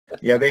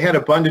Yeah, they had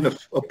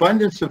abundance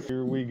of.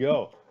 Here we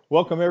go.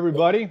 Welcome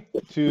everybody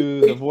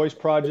to the Voice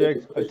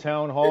Project, a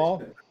town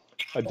hall,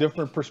 a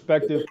different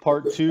perspective,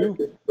 part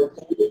 2.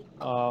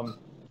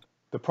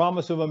 The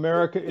promise of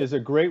America is a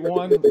great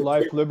one: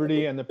 life,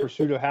 liberty, and the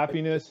pursuit of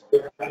happiness.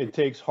 It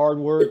takes hard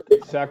work,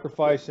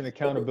 sacrifice, and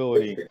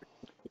accountability.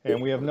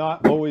 And we have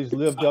not always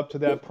lived up to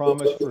that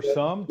promise for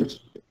some.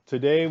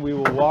 Today, we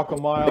will walk a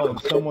mile in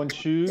someone's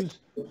shoes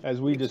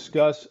as we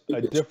discuss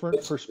a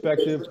different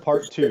perspective,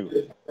 part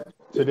 2.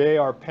 Today,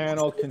 our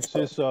panel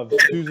consists of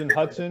Susan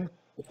Hutson,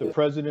 the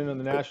president of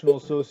the National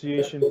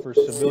Association for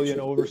Civilian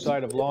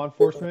Oversight of Law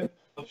Enforcement.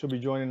 She'll be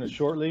joining us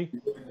shortly.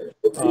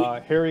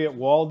 Harriett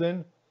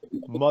Walden,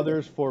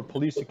 Mothers for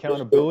Police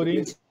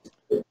Accountability.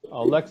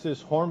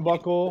 Alexis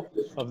Hornbuckle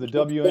of the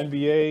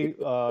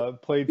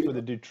WNBA, played for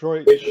the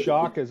Detroit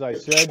Shock, as I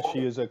said. She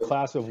is a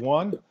class of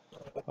 1.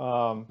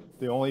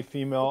 The only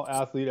female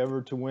athlete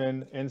ever to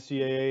win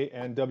NCAA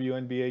and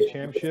WNBA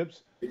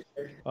championships.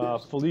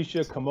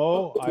 Fleceia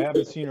Comeaux, I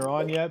haven't seen her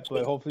on yet,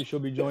 but hopefully she'll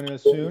be joining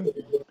us soon.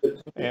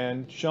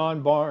 And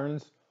Shon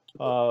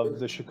of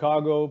the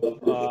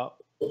Chicago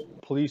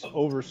Police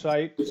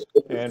Oversight,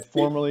 and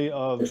formerly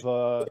of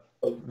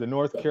the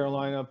North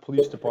Carolina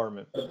Police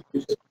Department.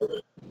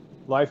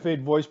 Life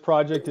Aid Voice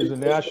Project is a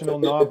national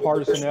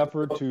nonpartisan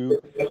effort to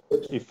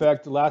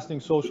effect lasting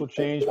social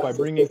change by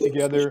bringing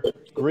together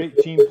great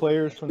team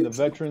players from the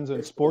veterans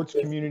and sports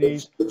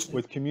communities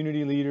with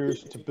community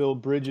leaders to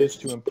build bridges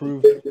to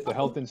improve the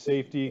health and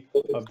safety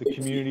of the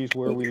communities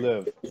where we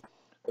live.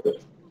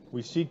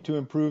 We seek to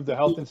improve the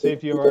health and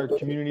safety of our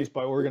communities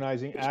by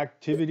organizing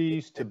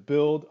activities to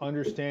build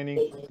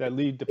understanding that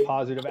lead to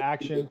positive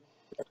action.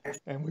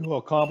 And we will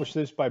accomplish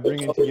this by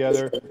bringing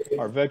together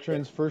our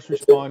veterans, first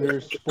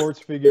responders, sports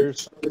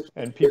figures,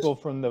 and people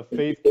from the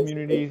faith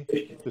community,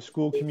 the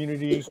school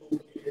community,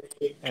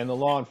 and the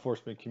law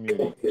enforcement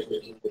community.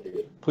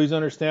 Please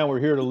understand we're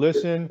here to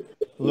listen,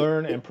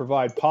 learn, and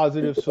provide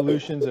positive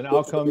solutions and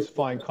outcomes,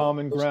 find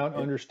common ground,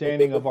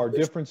 understanding of our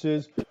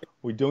differences.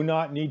 We do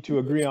not need to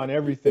agree on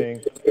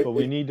everything, but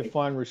we need to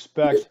find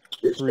respect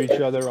for each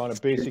other on a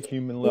basic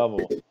human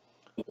level.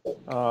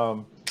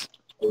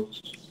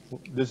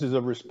 This is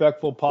a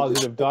respectful,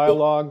 positive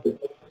dialogue,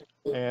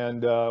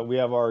 and we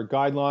have our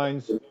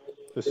guidelines.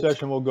 The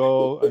session will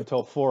go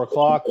until 4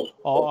 o'clock.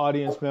 All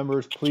audience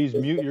members, please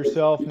mute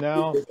yourself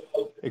now,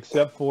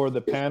 except for the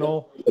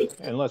panel,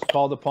 unless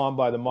called upon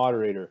by the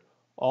moderator.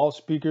 All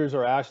speakers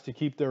are asked to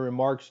keep their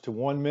remarks to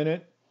 1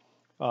 minute.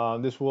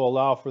 This will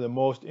allow for the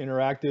most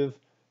interactive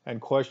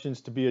and questions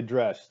to be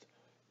addressed.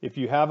 If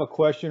you have a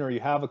question or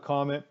you have a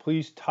comment,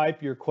 please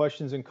type your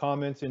questions and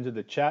comments into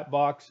the chat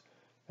box.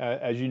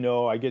 As you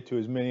know, I get to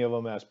as many of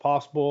them as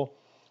possible.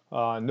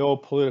 No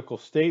political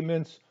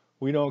statements.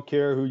 We don't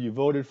care who you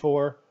voted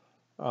for.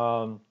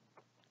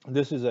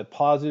 This is a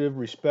positive,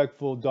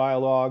 respectful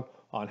dialogue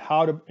on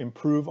how to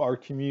improve our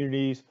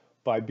communities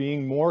by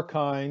being more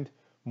kind,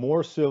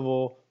 more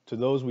civil to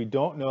those we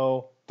don't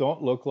know,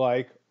 don't look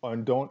like,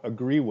 and don't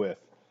agree with.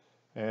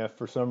 And if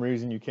for some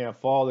reason you can't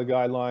follow the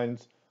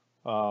guidelines,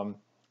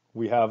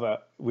 we have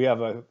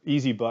a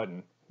easy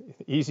button,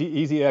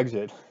 easy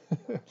exit.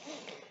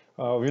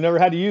 We never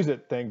had to use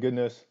it, thank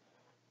goodness.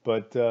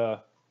 But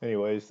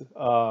anyways,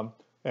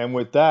 and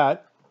with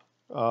that,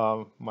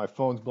 my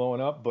phone's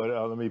blowing up, but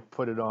let me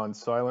put it on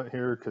silent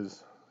here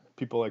because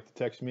people like to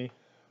text me.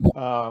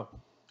 I'm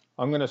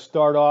going to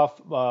start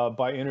off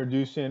by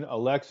introducing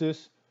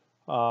Alexis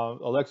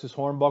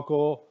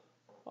Hornbuckle,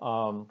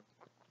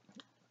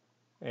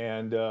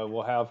 and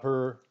we'll have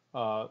her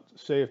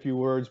say a few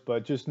words,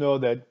 but just know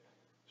that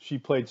she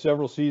played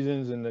several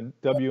seasons in the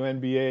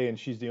WNBA, and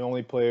she's the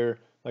only player,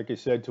 like I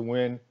said, to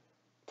win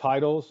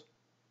titles.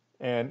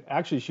 And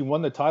actually, she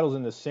won the titles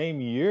in the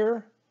same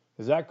year.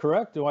 Is that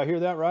correct? Do I hear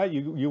that right?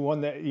 You won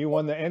the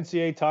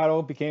NCAA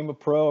title, became a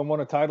pro, and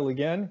won a title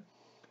again.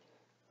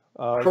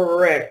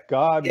 Correct.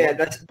 God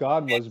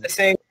was the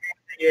same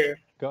year.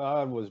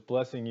 God was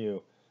blessing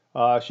you.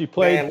 She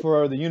played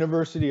for the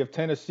University of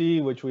Tennessee,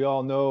 which we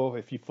all know,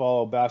 if you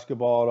follow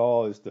basketball at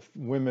all, is the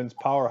women's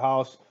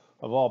powerhouse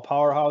of all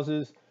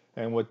powerhouses.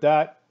 And with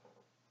that,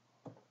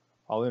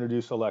 I'll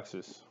introduce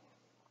Alexis.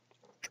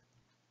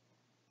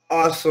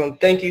 Awesome.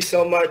 Thank you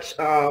so much.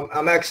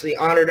 I'm actually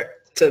honored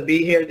to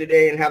be here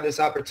today and have this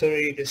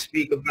opportunity to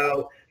speak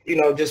about,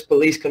 just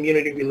police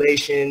community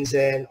relations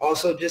and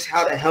also just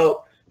how to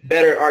help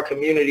better our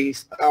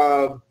communities.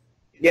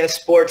 Yes,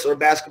 sports or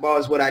basketball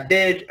is what I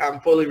did.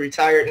 I'm fully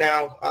retired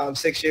now,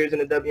 6 years in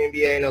the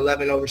WNBA and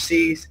 11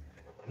 overseas.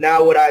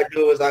 Now what I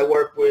do is I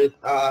work with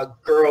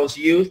girls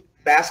youth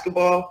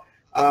basketball.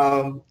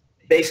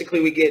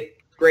 Basically, we get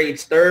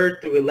grades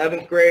 3rd through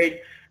 11th grade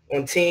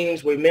on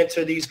teams. We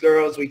mentor these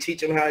girls. We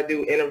teach them how to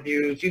do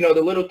interviews, the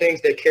little things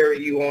that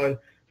carry you on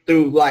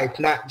through life,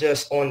 not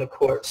just on the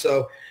court.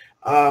 So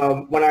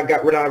when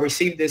I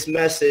received this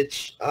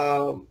message,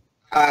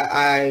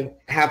 I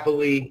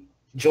happily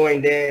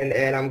joined in,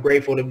 and I'm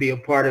grateful to be a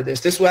part of this.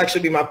 This will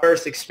actually be my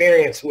first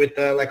experience with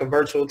like a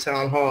virtual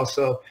town hall.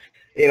 So,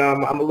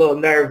 I'm a little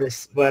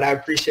nervous, but I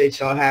appreciate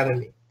y'all having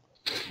me.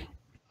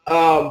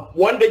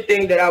 One big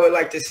thing that I would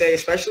like to say,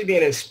 especially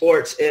being in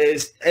sports,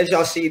 is as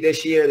y'all see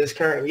this year, this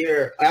current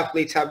year,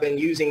 athletes have been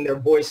using their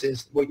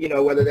voices, you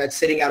know, whether that's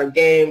sitting out of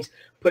games,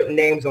 putting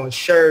names on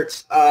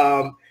shirts,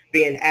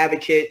 being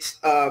advocates,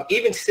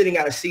 even sitting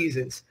out of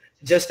seasons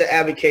just to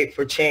advocate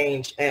for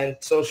change and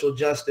social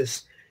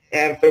justice.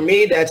 And for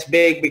me, that's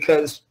big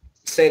because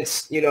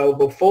since, you know,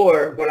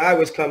 before when I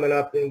was coming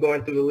up and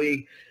going through the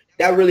league,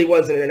 that really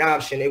wasn't an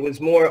option. It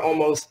was more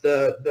almost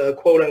the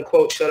quote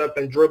unquote shut up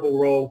and dribble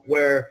role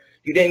where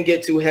you didn't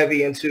get too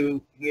heavy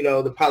into, you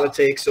know, the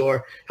politics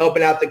or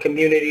helping out the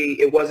community.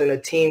 It wasn't a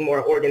team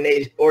or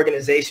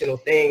organizational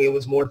thing. It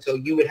was more so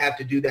you would have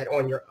to do that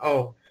on your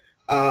own.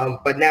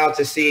 But now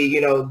to see,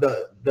 you know,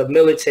 the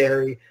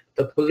military,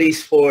 the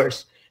police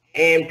force,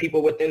 and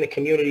people within the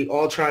community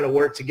all trying to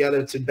work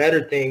together to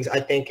better things, I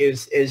think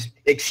is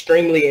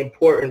extremely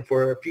important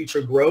for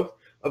future growth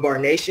of our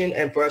nation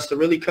and for us to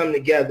really come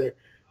together.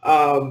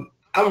 I'm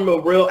a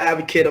real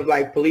advocate of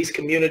like police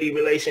community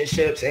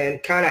relationships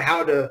and kind of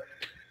how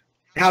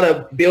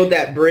to build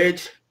that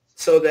bridge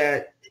so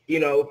that, you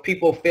know,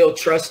 people feel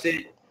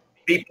trusted,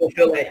 people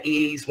feel at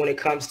ease when it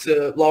comes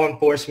to law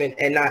enforcement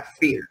and not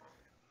fear.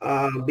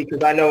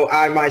 Because I know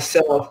I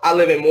myself, I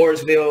live in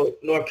Mooresville,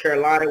 North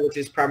Carolina, which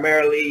is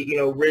primarily, you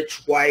know,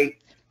 rich white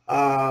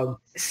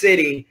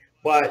city,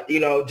 but,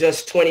 you know,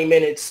 just 20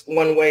 minutes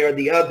one way or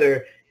the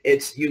other,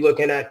 it's you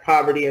looking at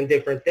poverty and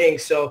different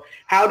things. So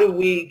how do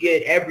we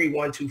get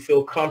everyone to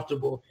feel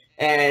comfortable?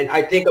 And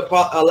I think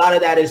a lot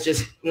of that is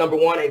just, number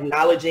one,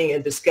 acknowledging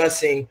and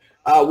discussing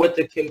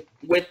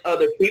with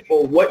other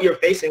people what you're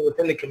facing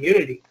within the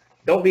community.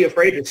 Don't be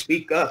afraid to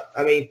speak up.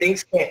 I mean,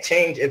 things can't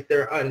change if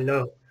they're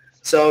unknown.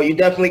 So you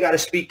definitely got to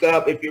speak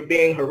up if you're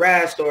being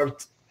harassed or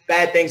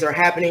bad things are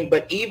happening.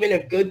 But even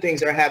if good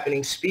things are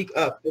happening, speak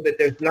up so that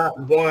there's not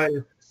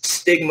one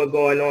stigma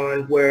going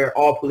on where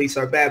all police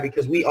are bad,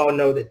 because we all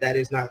know that that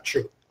is not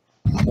true.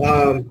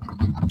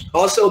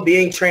 Also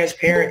being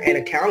transparent and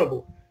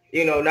accountable,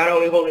 you know, not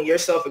only holding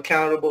yourself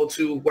accountable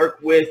to work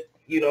with,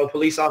 you know,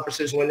 police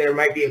officers when there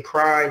might be a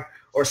crime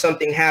or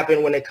something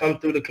happen, when they come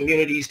through the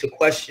communities to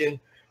question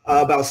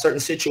about certain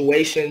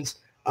situations.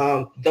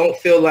 Don't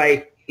feel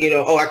like, you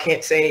know, oh, I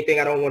can't say anything,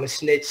 I don't want to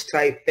snitch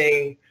type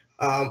thing.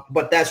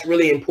 But that's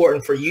really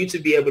important for you to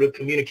be able to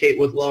communicate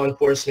with law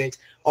enforcement.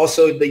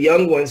 Also, the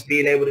young ones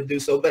being able to do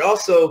so, but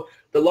also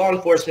the law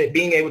enforcement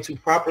being able to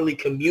properly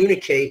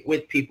communicate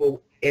with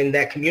people in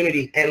that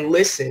community and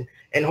listen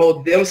and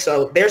hold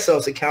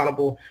themselves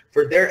accountable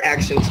for their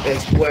actions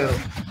as well.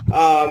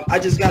 I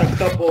just got a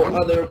couple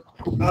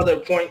other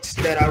points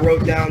that I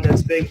wrote down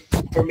that's big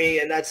for me,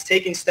 and that's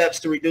taking steps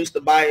to reduce the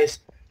bias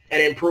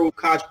and improve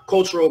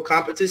cultural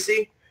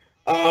competency.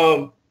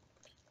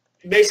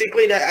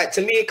 Basically, that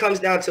to me, it comes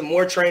down to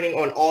more training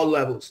on all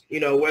levels.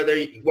 You know, whether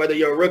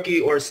you're a rookie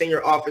or a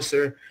senior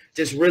officer,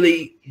 just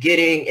really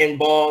getting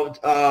involved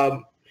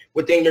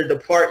within your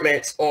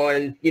departments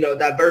on, you know,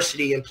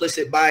 diversity,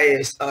 implicit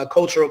bias,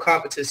 cultural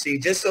competency,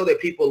 just so that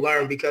people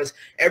learn, because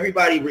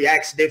everybody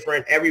reacts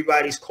different.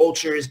 Everybody's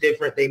culture is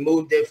different. They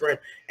move different.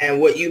 And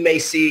what you may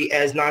see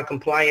as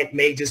non-compliant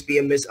may just be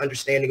a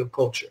misunderstanding of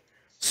culture.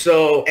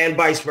 So, and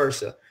vice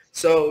versa.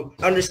 So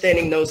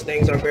understanding those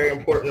things are very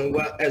important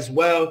as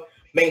well.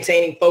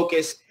 Maintaining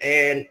focus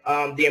and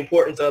the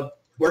importance of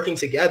working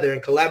together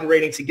and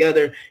collaborating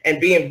together and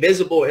being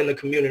visible in the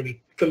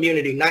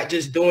community, not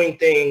just doing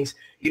things,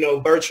 you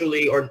know,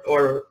 virtually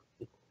or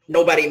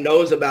nobody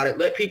knows about it.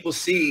 Let people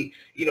see,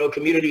 you know,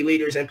 community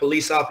leaders and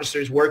police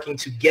officers working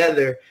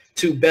together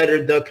to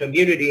better the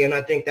community. And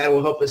I think that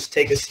will help us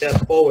take a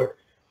step forward.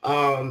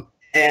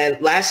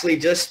 And lastly,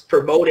 just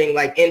promoting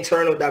like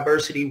internal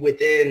diversity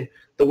within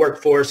the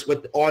workforce,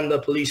 on the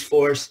police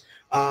force,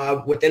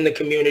 within the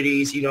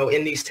communities, you know,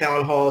 in these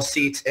town hall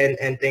seats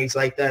and things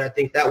like that. I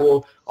think that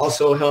will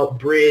also help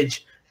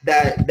bridge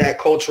that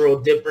cultural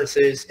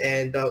differences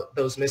and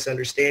those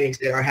misunderstandings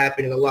that are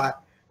happening a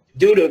lot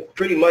due to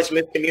pretty much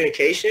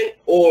miscommunication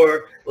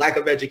or lack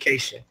of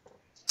education.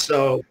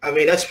 So, I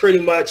mean, that's pretty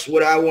much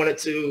what I wanted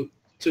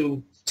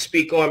to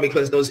speak on,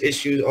 because those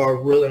issues are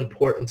really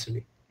important to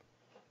me.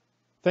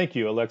 Thank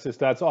you, Alexis.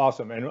 That's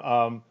awesome.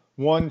 And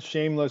one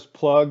shameless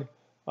plug,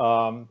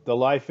 the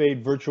Life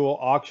Aid virtual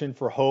auction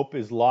for Hope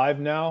is live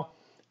now.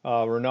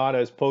 Renata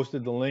has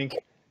posted the link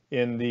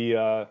in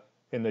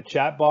the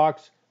chat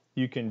box.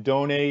 You can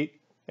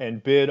donate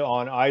and bid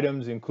on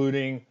items,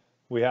 including,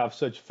 we have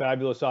such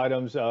fabulous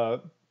items.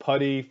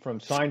 Putty from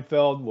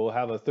Seinfeld will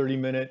have a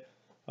 30-minute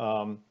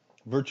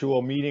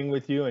virtual meeting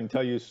with you and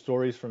tell you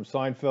stories from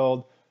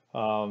Seinfeld.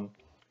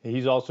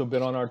 He's also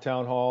been on our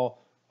town hall.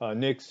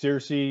 Nick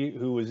Searcy,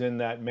 who was in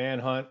that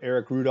Manhunt,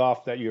 Eric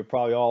Rudolph, that you're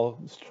probably all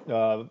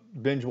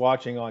binge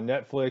watching on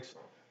Netflix.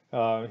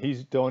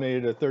 He's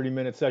donated a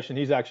 30-minute session.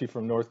 He's actually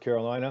from North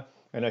Carolina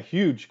and a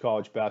huge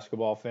college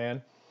basketball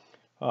fan.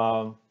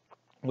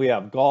 We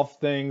have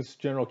golf things,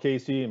 General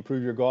Casey,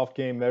 improve your golf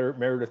game.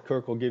 Meredith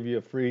Kirk will give you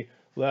a free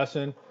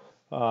lesson.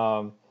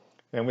 And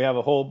we have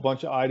a whole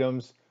bunch of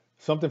items,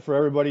 something for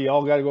everybody.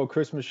 Y'all got to go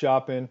Christmas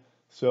shopping.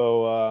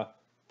 So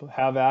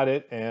have at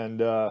it. And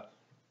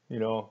you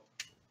know,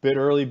 bit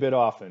early, bit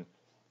often.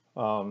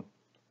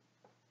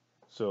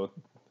 So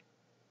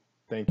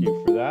thank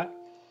you for that.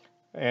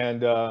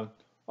 And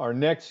our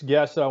next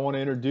guest that I want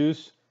to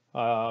introduce,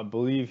 I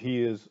believe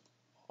he is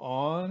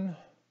on.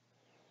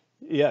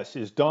 Yes,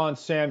 is Don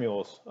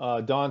Samuels.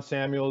 Don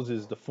Samuels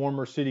is the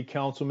former city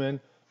councilman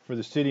for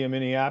the city of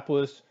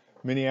Minneapolis.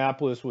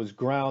 Minneapolis was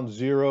ground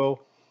zero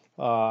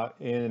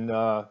in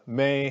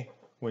May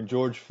when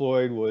George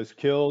Floyd was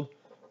killed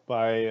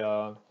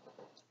by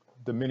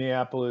the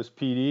Minneapolis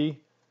PD.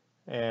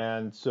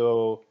 And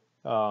so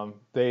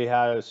they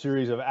had a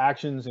series of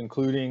actions,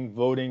 including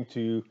voting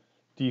to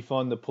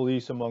defund the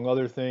police, among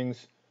other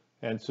things.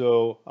 And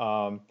so,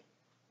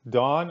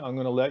 Don, I'm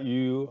going to let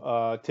you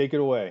take it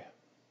away.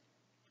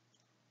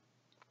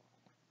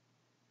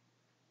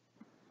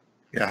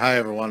 Yeah, hi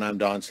everyone. I'm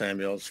Don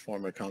Samuels,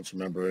 former council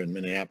member in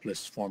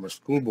Minneapolis, former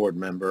school board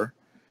member,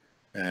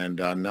 and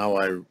now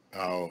I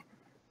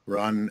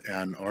run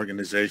an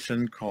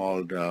organization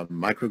called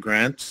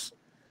Microgrants.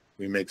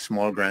 We make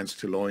small grants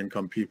to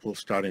low-income people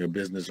starting a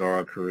business or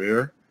a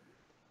career.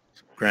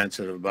 Grants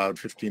at about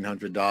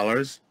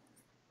 $1,500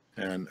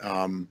 and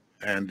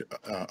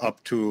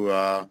up to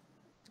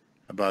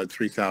about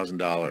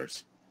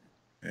 $3,000.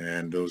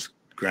 And those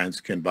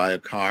grants can buy a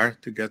car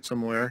to get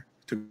somewhere,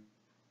 to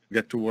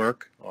get to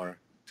work, or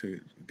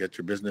to get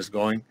your business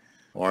going,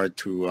 or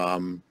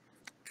to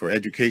for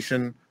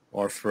education,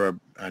 or for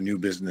a new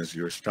business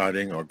you're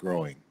starting or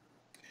growing.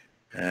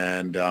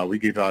 And we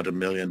give out $1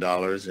 million in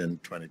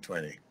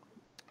 2020.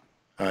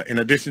 In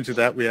addition to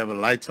that, we have a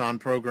Lights On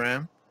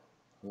program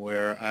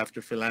where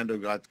after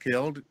Philando got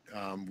killed,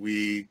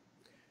 we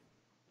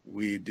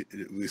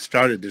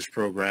started this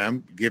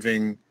program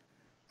giving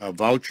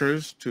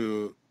vouchers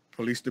to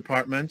police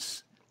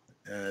departments.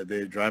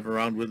 They drive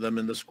around with them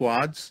in the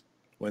squads.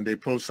 When they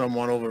pull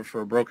someone over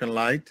for a broken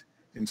light,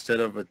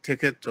 instead of a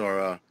ticket or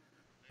a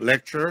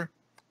lecture,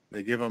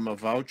 they give them a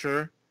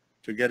voucher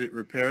to get it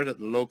repaired at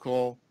the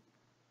local,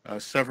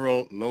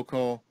 several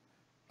local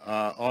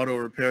auto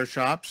repair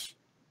shops,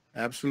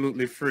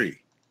 absolutely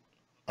free,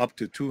 up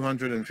to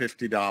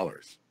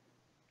 $250.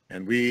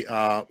 And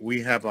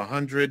we have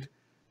 100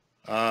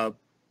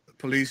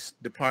 police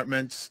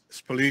departments,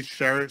 police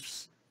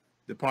sheriffs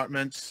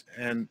departments,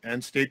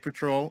 and state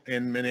patrol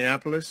in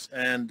Minneapolis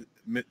and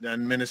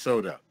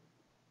Minnesota.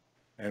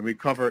 And we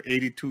cover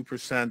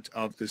 82%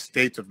 of the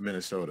state of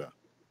Minnesota.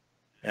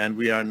 And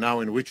we are now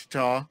in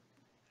Wichita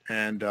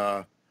and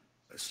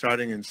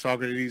starting in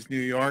Saugerties, New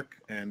York,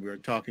 and we're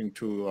talking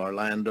to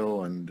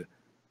Orlando and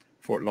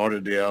Fort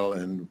Lauderdale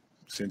and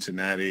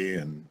Cincinnati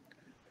and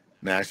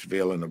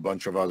Nashville and a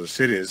bunch of other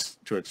cities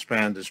to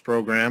expand this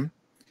program.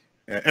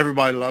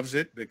 Everybody loves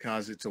it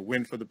because it's a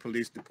win for the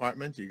police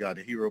department. You got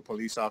hero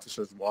police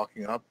officers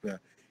walking up.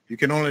 You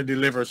can only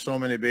deliver so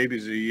many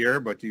babies a year,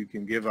 but you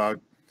can give out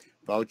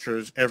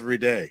vouchers every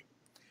day.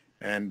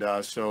 And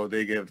so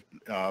they give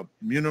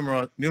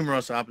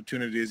numerous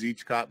opportunities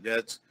each cop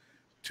gets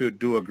to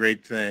do a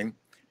great thing.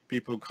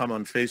 People come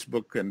on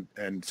Facebook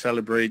and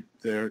celebrate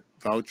their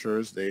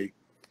vouchers.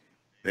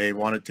 They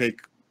want to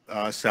take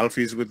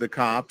selfies with the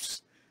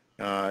cops.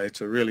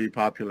 It's a really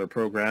popular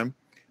program.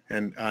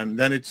 And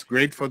then it's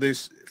great for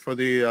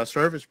the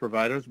service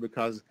providers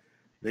because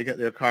they get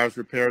their cars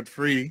repaired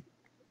free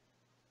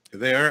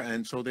there.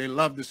 And so they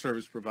love the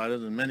service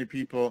providers, and many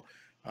people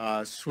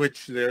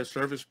switch their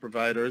service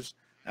providers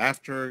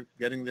after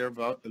getting their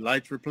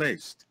lights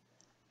replaced.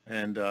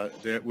 And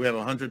we have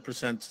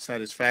 100%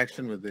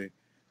 satisfaction with the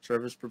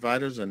service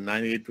providers and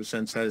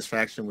 98%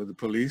 satisfaction with the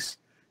police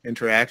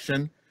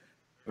interaction.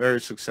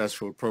 Very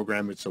successful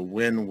program. It's a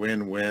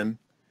win-win-win,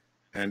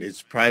 and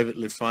it's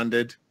privately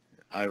funded.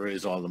 I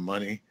raise all the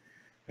money,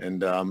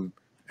 and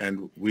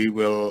we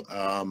will.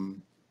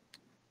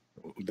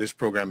 This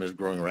program is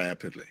growing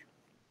rapidly.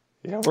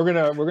 Yeah, we're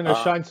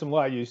gonna shine some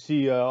light. You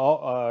see,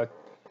 Tom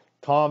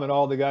and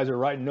all the guys are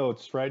writing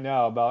notes right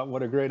now about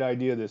what a great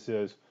idea this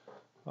is.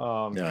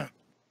 Yeah,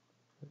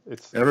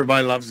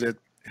 everybody loves it,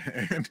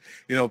 and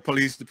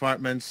police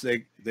departments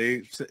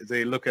they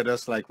look at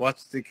us like,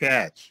 what's the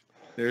catch?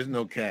 There's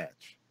no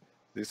catch.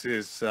 This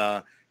is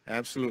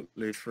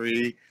absolutely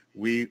free.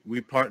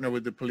 We partner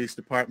with the police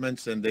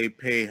departments, and they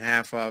pay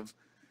half of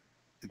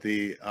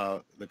the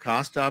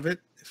cost of it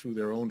through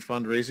their own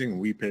fundraising, and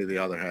we pay the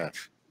other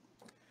half.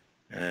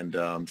 And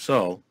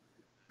so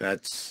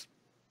that's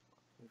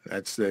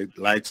the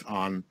Lights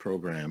On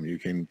program. You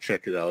can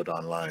check it out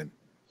online.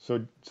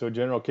 So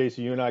General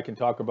Casey, you and I can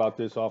talk about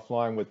this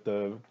offline with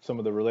some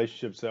of the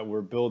relationships that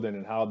we're building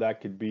and how that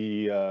could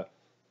be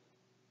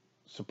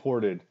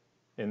supported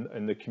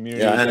in the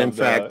community, yeah, and of in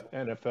fact,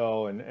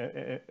 NFL and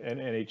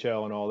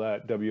NHL and all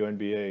that,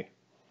 WNBA.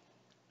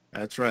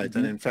 That's right. Mm-hmm.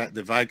 And in fact,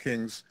 the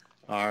Vikings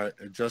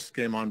just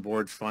came on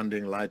board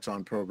funding Lights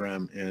On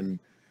program in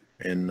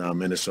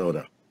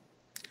Minnesota.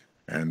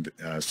 And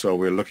so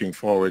we're looking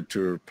forward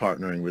to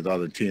partnering with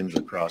other teams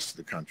across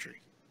the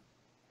country.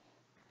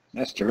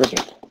 That's terrific.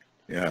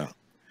 Yeah.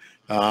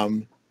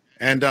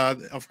 And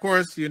of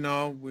course, we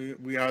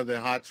are the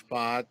hot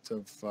spot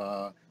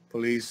of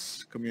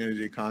police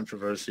community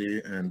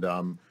controversy, and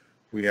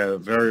we had a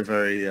very,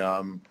 very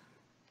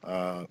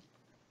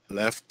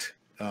left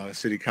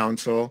city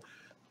council,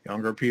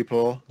 younger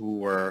people who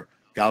were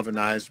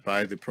galvanized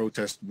by the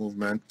protest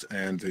movement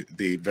and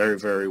the very,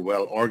 very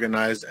well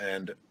organized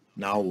and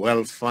now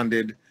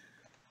well-funded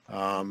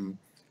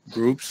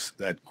groups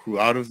that grew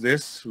out of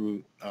this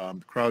through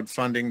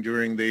crowdfunding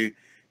during the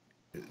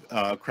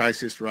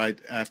crisis right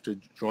after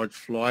George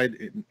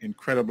Floyd.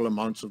 Incredible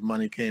amounts of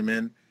money came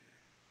in,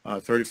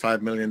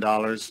 $35 million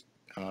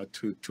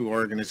to two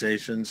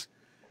organizations.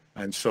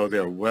 And so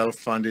they're well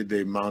funded.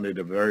 They mounted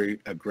a very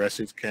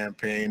aggressive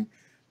campaign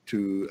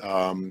to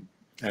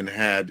and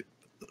had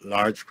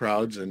large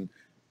crowds. And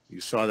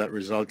you saw that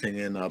resulting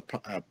in a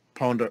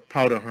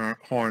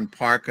Powderhorn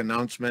Park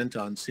announcement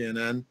on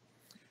CNN,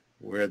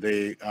 where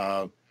they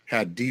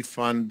had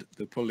defund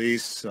the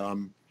police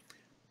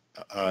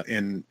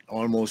in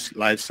almost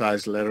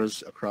life-size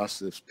letters across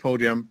this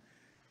podium,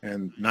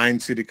 and 9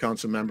 city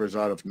council members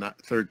out of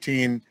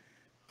 13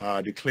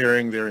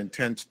 declaring their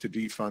intent to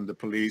defund the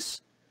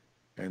police,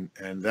 and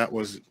that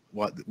was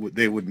what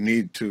they would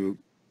need to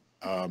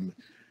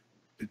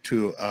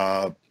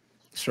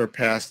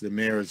surpass the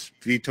mayor's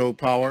veto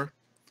power.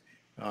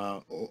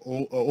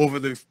 Over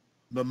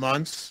the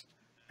months,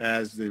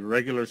 as the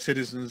regular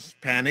citizens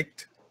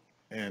panicked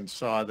and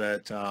saw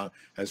that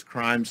as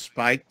crime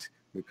spiked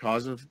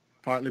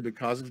partly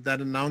because of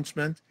that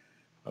announcement,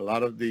 a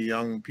lot of the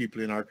young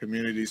people in our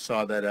community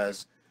saw that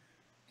as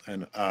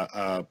an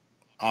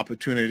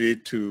opportunity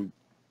to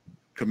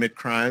commit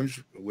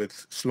crimes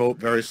with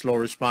very slow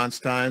response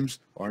times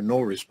or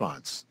no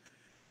response,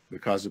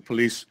 because the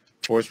police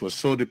force was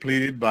so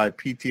depleted by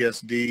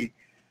PTSD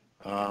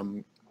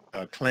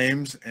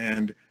claims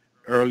and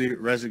early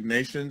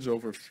resignations,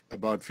 over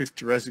about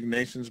 50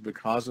 resignations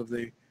because of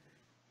the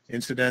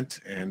incident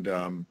and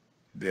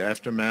the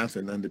aftermath,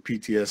 and then the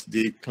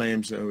PTSD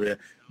claims that we're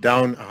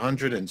down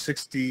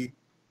 160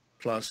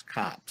 plus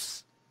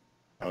cops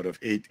out of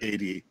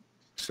 880.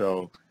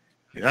 So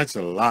that's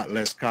a lot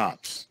less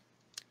cops.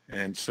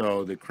 And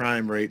so the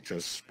crime rate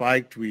just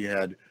spiked. We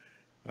had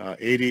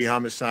 80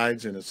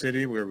 homicides in a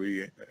city where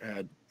we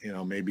had,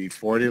 maybe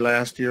 40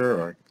 last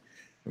year,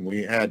 and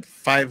we had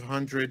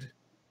 500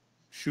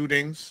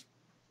 shootings,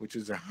 which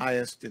is the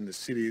highest in the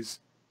city's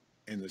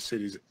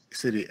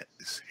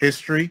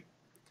history.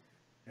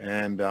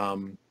 And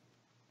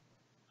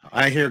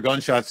I hear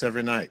gunshots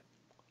every night,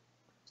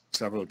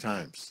 several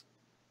times.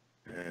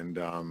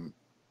 And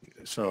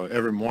so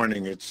every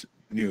morning it's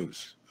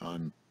news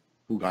on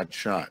who got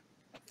shot.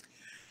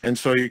 And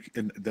so a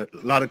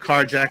lot of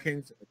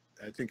carjackings,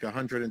 I think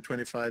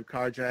 125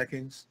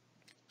 carjackings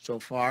so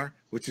far,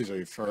 which is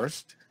a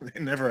first.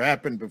 It never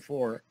happened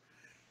before.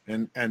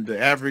 And the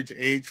average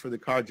age for the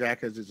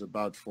carjackers is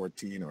about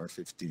 14 or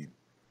 15,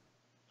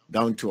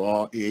 down to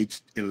all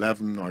age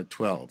 11 or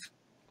 12.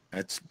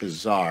 That's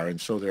bizarre.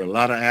 And so there are a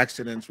lot of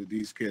accidents with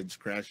these kids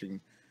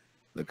crashing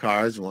the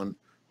cars. One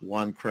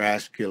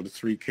crash killed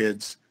 3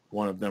 kids.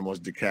 One of them was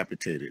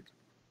decapitated.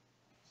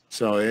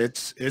 So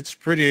it's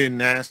pretty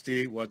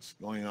nasty what's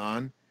going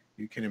on,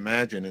 you can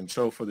imagine. And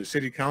so for the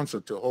city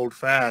council to hold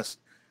fast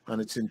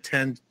on its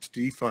intent to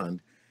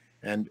defund,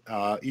 and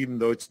even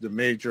though it's a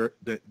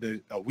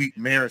weak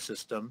mayor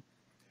system,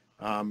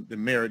 the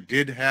mayor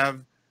did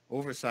have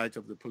oversight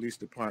of the police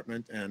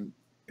department and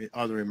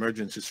other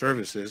emergency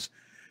services,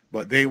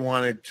 but they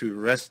wanted to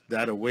wrest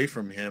that away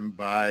from him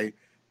by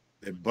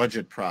the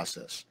budget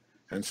process.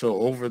 And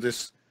so over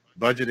this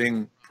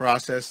budgeting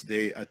process,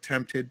 they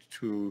attempted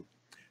to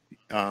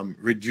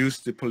reduce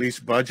the police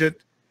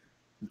budget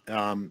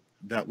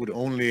that would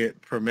only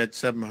permit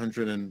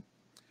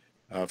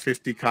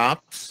 750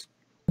 cops,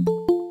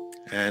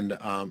 and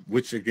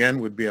which again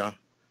would be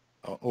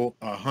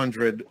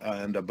 100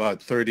 and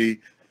about 30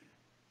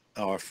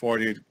 or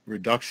 40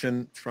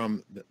 reduction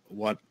from the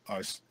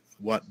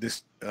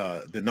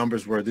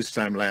numbers were this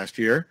time last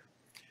year,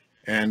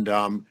 and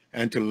to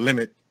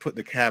put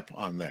the cap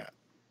on that,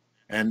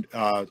 and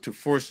to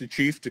force the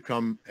chief to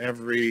come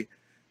every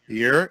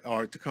year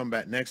or to come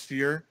back next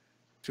year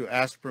to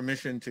ask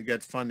permission to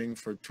get funding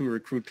for 2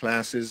 recruit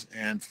classes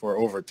and for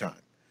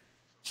overtime.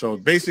 So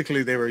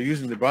basically they were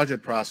using the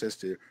budget process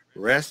to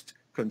wrest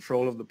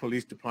control of the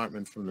police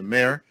department from the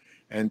mayor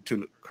and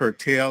to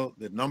curtail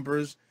the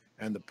numbers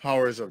and the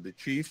powers of the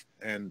chief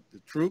and the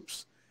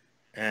troops.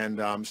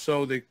 And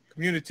so the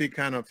community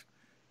kind of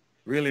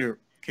really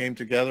came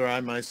together.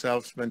 I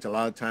myself spent a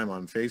lot of time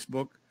on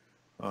Facebook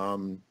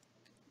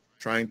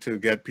trying to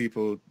get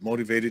people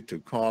motivated to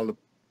call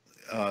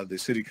the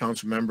city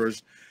council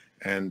members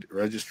and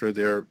register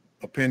their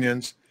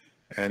opinions.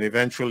 And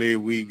eventually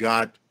we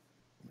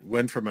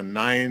went from a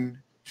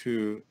 9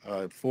 to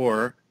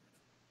 4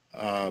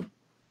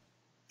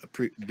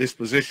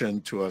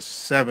 disposition to a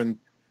 7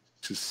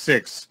 to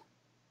 6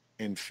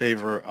 in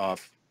favor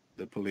of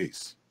the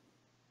police.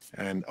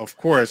 And of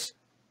course,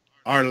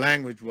 our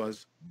language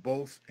was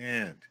both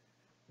and.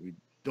 We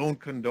don't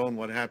condone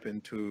what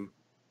happened to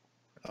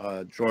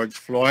George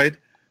Floyd.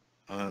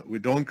 We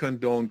don't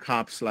condone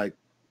cops like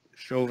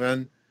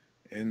Chauvin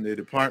in the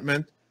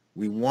department.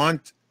 We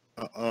want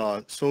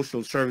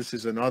social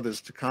services and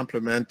others to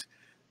complement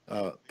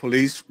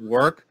police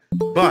work,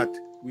 but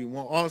we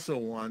also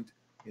want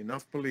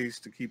enough police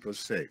to keep us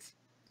safe.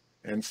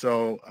 And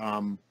so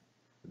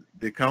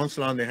the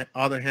council, on the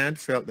other hand,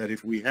 felt that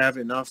if we have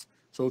enough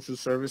social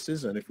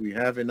services and if we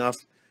have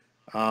enough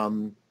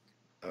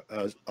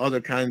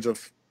other kinds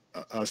of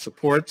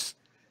supports,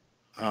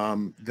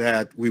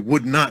 that we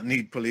would not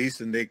need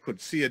police, and they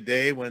could see a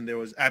day when there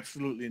was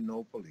absolutely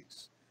no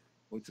police,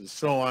 which is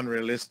so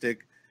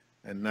unrealistic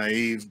and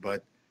naive.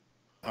 But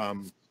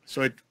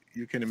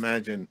you can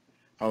imagine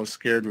how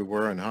scared we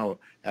were and how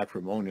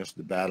acrimonious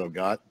the battle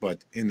got.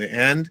 But in the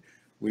end,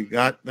 we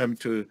got them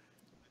to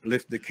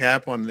lift the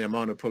cap on the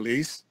amount of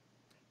police,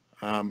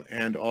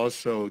 and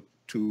also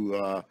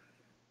to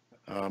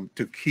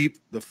keep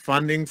the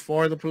funding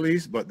for the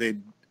police. But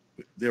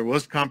there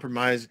was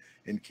compromise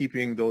in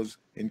keeping those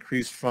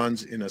increased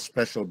funds in a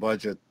special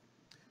budget,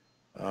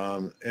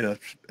 in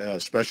a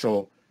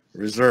special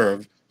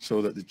reserve,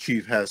 so that the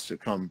chief has to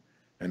come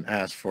and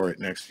ask for it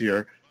next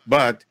year.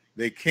 But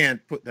they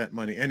can't put that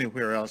money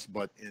anywhere else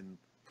but in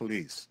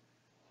police.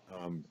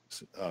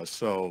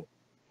 So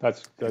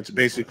that's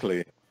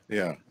basically,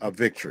 yeah, a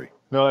victory.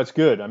 No, that's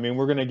good. I mean,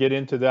 we're going to get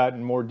into that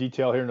in more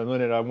detail here in a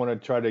minute. I want to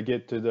try to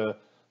get to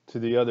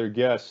the other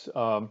guests.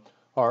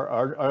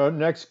 Our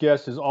next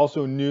guest is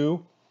also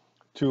new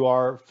to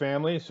our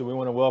family, so we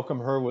want to welcome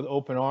her with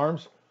open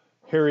arms.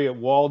 Harriett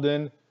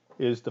Walden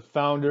is the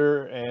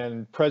founder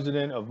and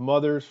president of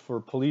Mothers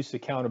for Police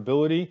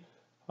Accountability.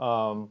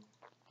 Harriett,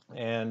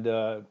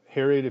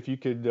 if you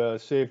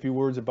could say a few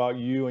words about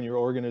you and your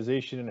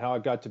organization and how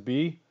it got to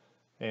be,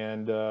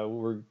 and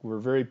we're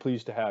very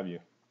pleased to have you.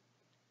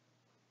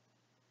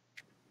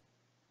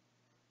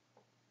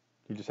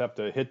 You just have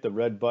to hit the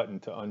red button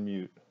to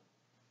unmute.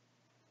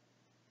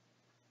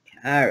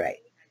 All right.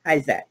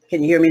 How's that?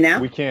 Can you hear me now?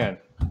 We can.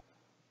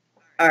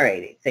 All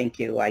righty. Thank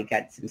you. I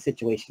got some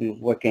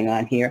situations working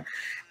on here.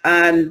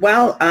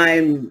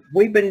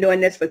 We've been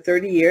doing this for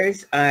 30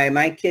 years.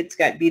 My kids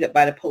got beat up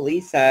by the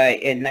police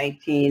in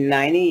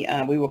 1990.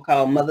 We were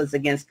called Mothers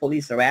Against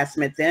Police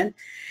Harassment then.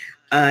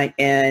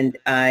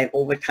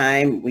 Over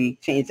time, we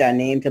changed our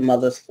name to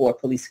Mothers for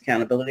Police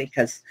Accountability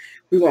because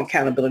we want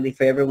accountability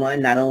for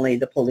everyone, not only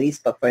the police,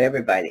 but for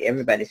everybody.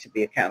 Everybody should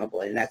be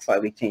accountable, and that's why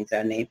we changed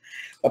our name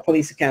for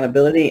Police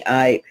Accountability.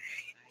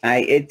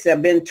 It's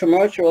been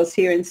tumultuous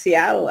here in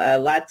Seattle.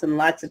 Lots and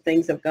lots of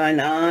things have gone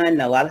on,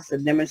 a lot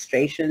of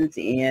demonstrations,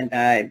 and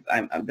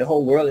the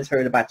whole world has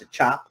heard about the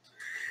CHOP.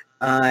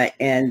 I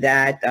am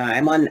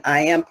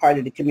part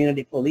of the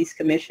Community Police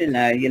Commission.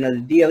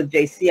 The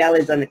DOJ Seattle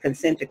is on the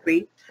consent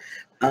decree.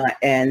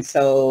 And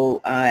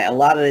so a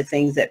lot of the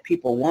things that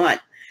people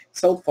want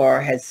so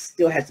far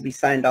still has to be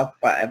signed off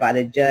by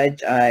the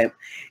judge.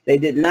 They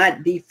did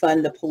not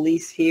defund the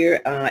police here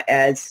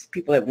as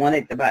people had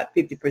wanted, about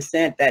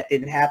 50%. That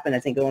didn't happen. I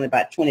think only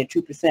about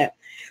 22%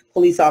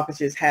 police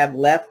officers have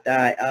left.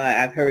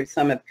 I've heard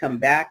some have come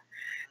back.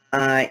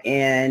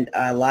 And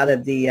a lot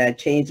of the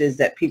changes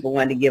that people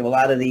wanted to give, a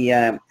lot of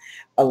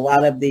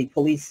the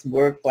police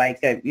work, like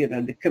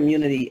the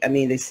community,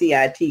 the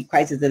CIT,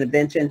 crisis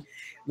intervention,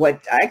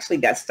 what actually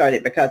got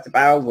started because of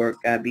our work.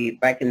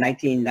 Back in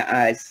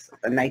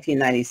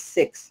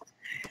 1996,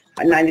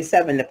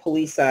 97, the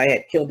police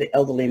had killed the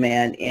elderly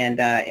man,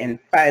 and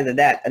prior to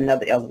that,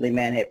 another elderly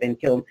man had been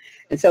killed.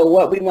 And so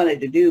what we wanted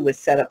to do was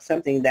set up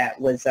something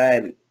that was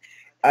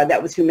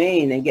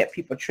humane and get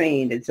people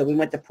trained. And so we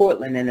went to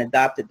Portland and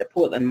adopted the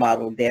Portland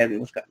model there,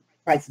 and was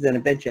crisis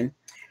intervention.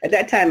 At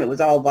that time, it was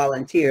all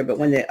volunteer, but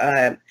when the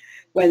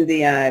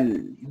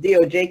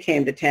DOJ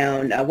came to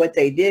town, what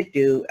they did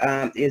do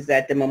is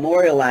that they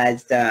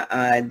memorialized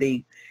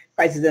the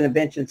crisis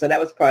intervention. So that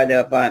was part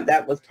of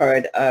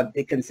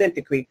the consent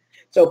decree.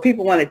 So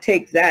people want to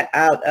take that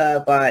out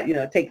of,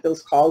 take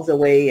those calls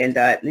away and,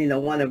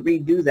 want to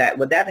redo that.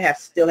 Well, that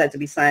still has to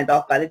be signed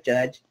off by the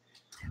judge.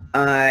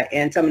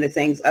 And some of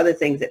the other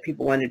things that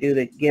people want to do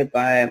to give,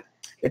 to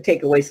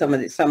take away some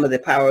of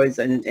the powers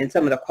and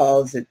some of the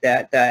calls and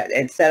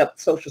set up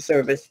social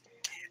service.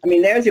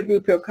 There's a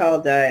group here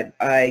called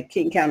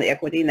King County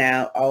Equity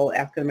Now, all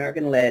African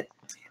American led.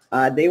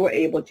 They were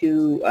able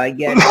to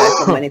get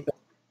some money for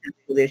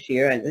this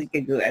year. I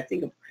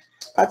think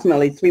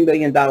approximately $3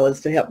 million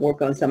to help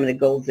work on some of the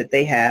goals that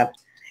they have.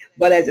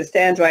 But as it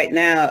stands right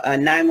now,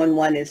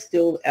 911 is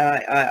still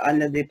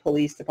under the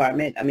police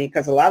department.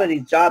 Because a lot of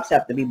these jobs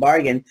have to be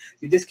bargained.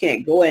 You just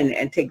can't go in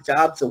and take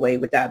jobs away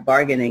without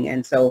bargaining.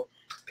 And so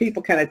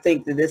people kind of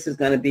think that this is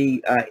going to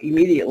be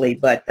immediately,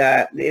 but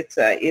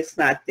it's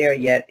not there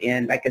yet.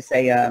 And like I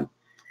say, a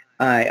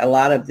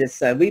lot of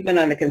this, we've been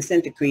on the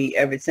consent decree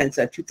ever since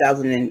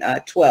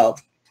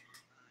 2012.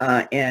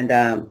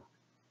 And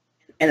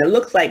it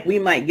looks like we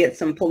might get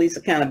some police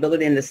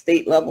accountability in the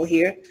state level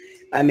here.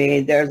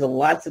 There's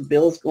lots of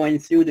bills going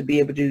through to be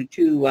able to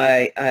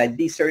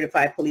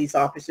decertify police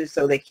officers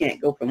so they can't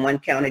go from one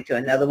county to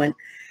another one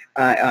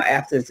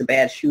after it's a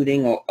bad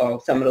shooting or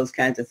some of those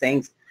kinds of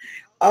things.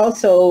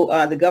 Also,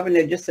 the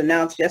governor just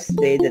announced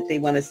yesterday that they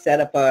want to set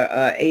up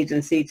a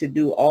agency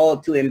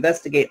to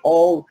investigate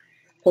all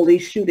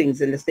police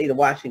shootings in the state of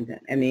Washington.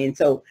 I mean,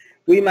 so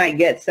we might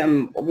get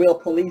some real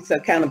police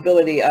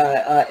accountability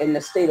in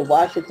the state of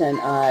Washington.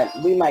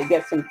 We might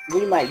get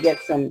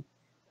some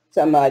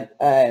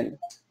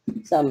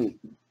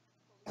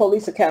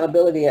police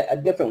accountability a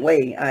different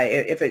way.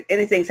 If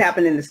anything's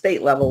happened in the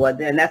state level,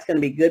 then that's going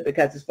to be good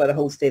because it's for the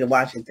whole state of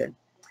Washington.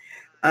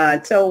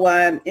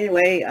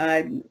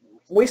 Anyway,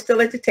 we're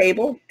still at the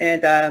table,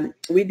 and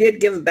we did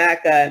give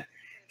back a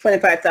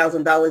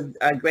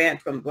 $25,000 grant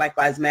from Black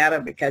Lives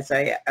Matter because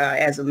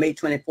as of May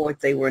 24th,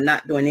 they were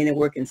not doing any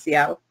work in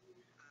Seattle.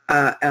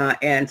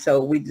 And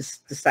so we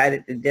just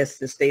decided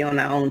to stay on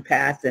our own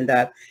path and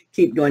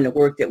keep doing the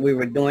work that we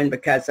were doing,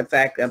 because the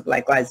fact that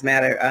Black Lives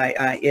Matter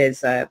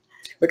is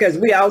because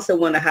we also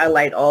want to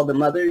highlight all the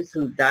mothers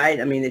who died.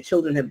 I mean, the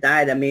children have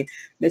died. I mean,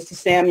 Mr.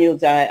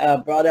 Samuels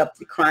brought up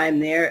the crime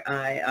there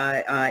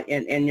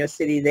in your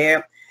city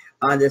there.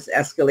 This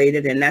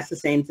escalated, and that's the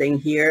same thing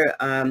here.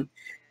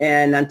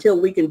 And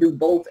until we can do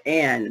both,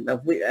 and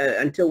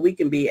until we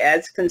can be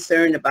as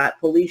concerned about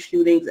police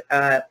shootings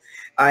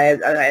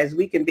as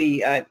we can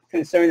be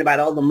concerned about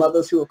all the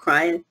mothers who are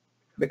crying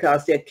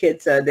because their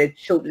kids, their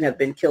children have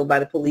been killed by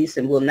the police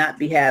and will not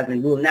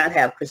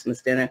have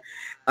Christmas dinner.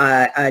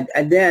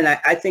 And then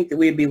I think that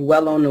we'd be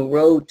well on the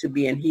road to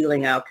being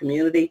healing our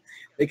community,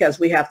 because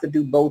we have to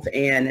do both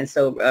and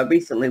so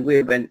recently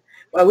we've been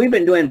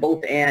doing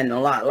both and in a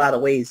lot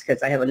of ways,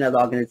 because I have another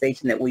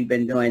organization that we've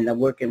been doing,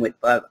 working with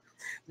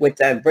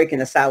breaking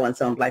the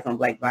silence on black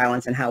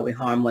violence and how we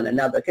harm one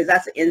another, because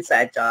that's an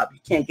inside job. You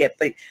can't get,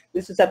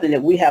 this is something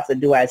that we have to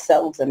do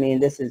ourselves. I mean,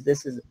 this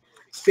is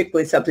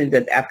strictly something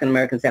that African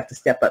Americans have to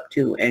step up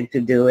to and to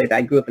do it.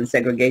 I grew up in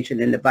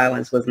segregation and the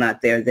violence was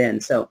not there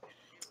then. So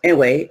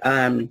anyway,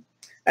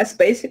 that's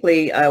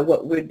basically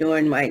what we're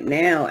doing right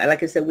now.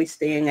 Like I said, we're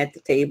staying at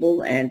the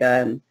table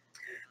and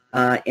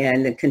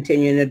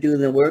continuing to do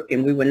the work.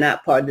 And we were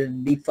not part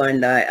of the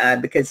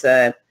defund because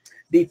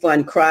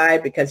defund cry,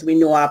 because we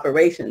know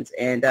operations.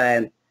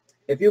 And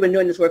if you've been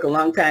doing this work a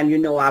long time, you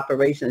know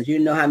operations. You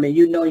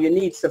know you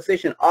need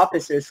sufficient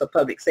officers for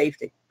public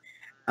safety.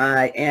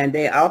 And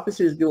the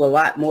officers do a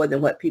lot more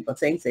than what people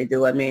think they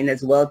do. I mean,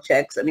 there's well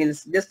checks. I mean,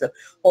 it's just a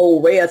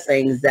whole array of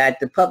things that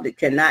the public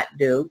cannot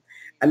do.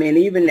 I mean,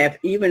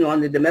 even on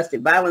the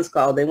domestic violence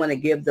call, they want to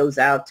give those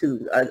out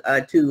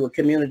to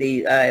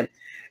community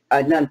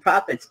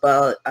nonprofits.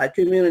 Well,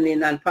 community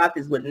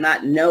nonprofits would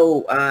not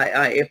know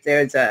if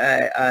there's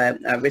a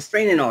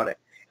restraining order.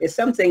 It's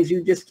some things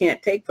you just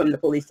can't take from the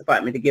police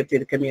department to give to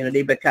the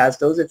community, because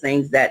those are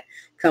things that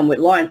come with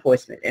law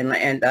enforcement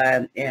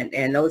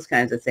and those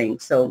kinds of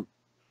things. So,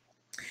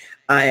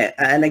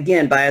 and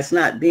again, by us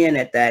not being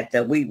at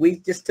that, we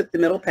just took the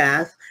middle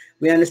path.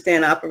 We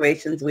understand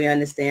operations. We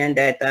understand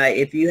that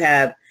if you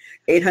have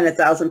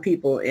 800,000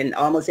 people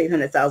almost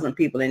 800,000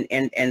 people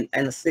in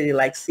a city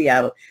like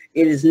Seattle,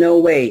 it is no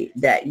way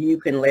that you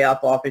can lay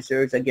off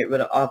officers or get rid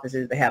of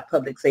officers to have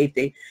public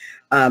safety.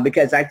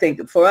 Because I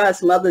think for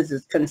us, mothers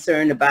is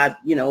concerned about,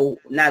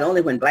 not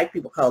only when black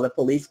people call the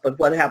police, but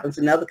what happens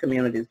in other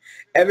communities.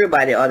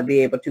 Everybody ought to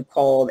be able to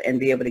call and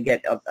be able to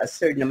get a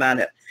certain amount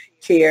of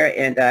care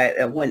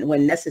and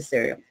when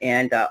necessary.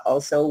 And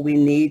also we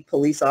need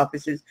police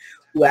officers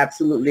who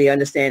absolutely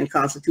understand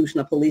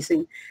constitutional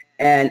policing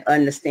and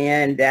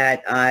understand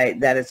that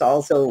that it's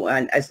also,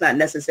 it's not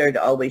necessary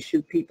to always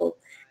shoot people,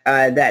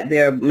 that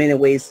there are many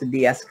ways to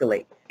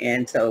de-escalate.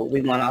 And so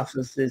we want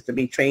officers to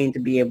be trained to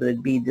be able to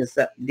be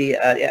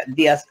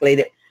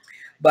de-escalated.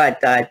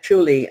 But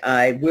truly,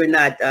 we're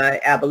not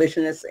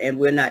abolitionists, and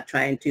we're not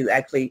trying to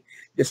actually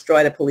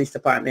destroy the police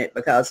department,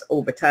 because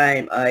over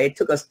time, it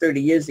took us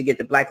 30 years to get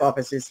the black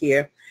officers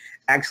here.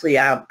 Actually,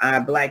 our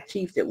black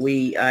chief that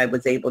we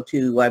was able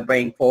to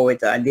bring forward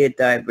did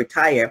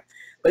retire.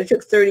 But it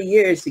took 30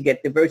 years to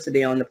get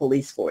diversity on the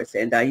police force,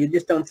 and you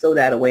just don't throw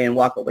that away and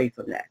walk away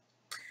from that.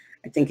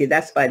 I think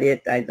that's about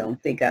it. I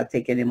don't think I'll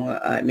take any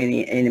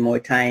more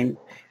time.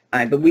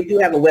 But we do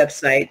have a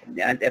website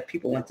that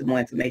people want some more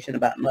information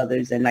about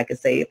mothers. And like I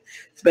say,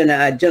 it's been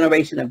a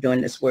generation of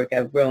doing this work.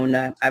 I've grown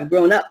up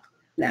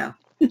now.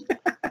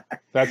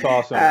 That's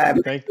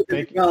awesome. Thank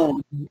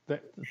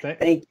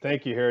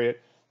you,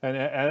 Harriet. And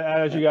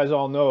as you guys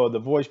all know, the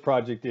Voice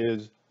Project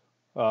is,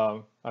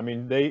 I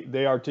mean,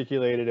 they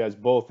articulate it as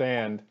both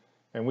and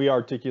we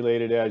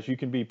articulate it as you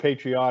can be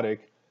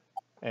patriotic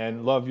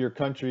and love your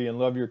country and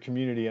love your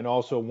community and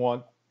also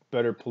want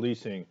better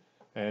policing.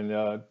 And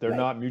they're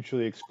not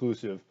mutually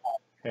exclusive.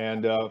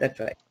 And that's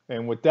right.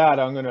 And with that,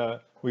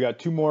 we got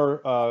two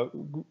more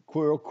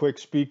quick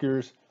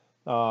speakers.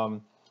 I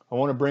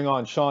want to bring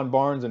on Shon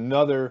Barnes,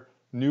 another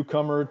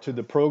newcomer to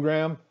the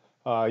program.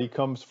 He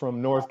comes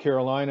from North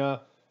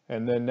Carolina,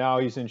 and then now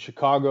he's in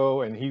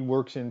Chicago, and he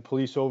works in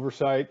police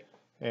oversight,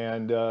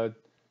 and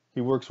he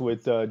works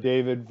with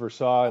David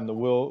Versailles and the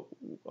Will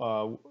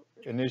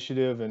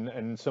Initiative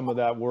and some of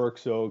that work.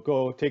 So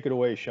go take it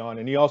away, Shon.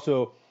 And he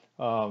also,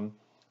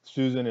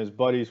 Susan, is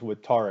buddies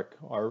with Tarek,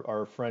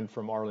 our friend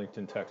from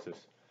Arlington,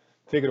 Texas.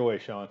 Take it away,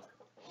 Shon.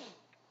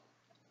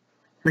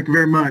 Thank you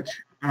very much.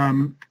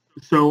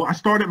 So I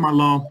started my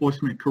law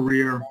enforcement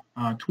career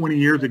 20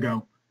 years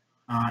ago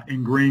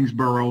in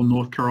Greensboro,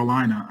 North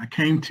Carolina. I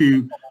came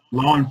to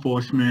law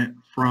enforcement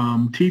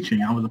from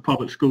teaching. I was a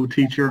public school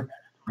teacher.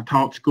 I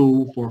taught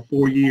school for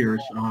 4 years,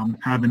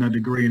 having a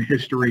degree in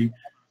history,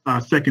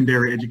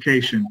 secondary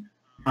education.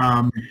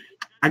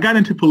 I got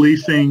into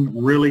policing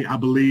really, I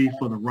believe,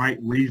 for the right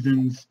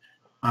reasons.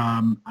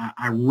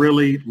 I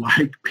really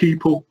like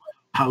people.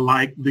 I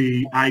like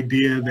the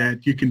idea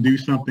that you can do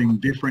something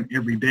different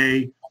every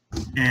day.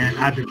 And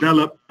I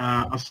developed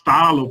a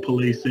style of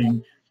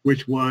policing,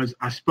 which was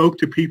I spoke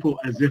to people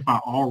as if I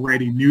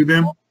already knew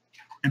them.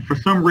 And for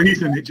some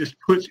reason, it just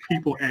puts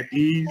people at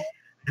ease,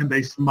 and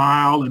they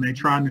smile and they're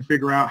trying to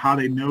figure out how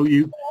they know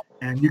you,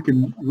 and you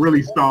can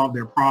really solve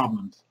their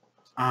problems.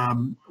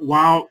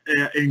 While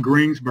in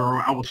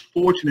Greensboro, I was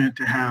fortunate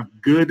to have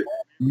good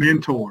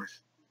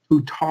mentors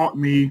who taught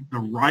me the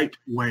right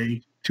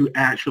way to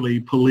actually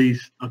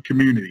police a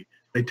community.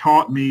 They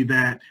taught me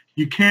that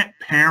you can't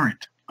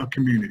parent a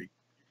community.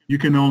 You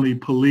can only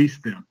police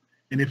them.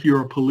 And if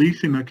you're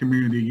policing a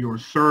community, you're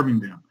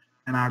serving them.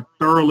 And I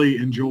thoroughly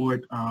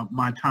enjoyed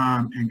my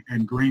time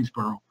in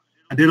Greensboro.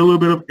 I did a little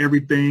bit of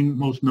everything,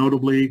 most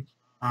notably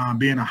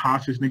being a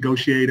hostage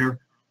negotiator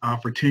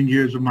for 10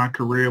 years of my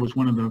career. It was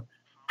one of the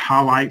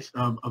highlights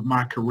of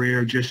my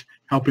career, just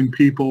helping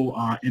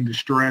people in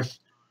distress.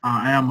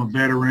 I am a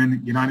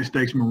veteran, United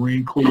States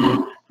Marine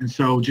Corps. And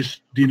so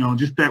just,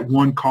 just that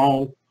one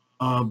call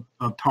of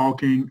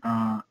talking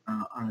a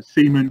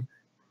seaman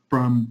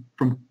from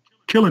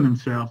killing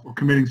himself or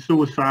committing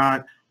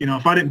suicide,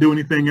 if I didn't do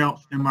anything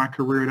else in my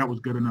career, that was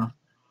good enough.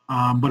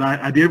 But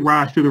I did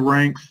rise to the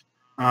ranks,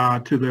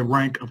 to the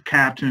rank of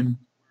captain,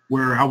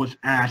 where I was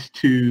asked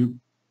to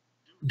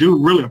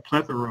do really a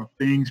plethora of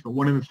things. But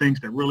one of the things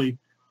that really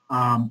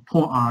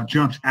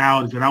jumps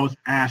out is that I was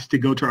asked to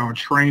go to our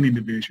training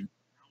division.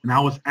 And I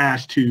was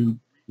asked to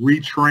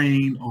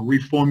retrain or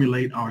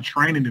reformulate our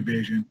training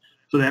division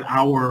so that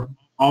our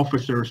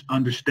officers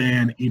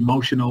understand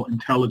emotional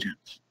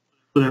intelligence,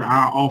 so that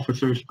our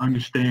officers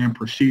understand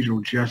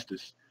procedural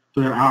justice,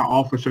 so that our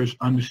officers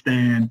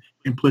understand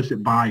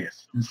implicit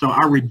bias. And so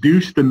I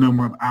reduced the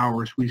number of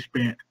hours we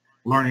spent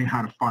learning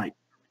how to fight.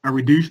 I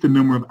reduced the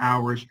number of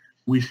hours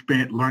we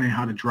spent learning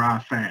how to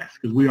drive fast,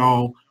 because we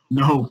all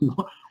know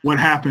what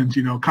happens.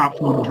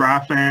 Cops want to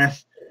drive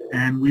fast,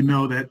 and we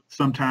know that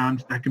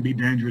sometimes that can be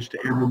dangerous to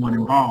everyone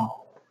involved.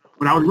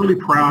 But I was really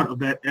proud of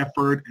that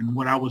effort and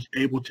what I was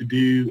able to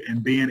do,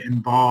 and being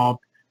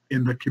involved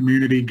in the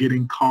community,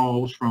 getting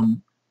calls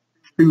from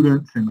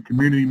students and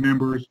community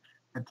members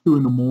at 2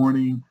 in the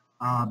morning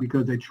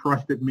because they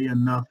trusted me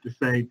enough to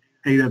say,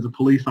 hey, there's a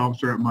police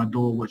officer at my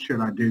door, what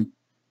should I do?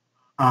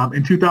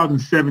 In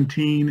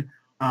 2017,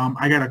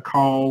 I got a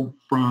call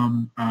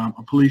from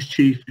a police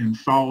chief in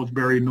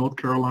Salisbury, North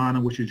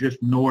Carolina, which is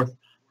just north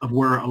of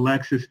where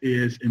Alexis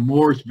is in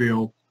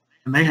Mooresville.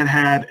 And they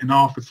had an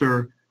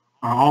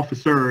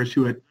officers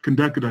who had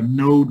conducted a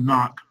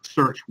no-knock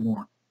search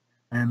warrant.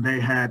 And they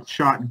had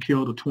shot and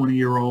killed a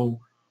 20-year-old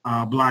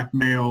black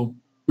male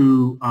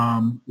who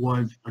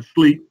was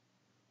asleep,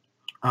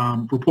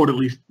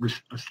 reportedly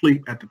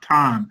asleep at the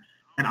time.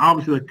 And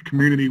obviously the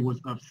community was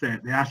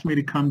upset. They asked me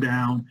to come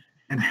down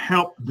and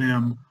help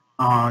them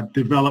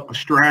develop a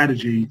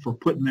strategy for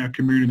putting their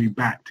community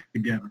back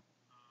together.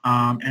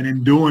 And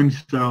in doing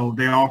so,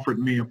 they offered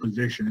me a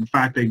position. In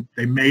fact,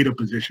 they made a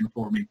position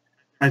for me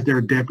as their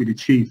deputy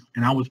chief.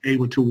 And I was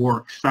able to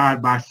work side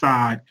by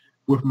side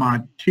with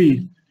my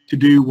chief to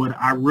do what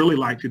I really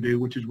like to do,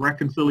 which is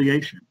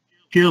reconciliation,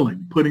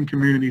 healing, putting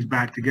communities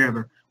back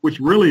together, which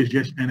really is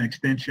just an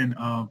extension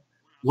of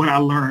what I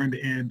learned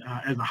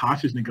as a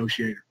hostage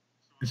negotiator.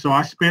 And so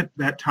I spent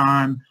that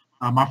time,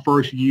 my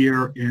first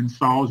year in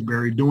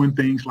Salisbury, doing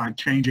things like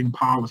changing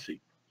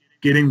policy,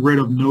 getting rid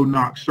of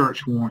no-knock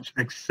search warrants,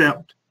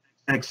 except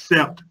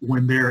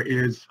when there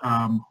is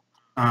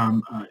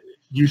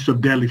use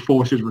of deadly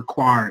force is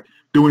required,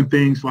 doing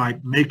things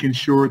like making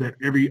sure that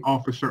every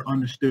officer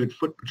understood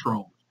foot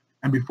patrols.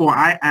 And before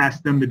I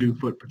asked them to do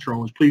foot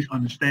patrols, please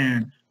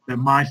understand that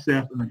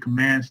myself and the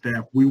command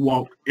staff, we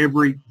walked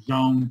every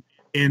zone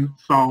in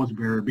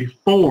Salisbury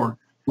before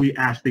we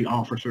asked the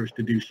officers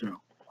to do so,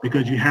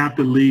 because you have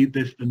to lead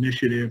this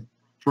initiative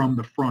from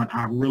the front.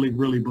 I really,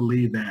 really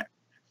believe that.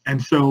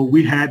 And so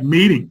we had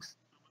meetings.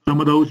 Some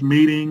of those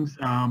meetings,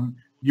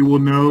 you will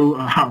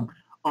know,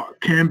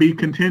 can be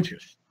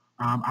contentious.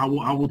 I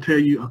will tell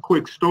you a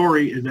quick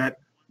story is that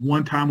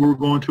one time we were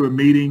going to a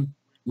meeting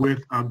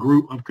with a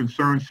group of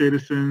concerned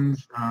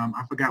citizens.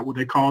 I forgot what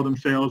they called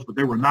themselves, but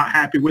they were not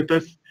happy with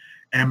us.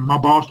 And my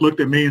boss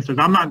looked at me and says,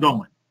 I'm not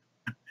going.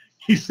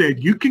 He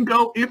said, you can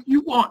go if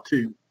you want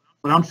to,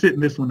 but I'm sitting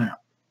this one out.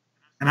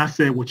 And I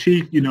said, well,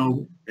 Chief,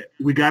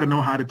 we got to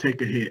know how to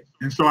take a hit.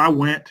 And so I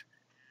went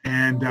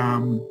and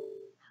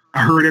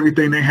I heard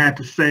everything they had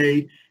to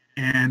say,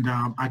 and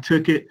I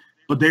took it.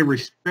 But they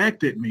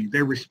respected me.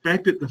 They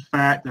respected the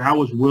fact that I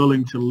was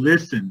willing to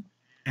listen,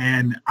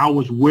 and I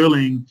was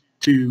willing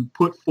to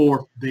put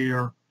forth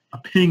their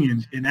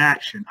opinions in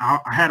action. I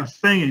had a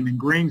saying in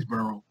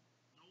Greensboro: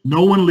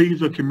 no one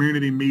leaves a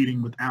community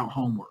meeting without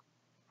homework.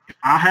 If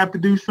I have to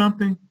do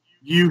something,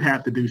 you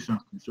have to do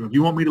something. So if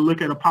you want me to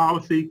look at a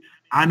policy,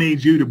 I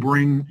need you to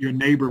bring your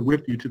neighbor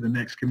with you to the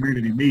next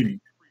community meeting,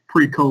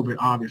 pre-COVID,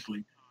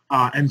 obviously.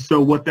 And so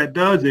what that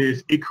does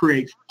is it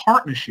creates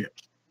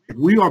partnerships. If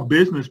we are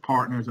business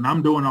partners and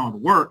I'm doing all the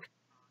work,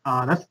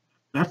 that's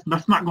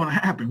not going to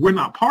happen. We're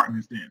not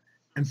partners then.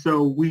 And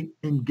so we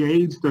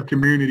engaged the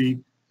community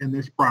in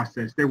this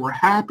process. They were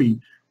happy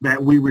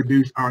that we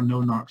reduced our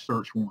no-knock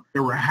search warrant.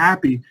 They were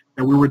happy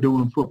that we were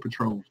doing foot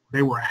patrols.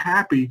 They were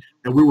happy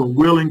that we were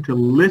willing to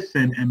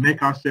listen and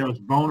make ourselves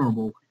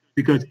vulnerable,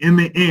 because in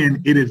the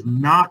end, it is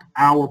not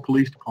our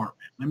police department.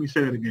 Let me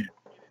say that again.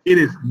 It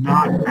is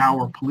not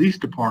our police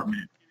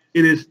department.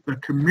 It is the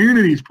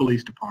community's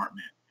police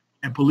department.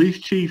 And police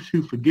chiefs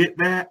who forget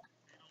that,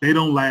 they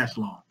don't last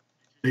long.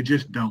 They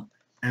just don't.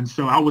 And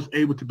so I was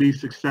able to be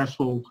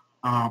successful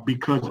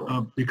because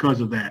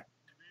of that.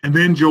 And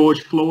then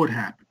George Floyd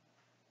happened.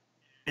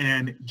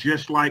 And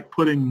just like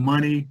putting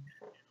money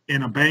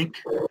in a bank,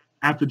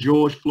 after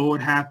George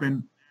Floyd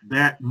happened,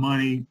 that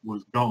money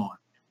was gone.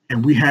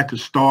 And we had to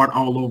start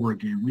all over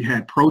again. We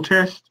had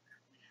protests.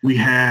 We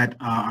had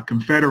a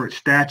Confederate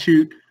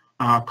statue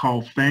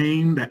called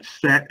Fame that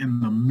sat in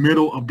the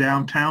middle of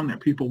downtown that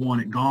people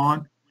wanted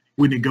gone.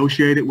 We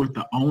negotiated with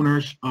the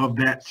owners of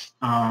that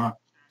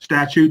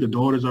statue, the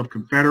Daughters of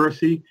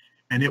Confederacy,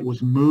 and it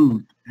was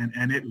moved.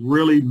 And it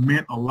really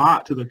meant a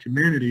lot to the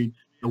community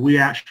that we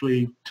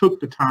actually took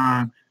the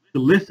time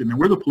to listen. And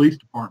we're the police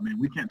department.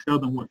 We can't tell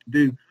them what to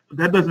do. But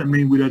that doesn't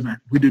mean we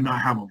do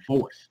not have a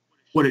voice.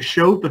 What it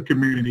showed the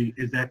community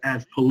is that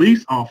as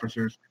police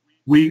officers,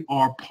 we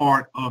are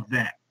part of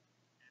that.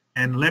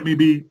 And let me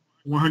be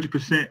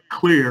 100%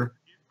 clear,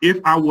 if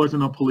I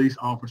wasn't a police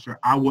officer,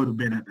 I would have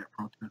been at that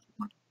protest.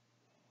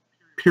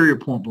 Period,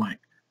 point blank.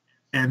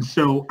 And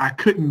so I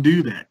couldn't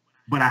do that,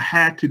 but I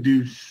had to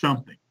do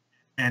something.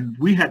 And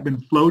we had been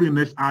floating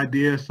this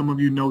idea. Some of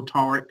you know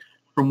Tarek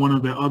from one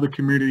of the other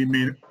community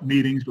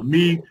meetings, but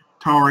me,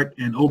 Tarek,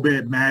 and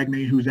Obed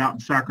Magny, who's out in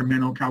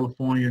Sacramento,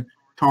 California,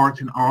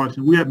 Tarek's in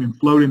Arlington, we have been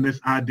floating this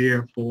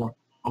idea for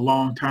a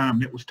long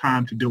time. It was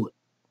time to do it.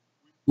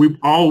 We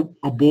all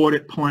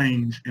aborted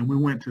planes and we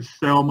went to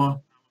Selma,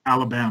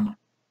 Alabama.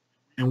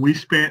 And we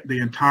spent the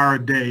entire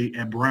day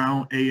at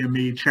Brown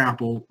AME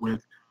Chapel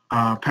with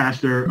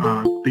Pastor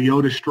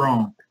Theodore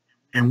Strong.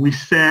 And we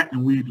sat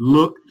and we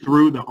looked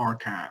through the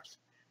archives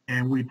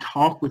and we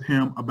talked with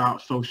him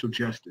about social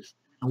justice.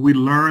 And we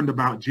learned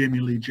about Jimmy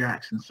Lee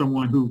Jackson,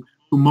 someone who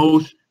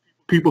most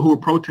people who are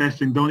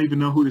protesting don't even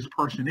know who this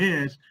person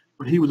is,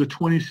 but he was a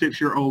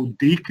 26-year-old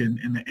deacon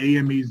in the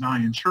AME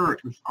Zion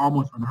Church, which is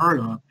almost unheard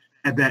of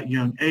at that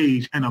young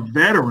age, and a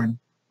veteran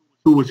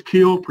who was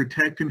killed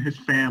protecting his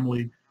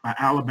family by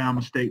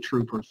Alabama state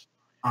troopers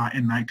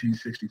in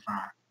 1965.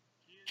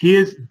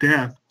 His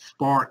death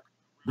sparked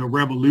the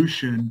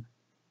revolution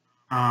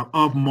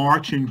of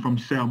marching from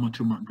Selma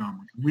to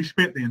Montgomery. We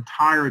spent the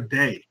entire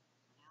day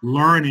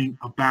learning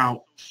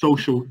about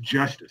social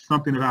justice,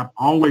 something that I've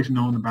always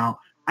known about.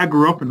 I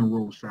grew up in the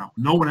rural South.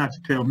 No one has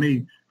to tell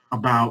me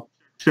about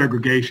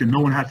segregation. No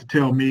one has to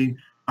tell me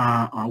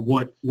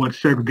what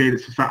segregated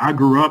society. I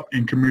grew up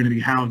in community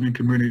housing,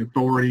 community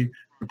authority,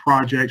 the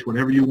projects,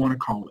 whatever you want to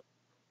call it.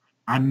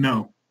 I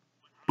know.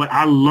 But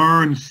I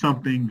learned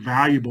something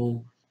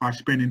valuable by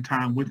spending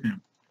time with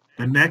him.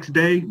 The next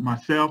day,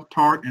 myself,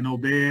 Tart, and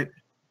Obed,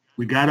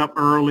 we got up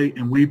early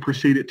and we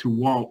proceeded to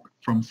walk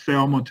from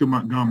Selma to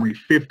Montgomery,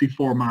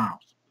 54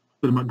 miles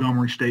to the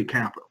Montgomery State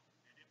Capitol.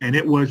 And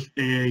it was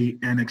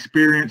an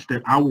experience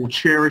that I will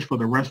cherish for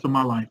the rest of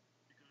my life,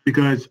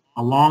 because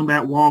along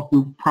that walk,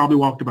 we probably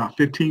walked about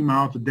 15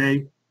 miles a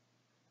day.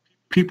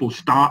 People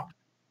stopped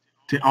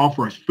to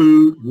offer us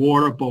food,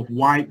 water, both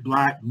white,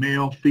 black,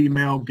 male,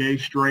 female, gay,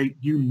 straight,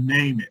 you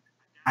name it.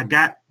 I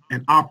got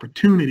an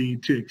opportunity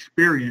to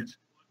experience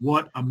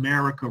what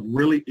America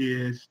really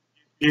is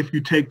if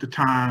you take the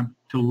time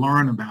to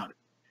learn about it.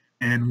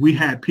 And we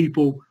had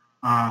people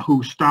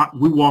who stopped.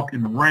 We walked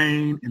in the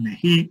rain, in the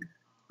heat,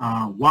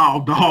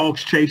 wild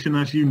dogs chasing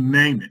us, you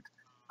name it.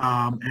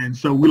 And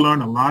so we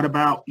learned a lot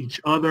about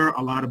each other,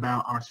 a lot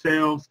about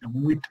ourselves. And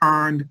when we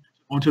turned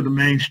onto the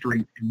main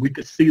street and we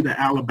could see the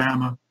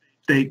Alabama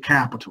State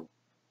Capitol,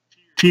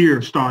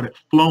 tears started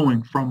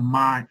flowing from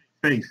my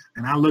face.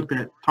 And I looked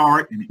at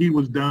Tarek and he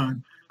was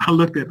done. I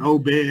looked at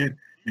Obed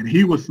and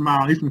he was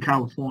smiling. He's from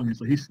California,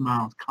 so he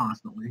smiles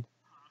constantly.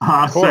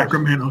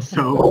 Sacramento,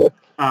 so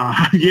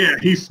yeah,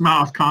 he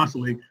smiles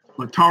constantly.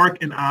 But Tarek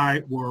and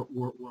I were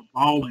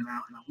bawling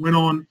out. And I went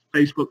on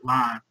Facebook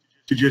Live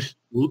to just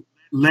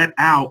let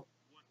out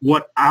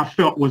what I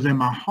felt was in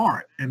my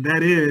heart. And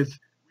that is,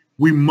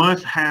 we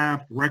must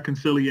have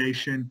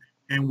reconciliation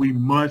and we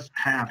must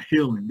have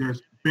healing.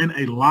 There's been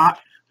a lot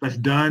that's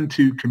done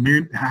to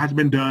has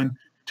been done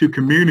to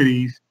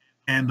communities,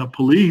 and the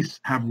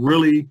police have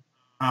really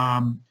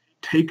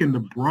taken the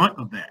brunt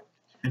of that.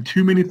 And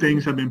too many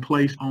things have been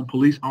placed on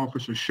police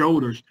officers'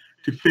 shoulders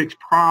to fix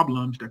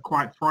problems that,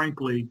 quite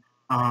frankly,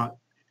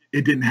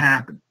 it didn't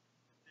happen.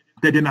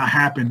 That did not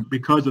happen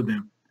because of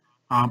them.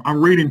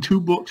 I'm reading 2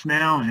 books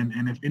now,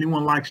 and if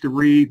anyone likes to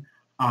read,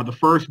 the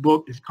first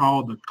book is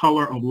called The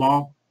Color of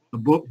Law. The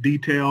book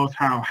details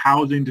how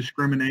housing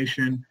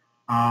discrimination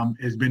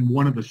has been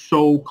one of the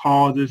sole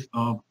causes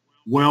of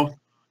wealth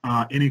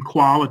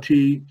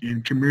inequality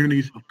in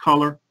communities of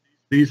color.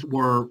 These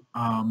were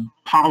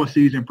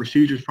policies and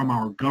procedures from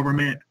our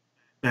government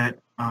that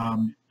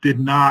did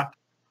not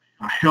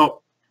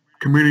help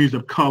communities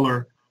of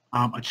color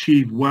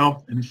achieve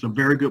wealth, and it's a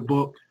very good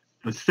book.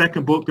 The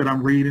second book that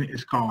I'm reading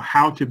is called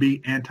How to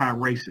Be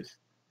Anti-Racist.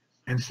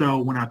 And so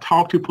when I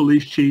talk to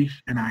police chiefs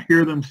and I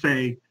hear them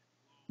say,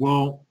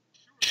 well,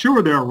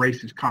 sure, there are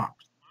racist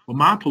cops, but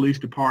my police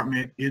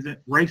department isn't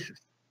racist.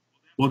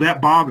 Well,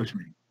 that bothers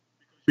me,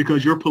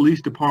 because your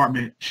police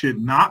department should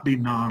not be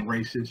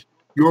non-racist.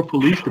 Your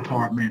police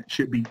department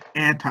should be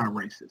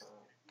anti-racist.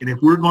 And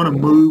if we're going to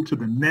move to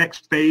the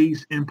next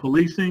phase in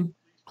policing,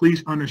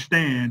 please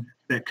understand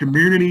that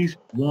communities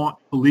want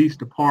police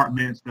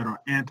departments that are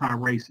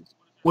anti-racist.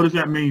 What does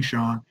that mean,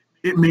 Shon?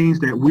 It means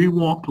that we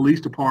want police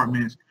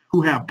departments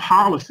who have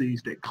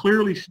policies that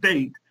clearly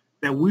state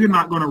that we're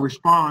not going to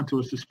respond to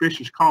a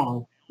suspicious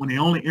call when the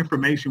only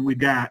information we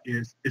got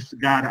is it's a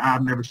guy that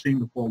I've never seen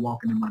before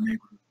walking in my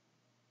neighborhood.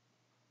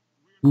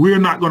 We're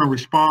not going to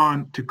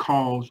respond to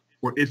calls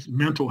where it's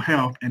mental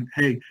health and,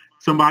 hey,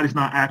 somebody's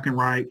not acting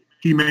right.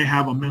 He may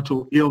have a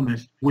mental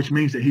illness, which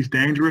means that he's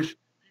dangerous.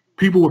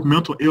 People with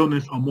mental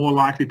illness are more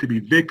likely to be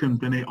victims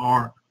than they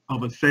are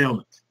of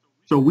assailants.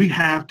 So we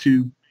have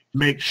to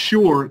make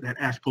sure that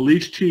as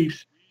police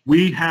chiefs,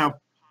 we have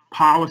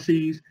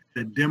policies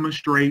that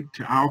demonstrate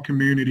to our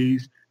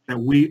communities that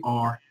we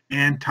are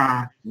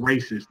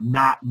anti-racist,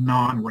 not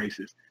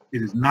non-racist.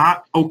 It is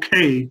not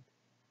okay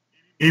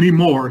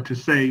anymore to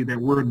say that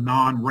we're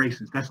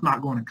non-racist. That's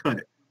not going to cut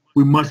it.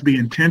 We must be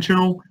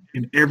intentional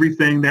in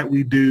everything that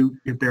we do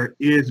if there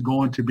is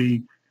going to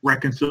be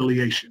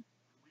reconciliation.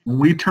 When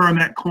we turn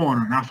that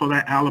corner, and I saw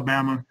that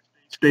Alabama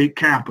state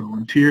capitol,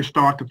 and tears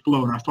start to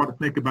flow, and I start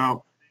to think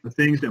about the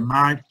things that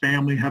my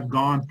family have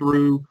gone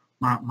through,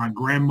 my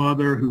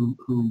grandmother who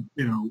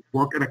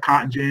worked at a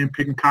cotton gin,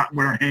 picking cotton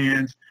with her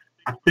hands.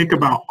 I think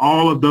about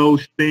all of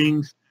those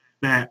things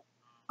that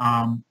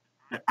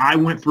that I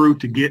went through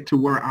to get to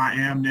where I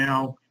am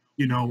now,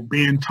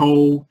 being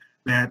told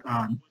that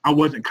I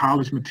wasn't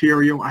college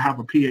material. I have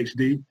a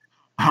PhD.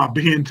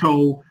 Being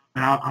told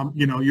that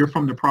you're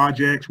from the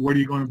projects. What are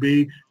you going to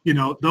be?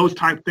 Those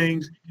type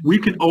things. We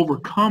can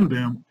overcome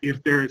them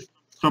if there's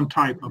some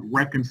type of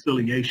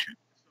reconciliation.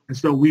 And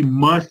so we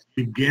must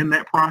begin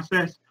that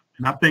process.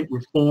 And I think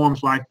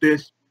reforms like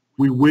this,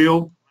 we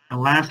will.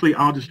 And lastly,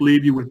 I'll just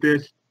leave you with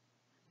this.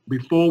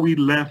 Before we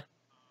left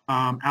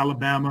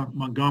Alabama,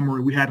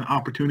 Montgomery, we had an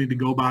opportunity to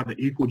go by the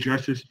Equal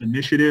Justice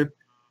Initiative.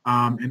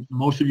 And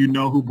most of you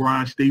know who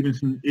Brian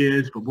Stevenson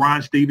is, but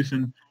Brian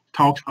Stevenson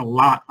talks a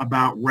lot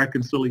about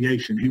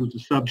reconciliation. He was the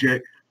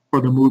subject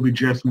for the movie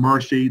Just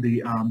Mercy,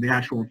 the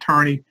actual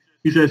attorney.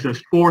 He says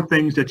there's 4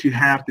 things that you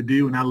have to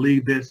do, and I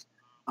leave this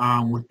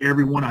with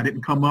everyone. I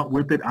didn't come up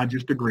with it. I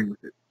just agree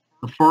with it.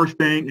 The first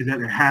thing is that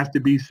there has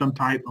to be some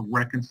type of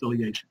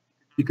reconciliation.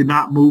 You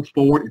cannot move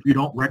forward if you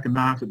don't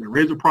recognize that there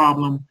is a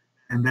problem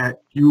and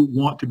that you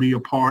want to be a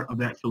part of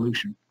that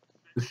solution.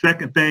 The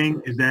second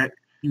thing is that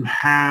you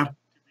have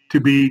to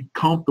be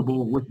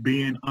comfortable with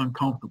being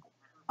uncomfortable.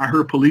 I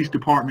heard police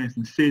departments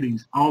in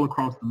cities all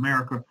across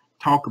America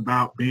talk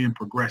about being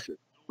progressive,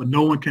 but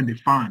no one can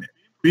define it.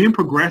 Being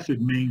progressive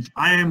means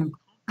I am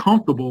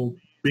comfortable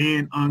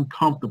being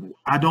uncomfortable.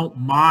 I don't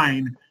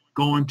mind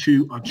going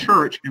to a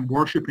church and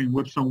worshiping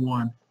with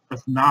someone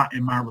that's not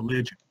in my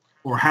religion,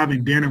 or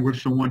having dinner with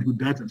someone who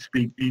doesn't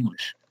speak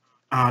English.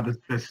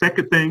 The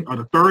second thing, or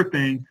the third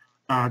thing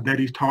that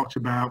he talks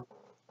about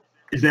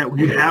is that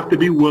you have to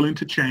be willing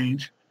to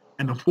change.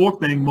 And the fourth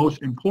thing,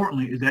 most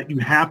importantly, is that you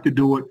have to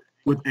do it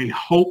with a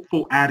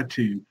hopeful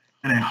attitude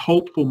and a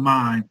hopeful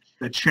mind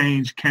that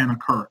change can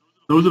occur.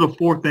 Those are the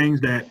 4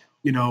 things that,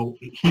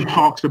 he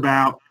talks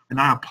about, and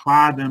I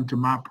apply them to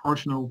my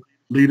personal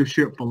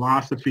leadership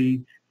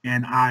philosophy.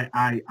 And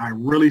I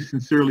really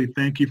sincerely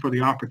thank you for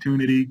the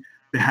opportunity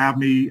to have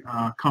me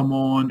come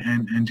on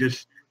and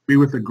just be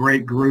with a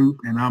great group.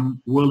 And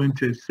I'm willing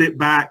to sit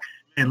back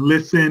and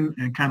listen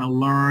and kind of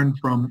learn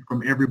from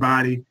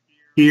everybody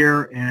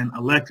here. And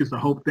Alexis, I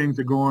hope things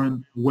are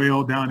going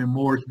well down in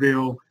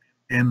Mooresville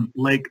and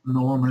Lake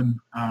Norman.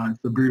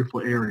 It's a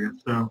beautiful area.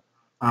 So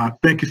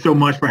thank you so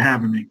much for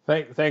having me.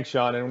 Thanks,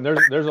 Shon. And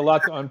there's a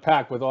lot to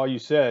unpack with all you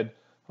said.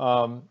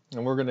 And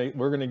we're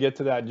gonna get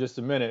to that in just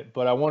a minute.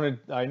 But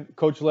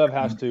Coach Lev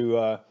has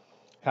to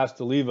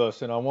leave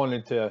us, and I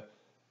wanted to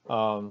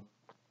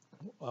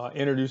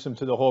introduce him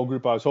to the whole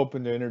group. I was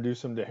hoping to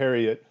introduce him to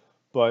Harriett,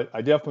 but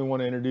I definitely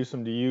want to introduce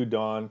him to you,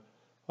 Don,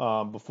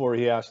 before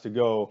he has to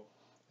go.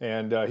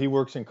 And he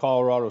works in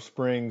Colorado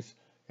Springs,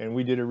 and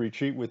we did a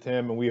retreat with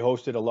him, and we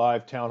hosted a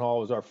live town hall.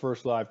 It was our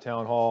first live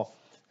town hall,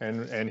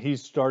 and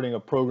he's starting a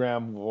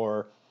program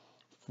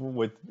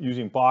with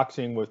using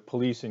boxing with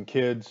police and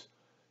kids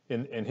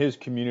in his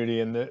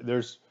community. And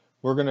there's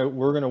we're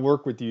gonna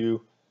work with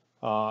you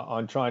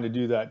on trying to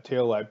do that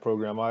taillight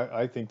program.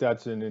 I think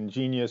that's an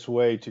ingenious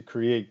way to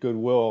create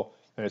goodwill,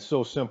 and it's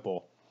so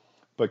simple.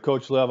 But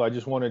Coach Lev, I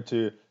just wanted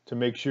to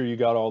make sure you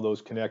got all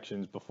those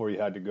connections before you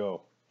had to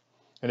go.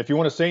 And if you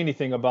want to say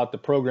anything about the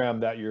program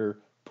that you're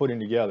putting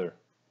together.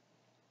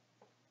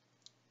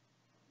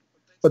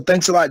 But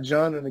thanks a lot,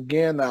 John. And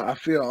again, I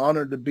feel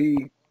honored to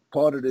be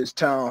part of this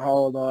town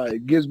hall.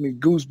 It gives me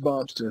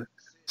goosebumps to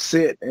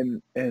sit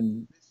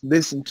and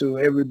listen to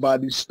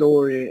everybody's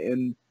story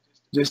and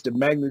just the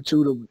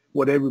magnitude of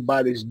what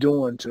everybody's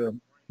doing to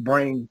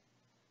bring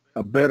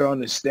a better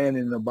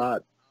understanding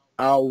about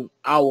our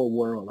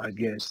world, I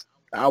guess,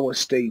 our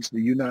states,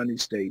 the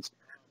United States.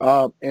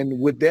 And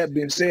with that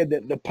being said,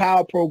 that the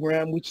POWER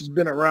program, which has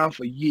been around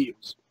for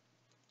years,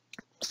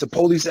 it's the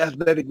Police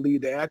Athletic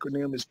League. The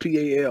acronym is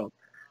PAL.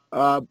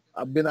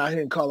 I've been out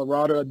here in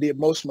Colorado. I did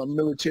most of my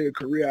military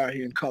career out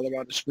here in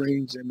Colorado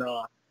Springs, and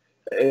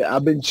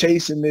I've been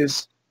chasing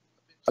this.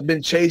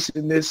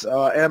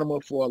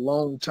 Animal for a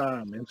long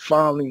time, and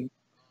finally,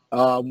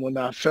 when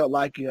I felt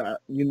like I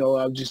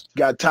just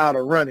got tired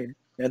of running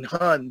and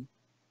hunting,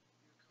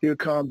 here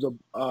comes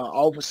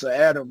Officer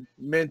Adam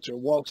Mentor,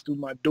 walks through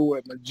my door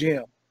at my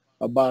gym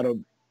about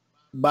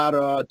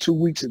 3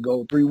 weeks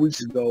ago,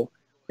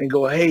 and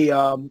go, "Hey,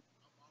 I'm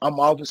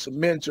Officer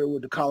Mentor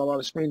with the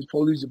Colorado Springs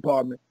Police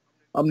Department.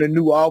 I'm the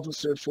new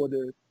officer for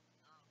the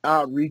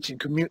outreach and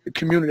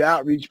community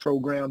outreach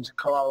programs in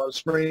Colorado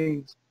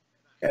Springs.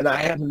 And I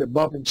happened to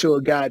bump into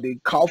a guy at the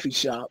coffee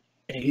shop,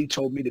 and he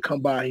told me to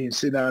come by here and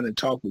sit down and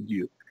talk with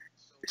you."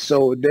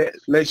 So that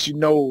lets you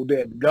know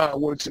that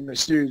God works in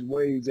mysterious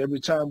ways. Every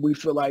time we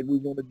feel like we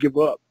want to give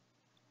up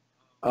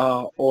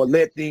or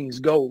let things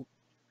go,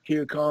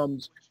 here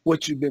comes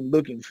what you've been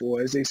looking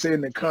for. As they say in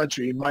the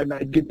country, it might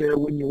not get there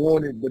when you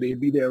want it, but it'll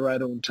be there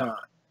right on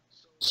time.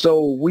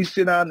 So we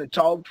sit down and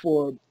talk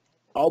for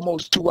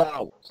almost 2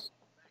 hours,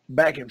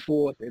 back and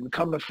forth, and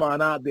come to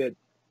find out that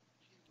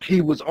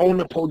he was on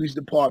the police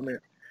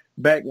department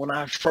back when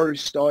I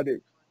first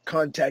started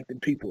contacting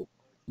people,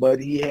 but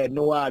he had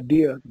no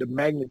idea the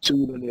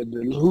magnitude and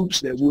the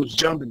hoops that we was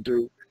jumping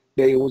through.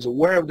 They was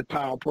aware of the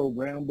POWER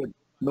program, but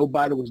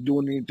nobody was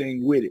doing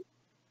anything with it.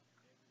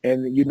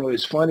 And,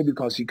 it's funny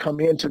because he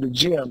come into the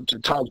gym to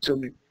talk to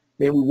me.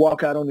 Then we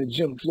walk out on the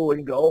gym floor and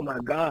he go, "Oh, my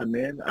God,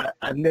 man,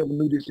 I never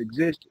knew this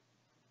existed."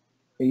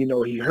 And,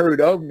 he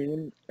heard of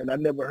me, and I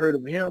never heard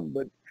of him.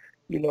 But,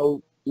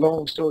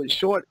 long story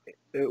short,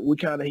 we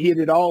kind of hit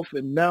it off.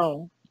 And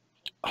now,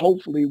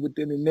 hopefully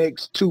within the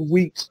next 2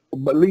 weeks,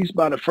 but at least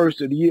by the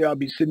first of the year, I'll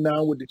be sitting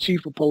down with the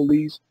chief of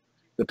police,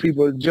 the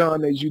people of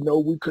John, as you know,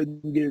 we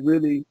couldn't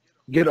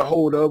get a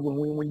hold of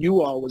when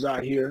you all was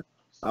out here.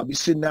 I'll be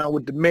sitting down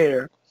with the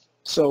mayor.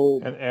 So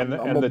and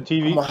I'm the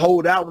TV, I'm gonna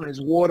hold out when there's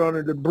water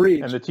under the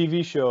bridge. And the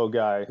TV show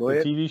guy,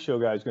 the TV show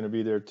guy is going to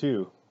be there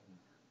too.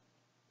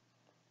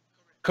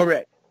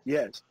 Correct.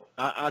 Yes,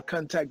 I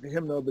contacted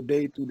him the other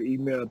day through the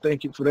email.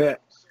 Thank you for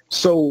that.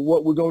 So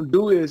what we're gonna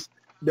do is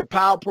the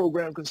POWER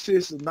program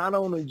consists of not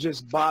only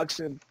just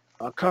boxing,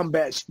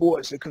 combat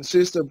sports. It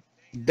consists of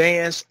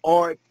dance,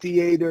 art,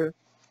 theater,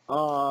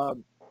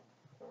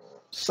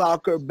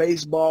 soccer,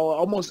 baseball,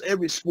 almost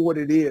every sport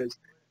it is.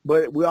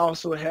 But we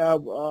also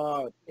have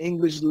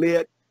English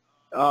lit.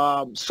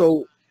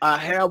 So I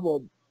have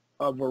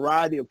a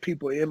variety of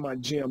people in my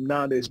gym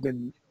now that's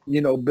been,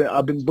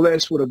 I've been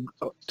blessed with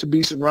to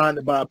be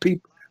surrounded by a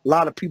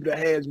lot of people that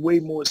has way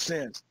more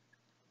sense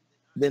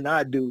than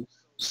I do.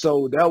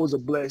 So that was a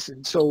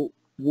blessing. So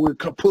we're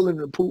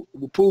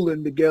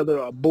pulling together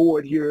a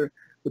board here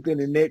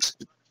within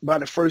by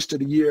the first of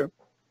the year,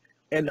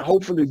 and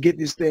hopefully get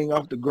this thing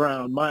off the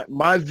ground.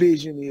 My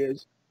vision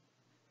is,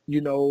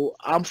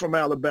 I'm from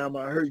Alabama.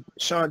 I heard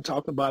Shon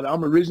talking about it.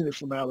 I'm originally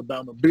from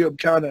Alabama, Bibb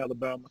County,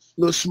 Alabama.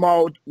 Little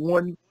small,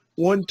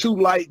 two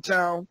light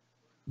town.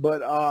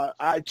 But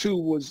I, too,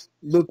 was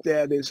looked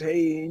at as,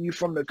 hey, you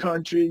from the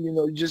country,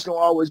 you just don't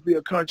always be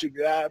a country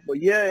guy.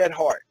 But, yeah, at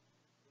heart.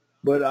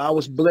 But I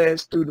was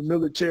blessed through the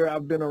military.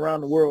 I've been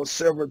around the world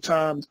several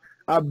times.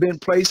 I've been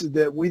places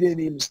that we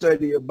didn't even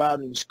study about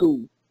in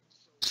school.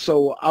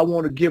 So I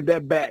want to give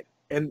that back.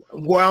 And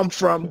where I'm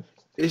from,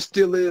 it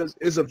still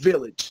is a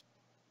village.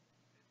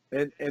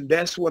 And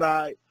that's what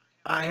I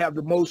have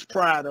the most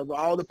pride of.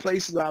 All the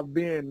places I've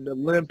been, the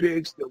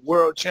Olympics, the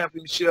World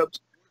Championships,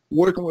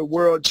 working with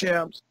world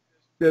champs,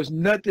 there's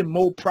nothing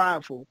more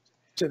prideful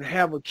than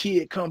have a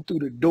kid come through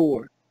the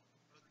door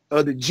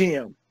of the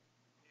gym.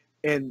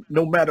 And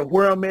no matter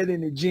where I'm at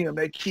in the gym,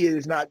 that kid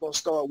is not going to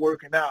start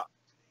working out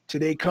till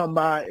they come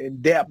by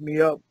and dap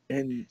me up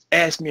and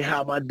ask me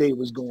how my day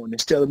was going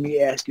instead of me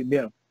asking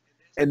them.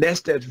 And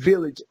that's that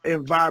village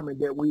environment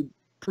that we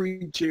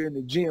preach here in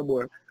the gym,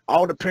 where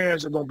all the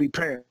parents are going to be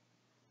parents.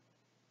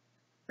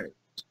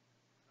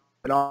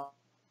 And all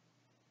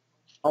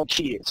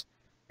kids.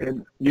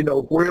 And,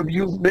 wherever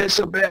you mess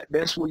up at,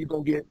 that's where you're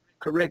going to get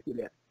corrected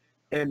at.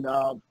 And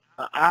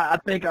I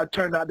think I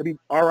turned out to be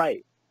all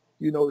right.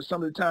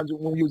 Some of the times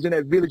when you was in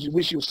that village, you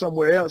wish you was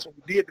somewhere else when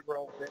you did the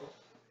wrong thing.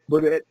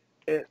 But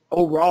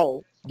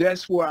overall,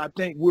 that's where I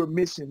think we're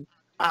missing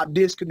our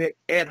disconnect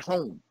at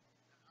home.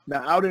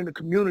 Now, out in the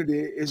community,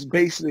 it's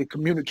basically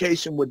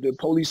communication with the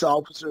police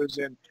officers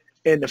and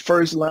the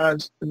first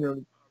lines,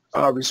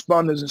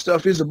 responders and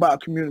stuff. Is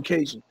about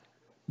communication.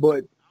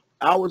 But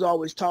I was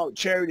always taught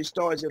charity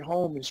starts at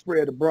home and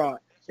spread abroad.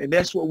 And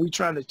that's what we're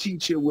trying to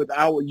teach here with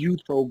our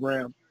youth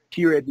program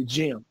here at the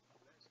gym.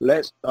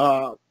 Let's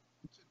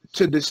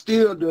to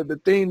distill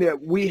the thing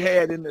that we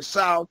had in the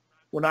South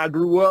when I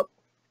grew up.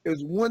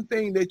 Is one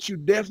thing that you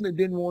definitely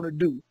didn't want to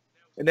do,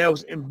 and that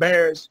was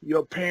embarrass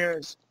your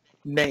parents'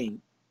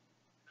 name.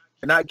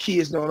 And our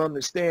kids don't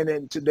understand that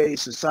in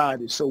today's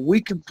society. So we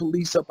can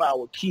police up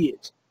our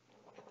kids,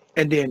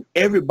 and then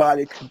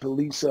everybody can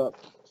police up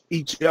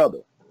each other.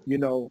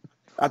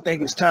 I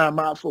think it's time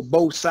out for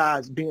both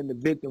sides being the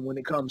victim when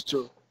it comes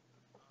to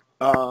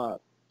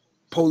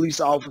police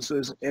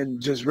officers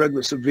and just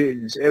regular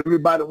civilians.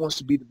 Everybody wants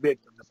to be the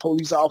victim. The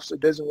police officer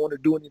doesn't want to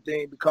do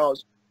anything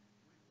because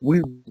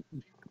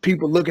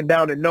people looking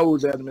down their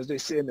nose at them, as they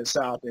say in the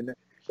South, and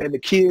the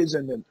kids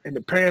and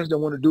the parents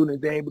don't want to do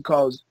anything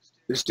because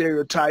the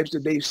stereotypes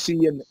that they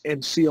see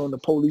and see on the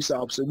police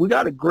officer. We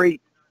got a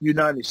great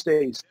United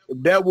States.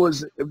 If that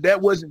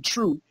wasn't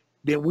true,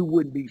 then we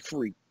wouldn't be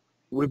free.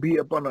 We'd be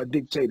up on a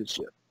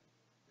dictatorship.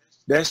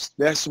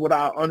 That's what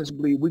I honestly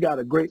believe. We got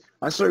a great.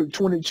 I served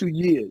 22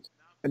 years,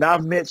 and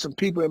I've met some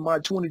people in my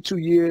 22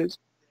 years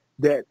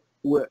that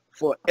will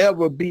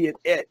forever be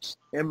etched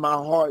in my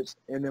heart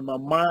and in my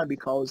mind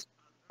because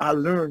I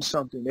learned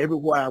something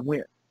everywhere I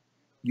went.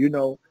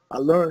 I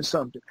learned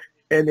something.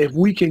 And if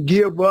we can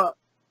give up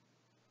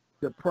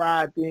the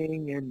pride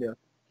thing and the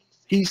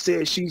he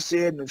said, she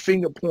said, and the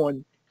finger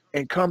pointing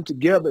and come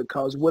together,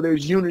 because where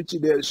there's unity,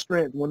 there's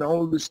strength. One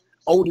of the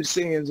oldest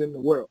sayings in the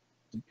world.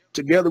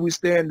 Together we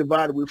stand,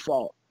 divided we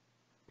fall.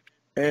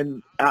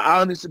 And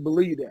I honestly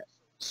believe that.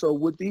 So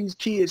with these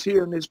kids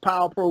here in this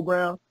power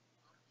program,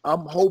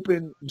 I'm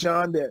hoping,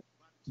 John, that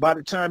by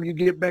the time you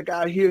get back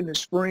out here in the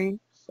spring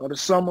or the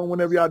summer,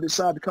 whenever y'all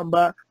decide to come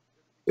by,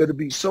 it'll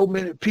be so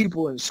many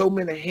people and so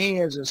many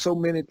hands and so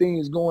many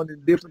things going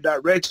in different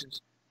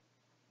directions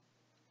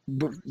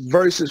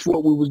versus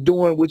what we was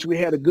doing, which we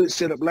had a good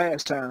setup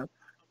last time.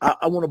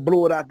 I want to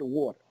blow it out the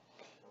water.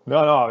 No,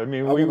 I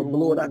mean, we're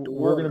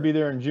going to be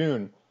there in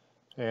June.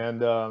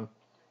 And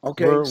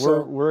okay,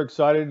 we're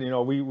excited.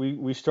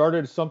 We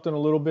started something a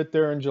little bit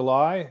there in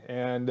July,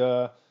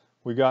 and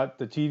we got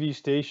the TV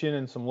station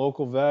and some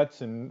local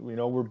vets, and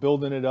we're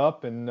building it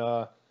up, and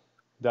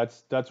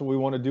that's what we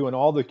want to do in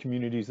all the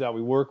communities that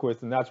we work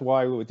with, and that's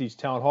why with these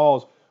town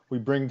halls we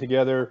bring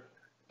together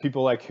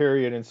people like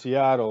Harriett in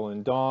Seattle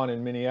and Dawn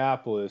in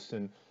Minneapolis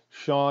and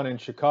Shon in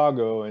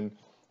Chicago and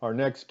our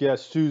next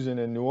guest Susan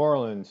in New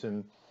Orleans,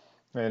 and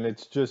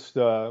it's just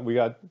we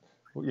got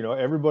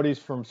everybody's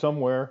from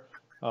somewhere.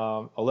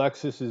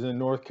 Alexis is in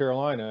North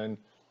Carolina, and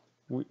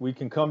we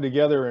can come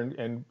together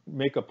and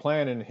make a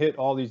plan and hit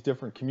all these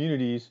different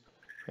communities,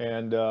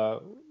 and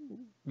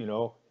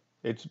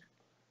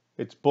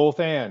it's both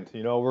and.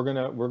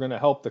 We're gonna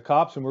help the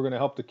cops and we're gonna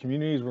help the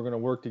communities. We're gonna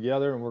work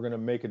together and we're gonna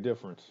make a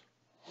difference.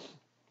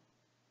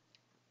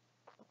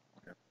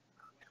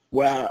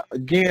 Well,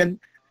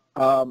 again,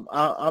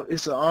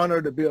 it's an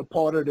honor to be a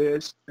part of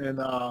this, and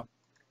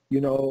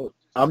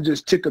I'm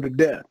just tickled to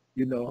death.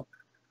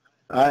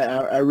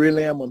 I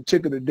really am. I'm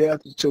tickled to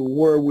death to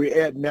where we're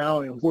at now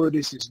and where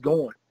this is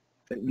going.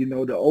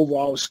 The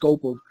overall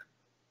scope of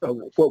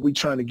what we're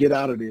trying to get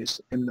out of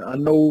this. And I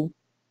know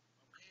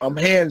I'm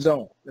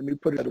hands-on. Let me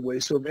put it that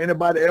way. So if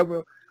anybody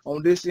ever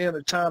on this end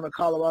of town of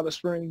Colorado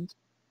Springs,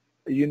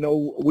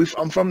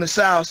 I'm from the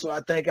South, so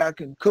I think I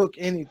can cook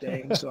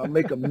anything. So I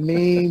make a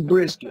mean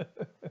brisket.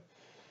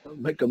 I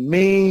make a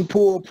mean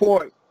pulled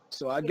pork.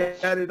 So I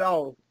got it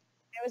all.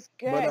 It was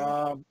good.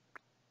 But,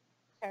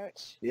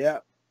 Coach. Yeah.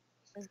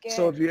 It was good.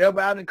 So if you're ever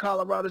out in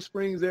Colorado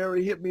Springs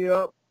area, hit me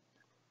up.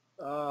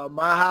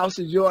 My house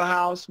is your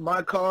house.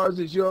 My cars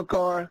is your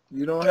car.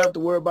 You don't have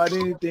to worry about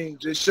anything.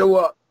 Just show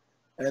up.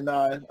 And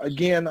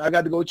again, I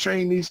got to go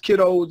train these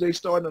kiddos. They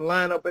starting to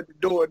line up at the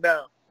door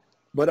now.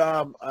 But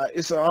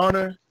it's an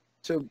honor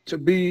to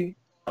be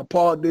a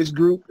part of this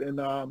group,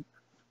 and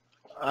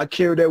I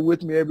carry that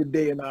with me every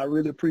day, and I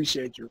really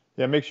appreciate you.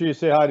 Yeah, make sure you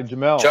say hi to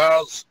Jamel.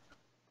 Charles.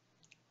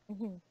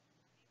 Mm-hmm.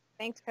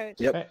 Thanks, Coach.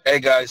 Yep. Hey,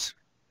 guys.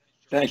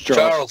 Thanks, Charles.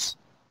 Charles.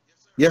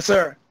 Yes,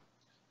 sir.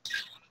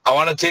 I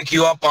want to take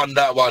you up on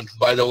that one,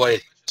 by the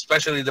way,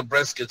 especially the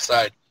brisket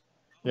side.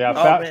 Yeah,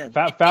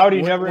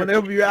 Foudy never.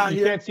 Whenever you're out here,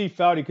 you can't see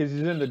Foudy because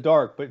he's in the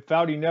dark. But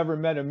Foudy never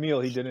met a meal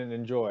he didn't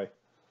enjoy.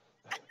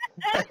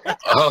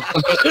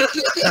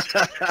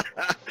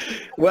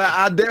 Well,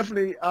 I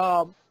definitely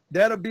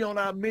that'll be on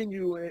our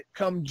menu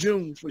come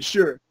June for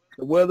sure.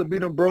 The weather be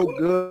done broke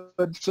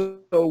good, so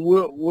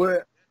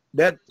we'll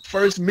that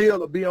first meal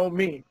will be on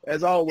me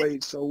as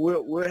always. So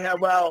we'll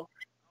have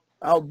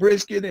our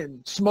brisket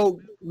and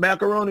smoked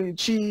macaroni and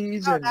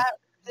cheese and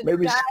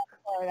maybe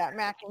for that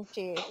mac and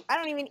cheese. I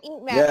don't even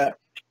eat mac. Yeah.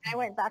 I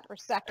went back for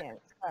seconds.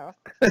 So.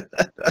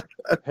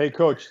 Hey,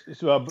 Coach.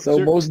 So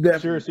most definitely.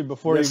 Seriously,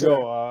 before Yes, you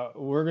go,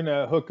 we're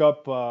gonna hook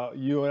up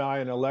you and I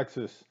and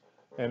Alexis,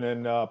 and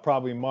then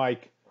probably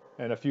Mike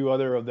and a few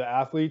other of the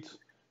athletes,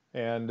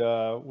 and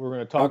we're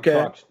gonna talk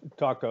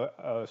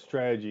a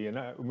strategy, and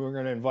we're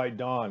gonna invite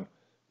Don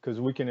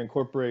because we can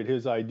incorporate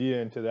his idea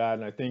into that,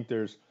 and I think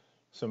there's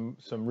some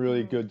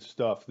really good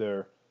stuff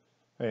there,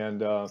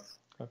 and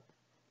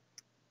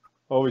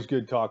always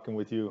good talking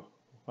with you.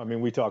 I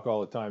mean, we talk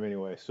all the time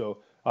anyway, so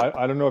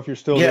I don't know if you're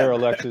still there,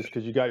 Alexis,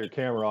 because you got your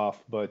camera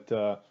off, but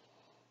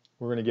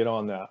we're going to get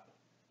on that.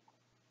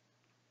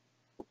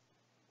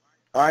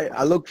 All right,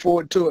 I look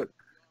forward to it.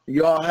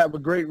 You all have a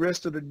great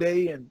rest of the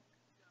day, and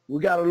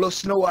we got a little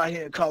snow out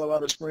here in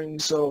Colorado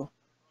Springs, so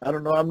I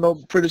don't know. I'm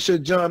pretty sure,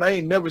 John, I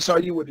ain't never saw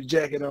you with a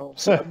jacket on,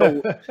 so I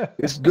know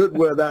it's good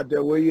weather out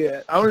there where you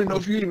at. I don't even know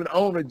if you even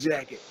own a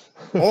jacket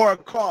or a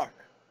car.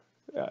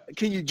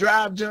 Can you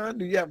drive, John?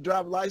 Do you have a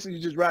driver's license?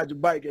 You just ride your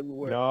bike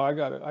everywhere? No, I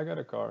got it. I got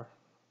a car.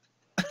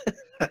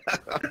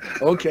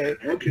 Okay.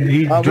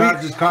 He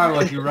drives his car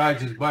like he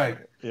rides his bike.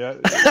 Yeah,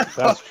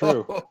 that's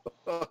true.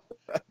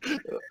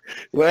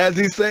 Well, as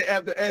he say,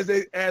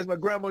 as my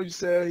grandma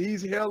used to say,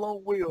 he's hell on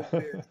wheels.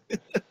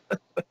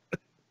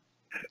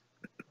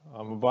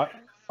 I'm about.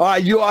 All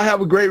right, you all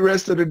have a great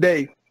rest of the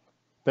day.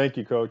 Thank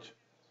you, Coach.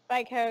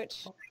 Bye,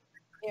 Coach.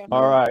 Yeah.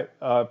 All right,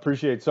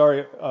 appreciate it.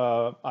 Sorry,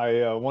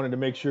 I wanted to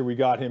make sure we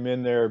got him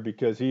in there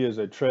because he is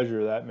a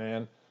treasure, that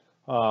man.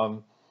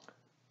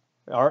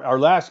 Our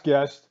last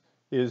guest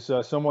is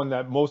someone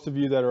that most of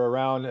you that are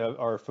around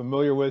are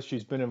familiar with.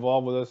 She's been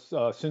involved with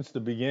us since the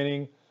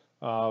beginning.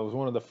 It was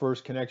one of the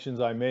first connections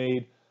I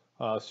made.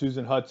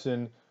 Susan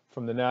Hutson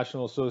from the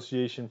National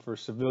Association for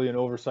Civilian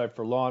Oversight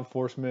for Law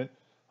Enforcement.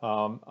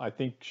 I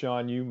think,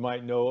 Shon, you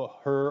might know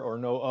her or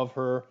know of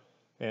her.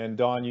 And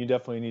Don, you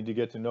definitely need to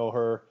get to know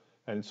her.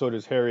 And so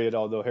does Harriett,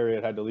 although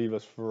Harriett had to leave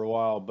us for a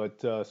while. But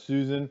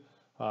Susan,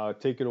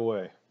 take it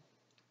away.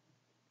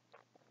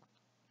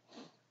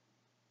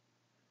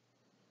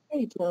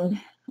 Hey,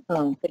 John.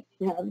 Thank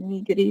you for having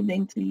me. Good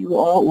evening to you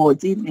all. Well,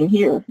 it's evening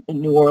here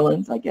in New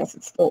Orleans. I guess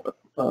it's still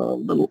a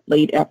little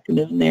late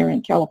afternoon there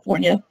in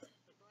California.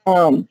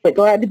 But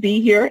glad to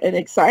be here and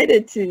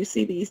excited to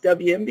see these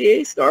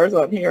WNBA stars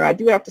on here. I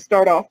do have to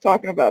start off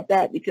talking about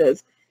that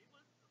because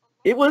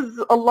it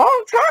was a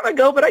long time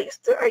ago, but I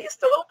used to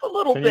hoop a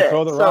little bit.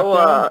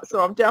 So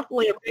I'm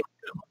definitely a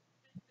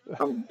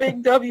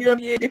big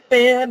WNBA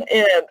fan,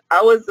 and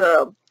I was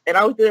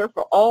there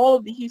for all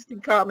of the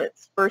Houston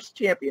Comets' first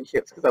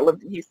championships because I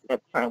lived in Houston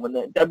at the time when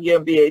the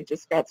WNBA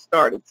just got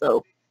started.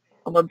 So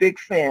I'm a big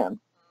fan,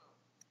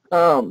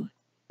 and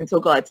so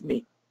glad to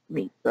meet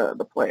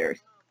the players.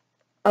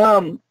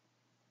 I'm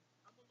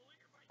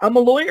a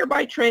lawyer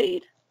by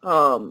trade.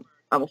 I'm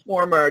a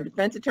former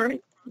defense attorney.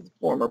 I was a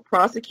former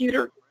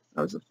prosecutor.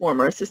 I was a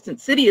former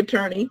assistant city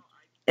attorney,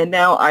 and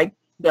now I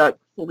conduct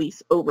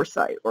police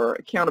oversight or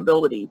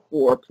accountability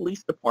for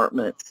police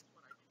departments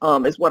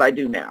is what I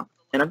do now.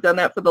 And I've done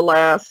that for the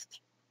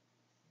last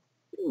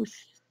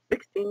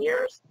 16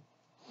 years.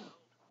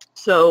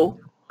 So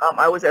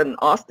I was at an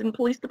Austin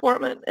Police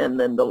Department and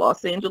then the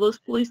Los Angeles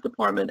Police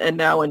Department and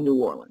now in New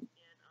Orleans.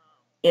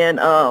 And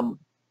I've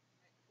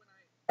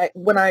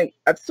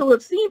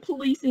seen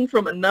policing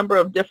from a number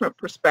of different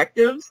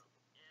perspectives.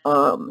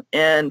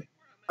 And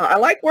I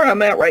like where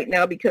I'm at right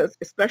now because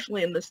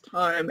especially in this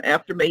time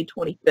after May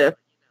 25th,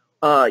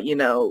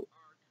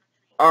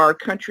 our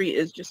country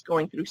is just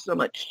going through so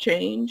much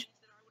change.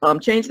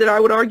 Change that I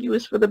would argue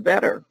is for the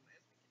better.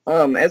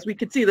 As we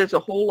could see, there's a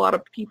whole lot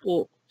of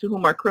people to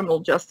whom our criminal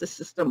justice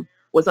system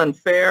was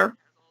unfair.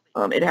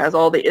 It has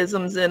all the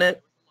isms in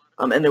it,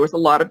 and there was a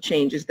lot of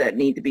changes that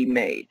need to be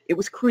made. It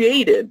was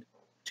created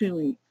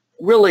to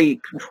really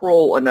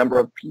control a number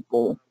of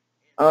people,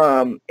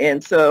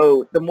 and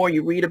so the more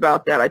you read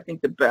about that, I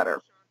think the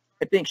better.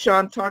 I think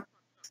Shon talked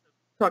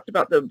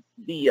about the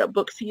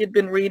books he had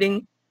been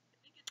reading.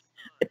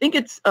 I think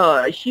it's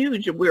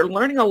huge. We're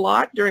learning a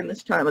lot during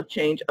this time of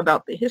change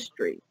about the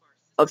history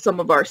of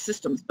some of our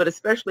systems, but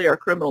especially our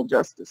criminal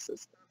justice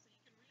system.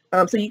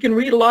 So you can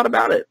read a lot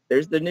about it.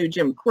 There's the new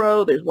Jim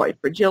Crow, there's White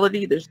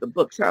Fragility, there's the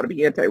books How to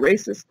Be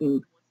Anti-Racist,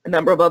 and a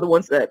number of other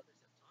ones that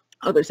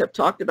others have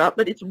talked about.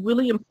 But it's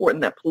really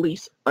important that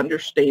police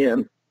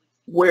understand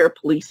where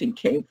policing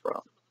came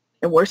from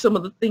and where some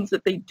of the things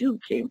that they do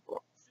came from.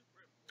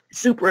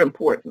 Super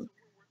important.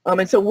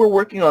 And so we're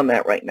working on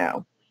that right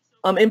now.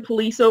 In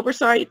police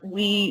oversight,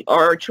 we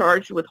are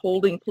charged with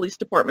holding police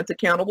departments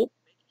accountable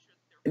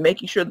and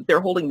making sure that they're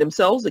holding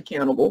themselves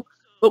accountable.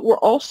 But we're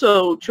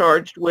also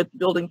charged with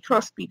building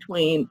trust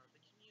between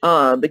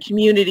the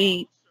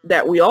community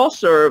that we all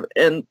serve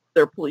and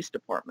their police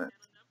departments.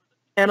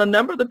 And a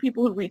number of the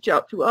people who reach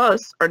out to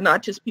us are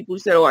not just people who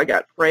say, oh, I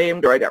got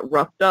framed or I got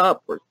roughed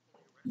up or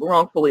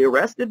wrongfully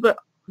arrested, but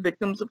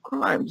victims of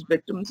crimes,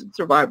 victims and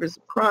survivors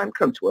of crime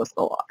come to us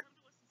a lot.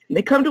 And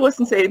they come to us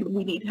and say,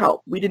 we need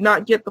help. We did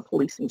not get the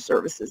policing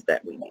services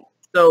that we need.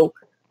 So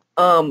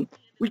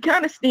we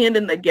kind of stand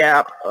in the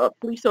gap.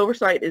 Police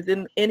oversight is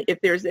in if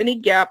there's any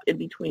gap in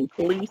between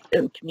police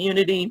and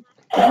community,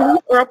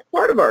 police are a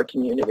part of our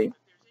community.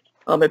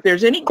 If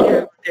there's any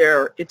gap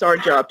there, it's our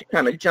job to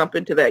kind of jump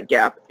into that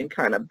gap and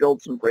kind of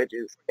build some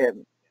bridges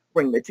and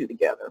bring the two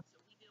together.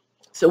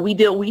 So we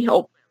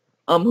help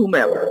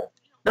whomever.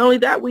 Not only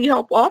that, we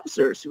help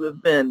officers who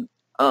have been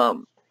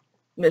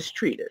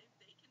mistreated.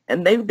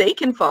 And they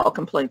can file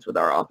complaints with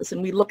our office,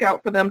 and we look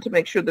out for them to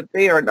make sure that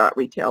they are not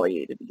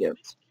retaliated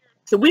against.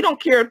 So we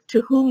don't care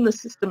to whom the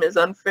system is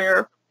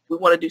unfair. We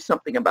want to do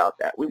something about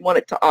that. We want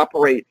it to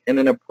operate in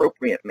an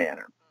appropriate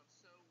manner.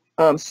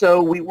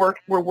 So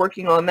we're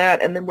working on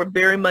that, and then we're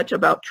very much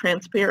about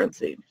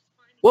transparency.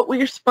 What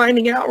we're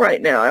finding out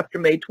right now after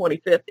May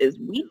 25th is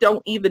we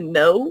don't even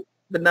know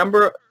the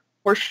number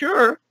for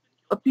sure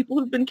of people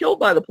who've been killed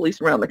by the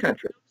police around the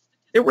country.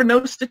 There were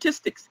no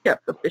statistics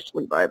kept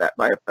officially by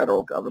a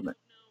federal government.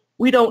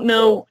 We don't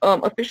know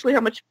officially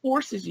how much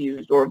force is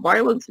used or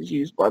violence is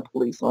used by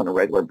police on a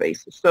regular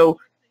basis. So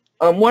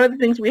one of the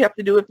things we have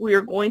to do if we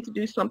are going to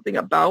do something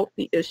about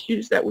the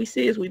issues that we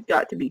see is we've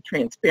got to be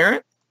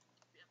transparent.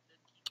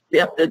 We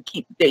have to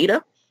keep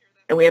data,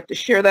 and we have to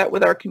share that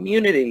with our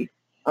community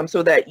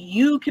so that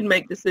you can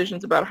make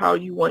decisions about how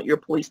you want your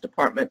police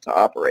department to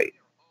operate.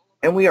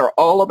 And we are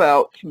all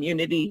about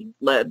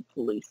community-led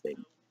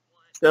policing.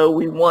 So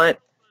we want,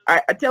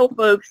 I tell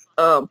folks,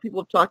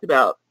 people have talked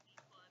about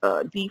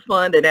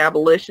defund and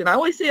abolition. I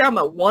always say I'm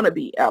a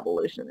wannabe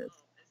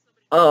abolitionist.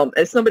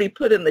 As somebody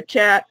put in the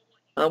chat,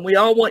 we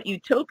all want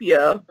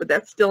utopia, but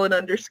that's still an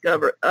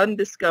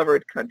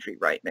undiscovered country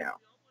right now.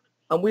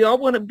 We all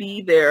want to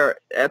be there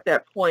at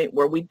that point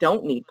where we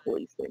don't need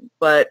policing,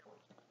 but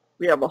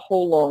we have a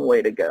whole long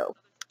way to go.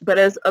 But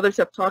as others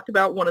have talked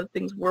about, one of the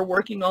things we're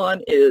working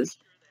on is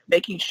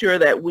making sure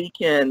that we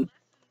can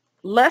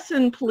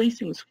lessen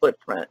policing's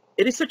footprint.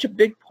 It is such a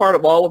big part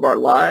of all of our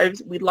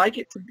lives. We'd like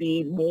it to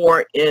be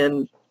more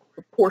in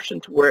proportion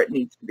to where it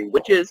needs to be,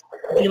 which is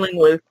dealing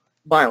with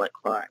violent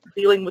crime,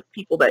 dealing with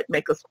people that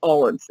make us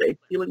all unsafe,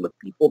 dealing with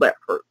people that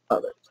hurt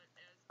others.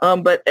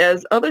 But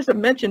as others have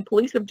mentioned,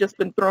 police have just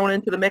been thrown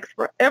into the mix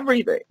for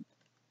everything.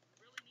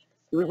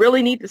 We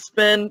really need to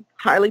spend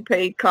highly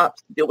paid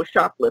cops to deal with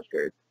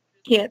shoplifters.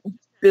 Can't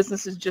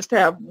businesses just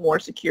have more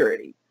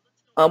security?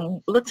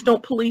 Let's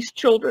don't police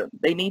children.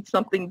 They need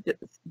something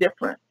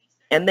different,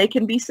 and they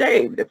can be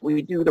saved if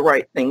we do the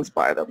right things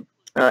by them.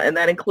 And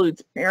that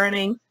includes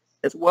parenting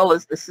as well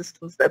as the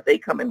systems that they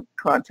come in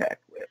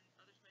contact with.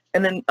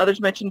 And then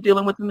others mentioned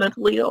dealing with the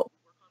mentally ill.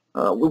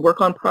 We work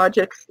on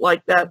projects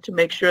like that to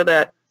make sure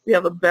that we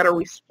have a better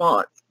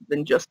response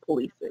than just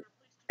policing,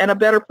 and a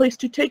better place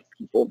to take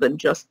people than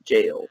just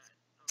jails,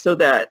 so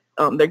that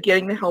they're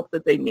getting the help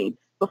that they need.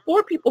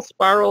 Before people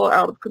spiral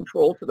out of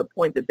control to the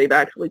point that they've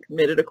actually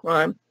committed a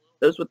crime,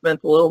 those with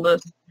mental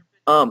illness,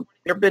 there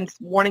have been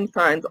warning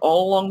signs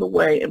all along the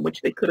way in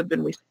which they could have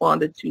been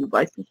responded to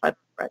by some type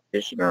of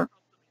practitioner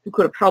who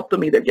could have helped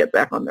them either get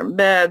back on their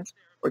meds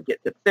or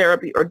get to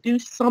therapy or do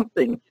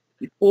something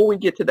before we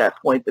get to that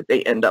point that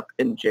they end up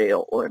in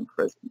jail or in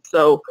prison.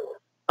 So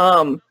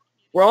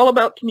we're all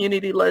about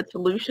community-led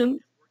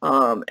solutions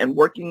and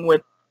working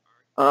with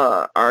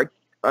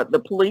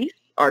the police,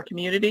 our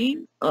community,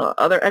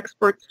 other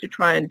experts to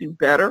try and do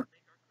better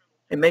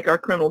and make our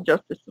criminal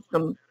justice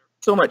system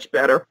so much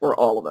better for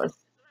all of us.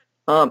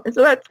 And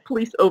so that's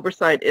police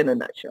oversight in a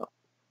nutshell.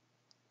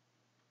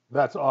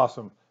 That's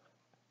awesome.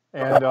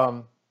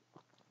 And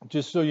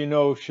just so you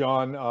know,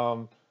 Shon,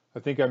 I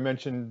think I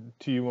mentioned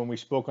to you when we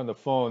spoke on the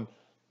phone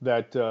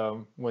that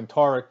when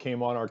Tarek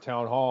came on our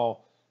town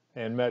hall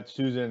and met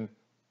Susan,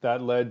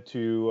 that led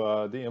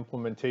to the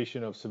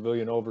implementation of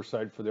civilian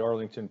oversight for the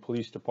Arlington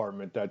Police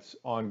Department that's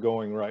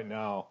ongoing right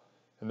now.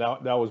 And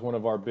that was one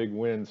of our big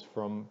wins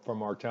from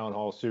our town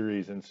hall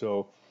series. And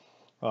so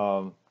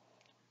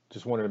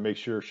just wanted to make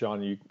sure,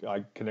 Shon,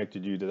 I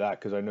connected you to that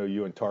because I know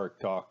you and Tarek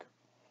talk.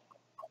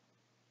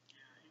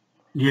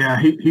 Yeah,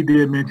 he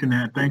did mention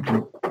that. Thank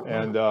you.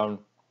 And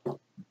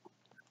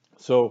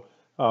so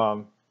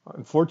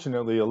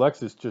unfortunately,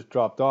 Alexis just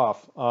dropped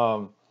off.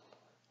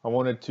 I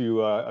wanted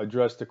to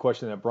address the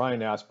question that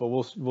Brian asked, but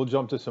we'll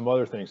jump to some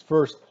other things.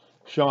 First,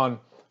 Shon,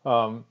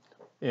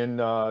 in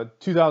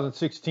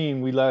 2016,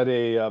 we led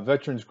a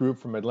veterans group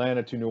from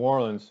Atlanta to New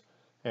Orleans,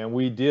 and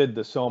we did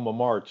the Selma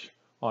March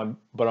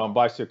but on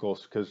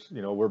bicycles because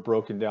we're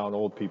broken down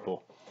old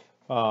people.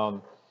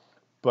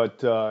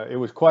 But it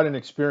was quite an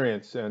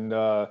experience, and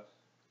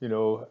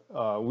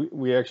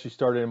we actually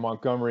started in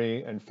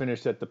Montgomery and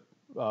finished at the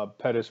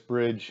Pettus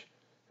Bridge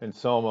in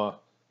Selma,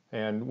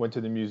 and went to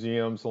the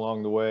museums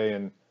along the way.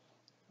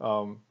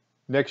 And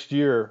next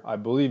year, I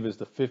believe, is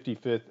the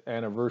 55th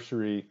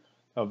anniversary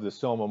of the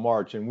Selma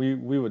March, and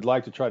we would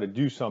like to try to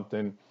do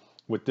something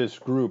with this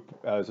group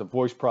as a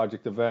Voice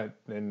Project event,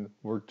 and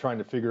we're trying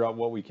to figure out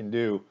what we can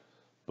do.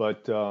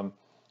 But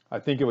I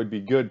think it would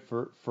be good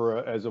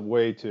for as a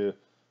way to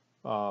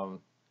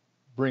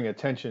bring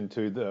attention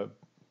to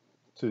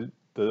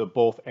the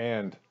both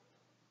and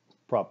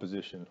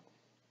proposition.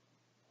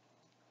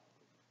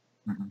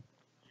 Mm-hmm.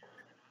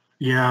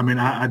 Yeah, I mean,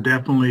 I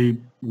definitely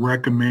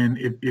recommend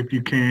if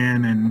you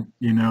can, and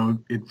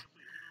it's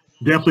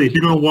definitely if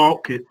you're gonna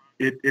walk, it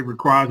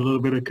requires a little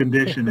bit of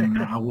conditioning.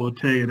 I will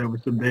tell you, there were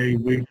some days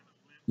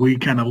we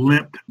kind of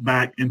limped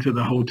back into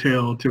the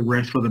hotel to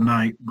rest for the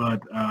night,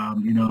 but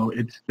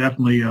it's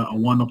definitely a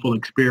wonderful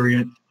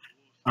experience.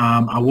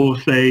 I will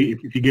say,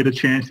 if you get a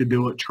chance to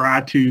do it,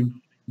 try to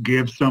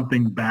give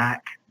something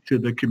back to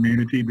the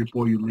community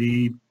before you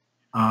leave.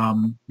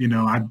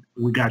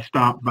 We got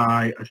stopped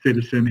by a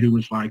citizen who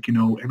was like,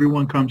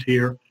 everyone comes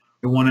here,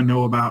 they want to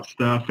know about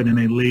stuff, and then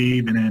they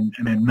leave, and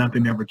then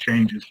nothing ever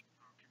changes,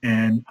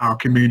 and our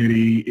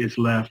community is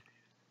left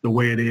the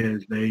way it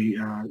is.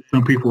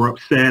 Some people were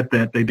upset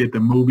that they did the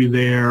movie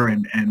there,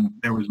 and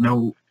there was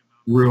no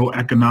real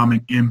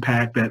economic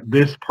impact that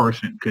this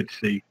person could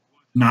see.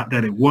 Not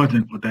that it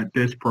wasn't, but that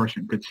this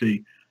person could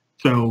see.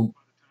 So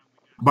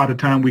by the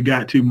time we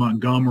got to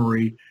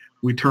Montgomery,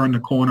 we turned the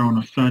corner on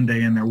a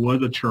Sunday and there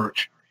was a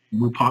church.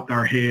 We popped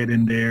our head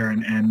in there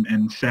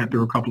and sat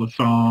through a couple of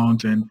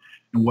songs and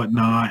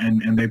whatnot,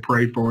 and they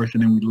prayed for us,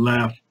 and then we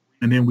left.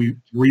 And then we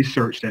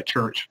researched that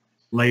church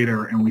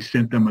later and we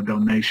sent them a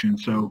donation.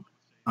 So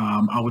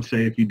I would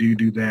say if you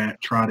do that,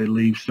 try to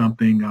leave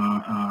something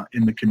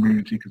in the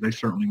community, because they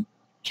certainly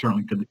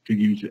could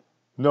use it.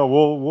 No,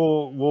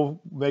 we'll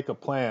make a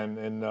plan,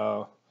 and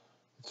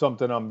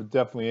something I'm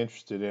definitely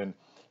interested in.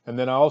 And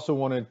then I also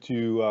wanted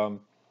to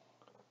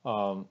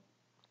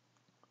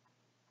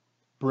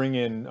bring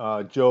in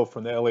Joe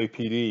from the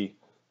LAPD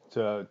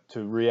to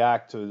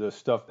react to the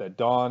stuff that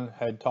Don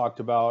had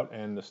talked about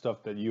and the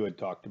stuff that you had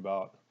talked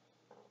about.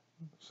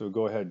 So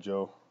go ahead,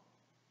 Joe.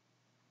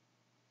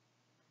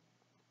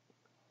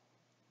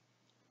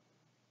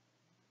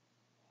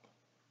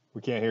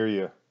 We can't hear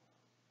you.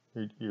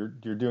 You're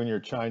doing your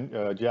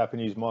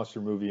Japanese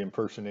monster movie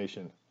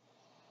impersonation.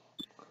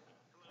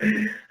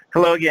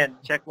 Hello again.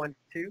 Check 1,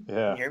 2. Yeah.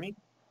 Can you hear me?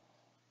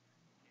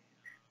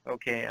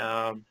 Okay.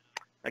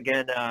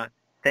 Again,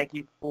 thank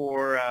you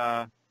for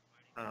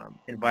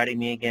inviting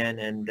me again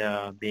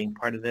and being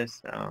part of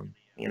this.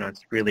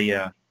 It's really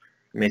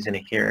amazing to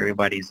hear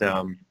everybody's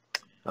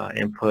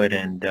input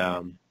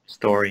and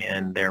story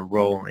and their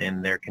role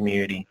in their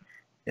community.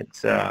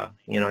 It's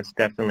it's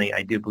definitely,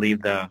 I do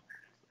believe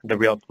the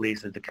real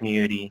police is the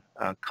community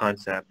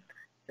concept,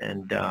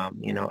 and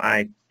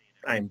I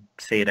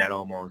say that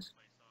almost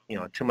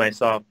to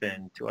myself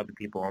and to other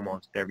people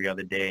almost every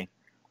other day,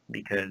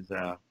 because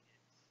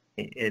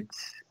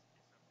it's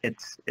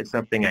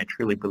something I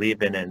truly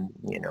believe in. And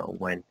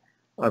when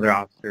other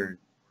officers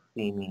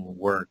see me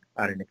work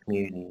out in the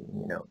community,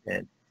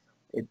 and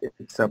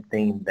it's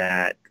something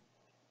that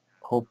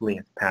hopefully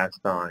is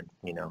passed on,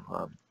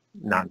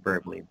 not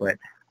verbally. But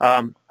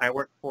I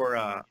work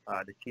for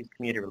the Chief's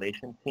Community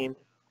Relations team,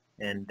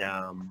 and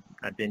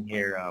I've been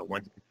here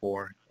once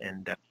before,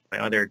 and my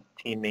other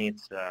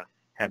teammates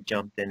have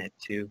jumped in it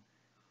too.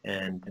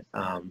 And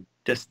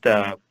just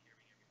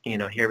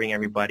hearing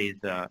everybody's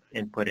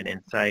input and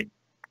insight.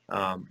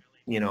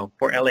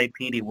 For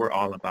LAPD, we're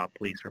all about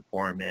police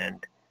reform,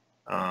 and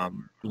our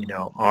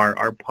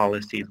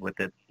policies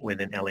within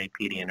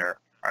LAPD and our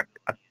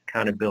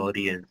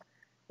accountability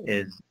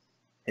is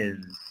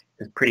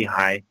pretty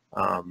high,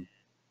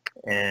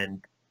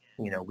 and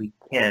we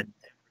can't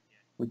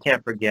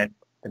forget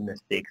the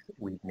mistakes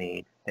we've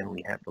made, and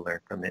we have to learn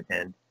from it.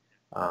 And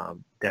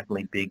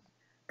definitely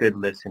good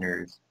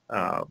listeners,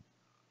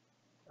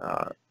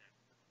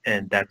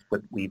 and that's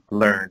what we've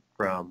learned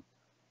from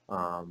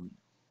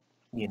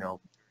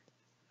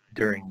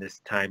during this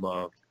time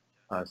of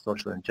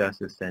social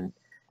injustice. And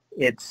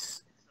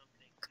it's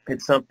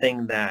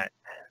something that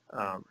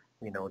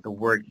the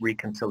word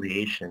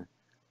reconciliation,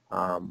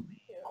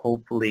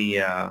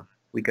 hopefully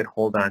we could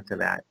hold on to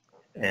that,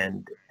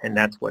 and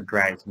that's what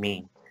drives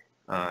me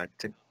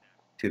to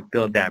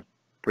build that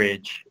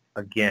bridge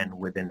again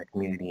within the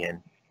community,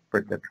 and for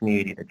the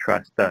community to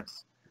trust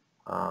us.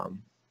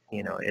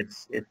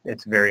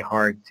 It's very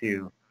hard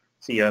to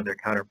see other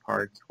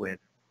counterparts with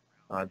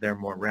their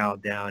morale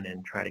down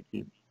and try to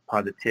keep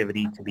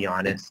positivity, to be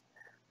honest.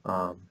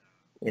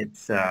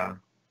 It's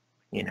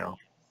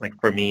like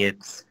for me,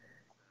 it's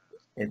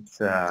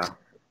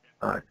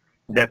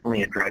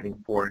definitely a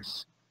driving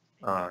force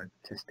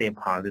to stay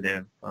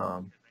positive,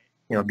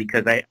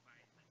 because I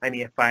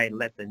mean, if I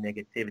let the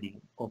negativity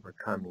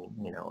overcome me,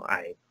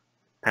 I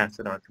pass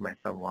it on to my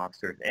fellow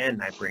officers and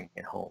I bring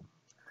it home.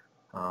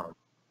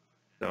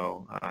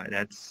 So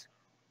that's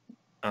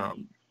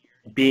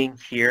being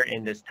here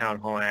in this town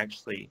hall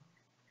actually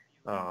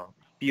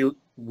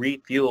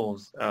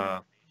refuels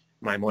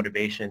my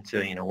motivation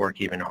to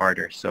work even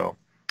harder. So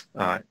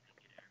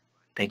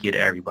thank you to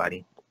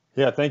everybody.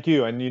 Yeah, thank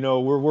you. And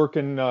we're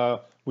working.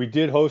 We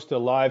did host a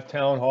live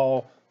town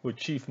hall with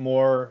Chief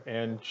Moore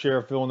and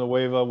Sheriff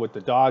Villanueva with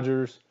the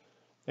Dodgers,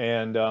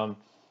 and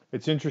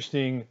it's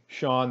interesting,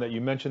 Shon, that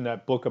you mentioned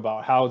that book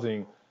about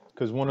housing,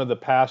 because one of the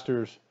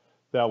pastors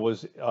that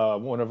was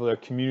one of the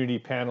community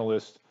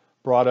panelists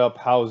brought up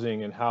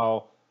housing and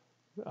how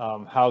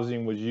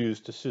housing was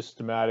used to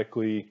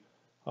systematically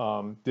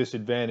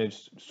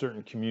disadvantaged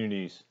certain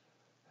communities.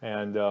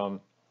 And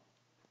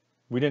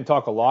we didn't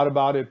talk a lot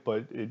about it,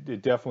 but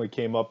it definitely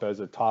came up as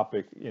a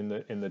topic in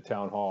the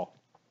town hall.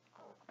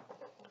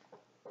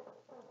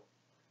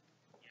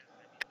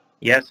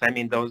 Yes, I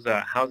mean those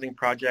housing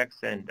projects,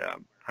 and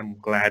I'm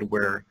glad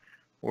we're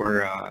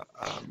revamping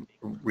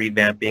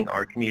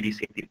our community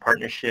safety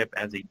partnership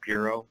as a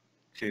bureau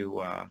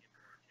to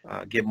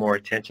give more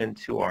attention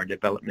to our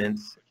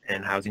developments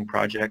and housing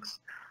projects.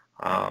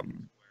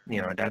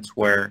 You know, that's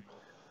where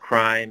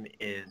crime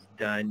is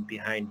done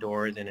behind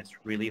doors, and it's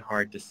really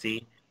hard to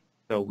see.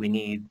 So we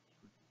need,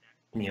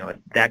 you know,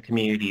 that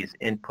community's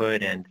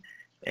input and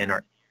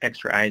our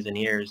extra eyes and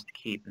ears to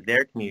keep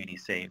their community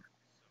safe.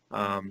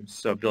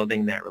 So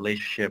building that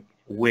relationship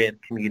with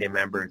community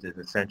members is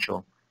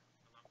essential,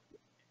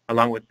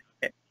 along with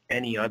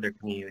any other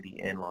community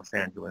in Los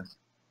Angeles.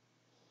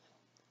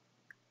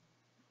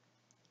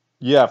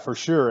 Yeah, for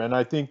sure. And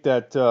I think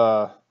that,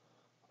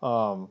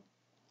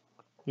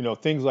 you know,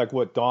 things like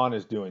what Dawn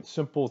is doing,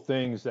 simple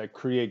things that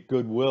create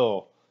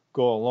goodwill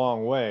go a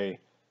long way.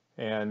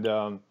 And,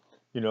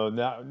 you know,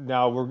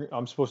 now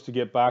I'm supposed to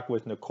get back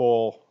with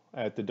NACOLE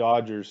at the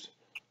Dodgers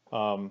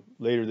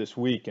later this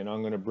week, and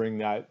I'm going to bring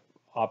that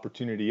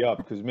opportunity up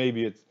because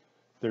maybe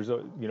there's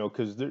a, you know,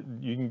 because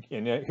you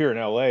can, here in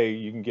LA,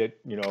 you can get,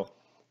 you know,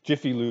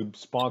 Jiffy Lube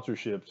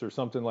sponsorships or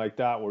something like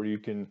that where you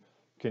can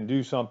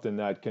do something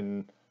that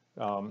can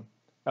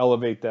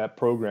elevate that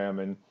program.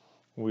 And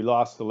we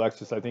lost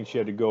Alexis. I think she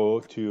had to go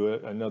to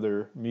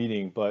another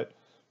meeting, but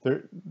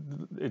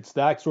it's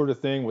that sort of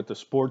thing with the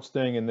sports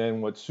thing, and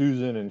then what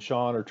Susan and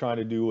Shon are trying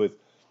to do with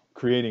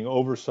creating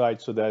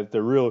oversight so that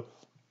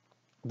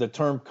the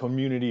term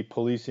community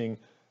policing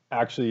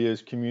actually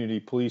is community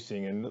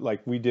policing. And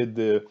like we've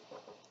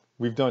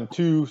done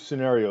two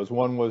scenarios.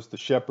 One was the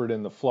shepherd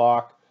and the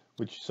flock,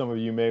 which some of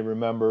you may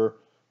remember.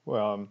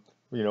 You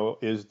know,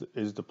 is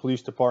the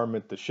police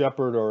department the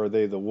shepherd or are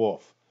they the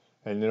wolf?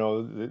 And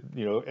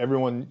you know,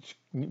 everyone,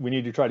 we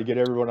need to try to get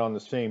everyone on the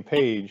same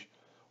page,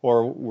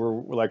 or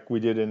we're like we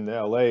did in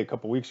LA a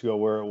couple weeks ago,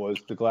 where it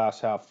was the glass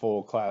half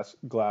full,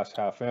 glass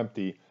half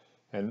empty,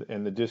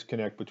 and the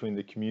disconnect between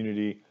the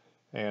community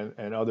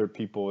and other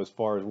people as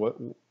far as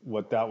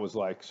what that was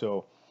like.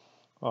 So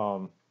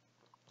I'm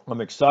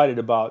excited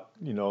about,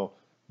 you know,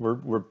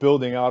 we're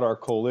building out our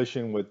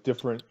coalition with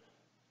different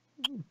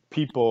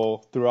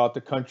people throughout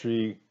the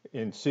country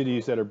in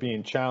cities that are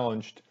being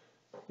challenged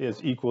as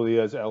equally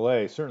as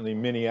LA. Certainly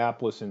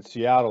Minneapolis and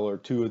Seattle are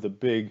two of the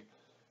big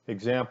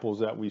examples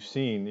that we've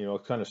seen. You know,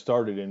 it kind of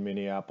started in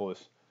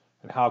Minneapolis.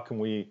 And how can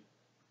we,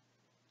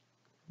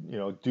 you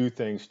know, do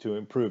things to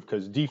improve?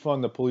 Because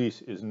defund the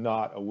police is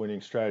not a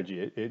winning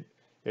strategy.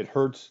 It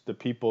hurts the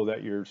people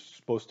that you're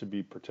supposed to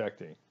be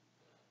protecting.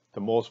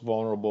 The most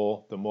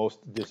vulnerable, the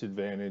most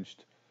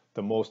disadvantaged,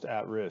 the most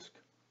at risk.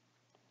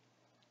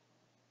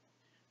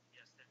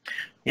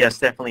 Yes,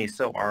 definitely.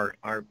 So our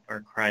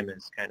crime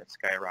is kind of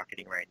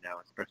skyrocketing right now,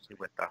 especially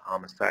with the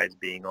homicides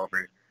being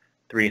over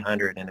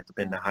 300, and it's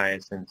been the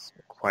highest since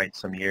quite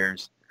some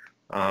years.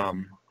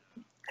 And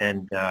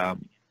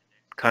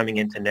coming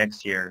into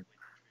next year,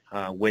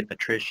 with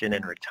attrition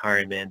and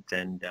retirement,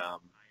 and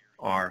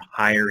our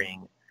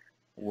hiring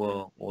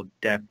will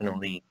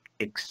definitely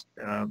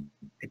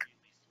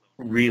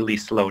really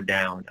slow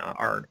down.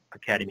 Our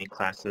academy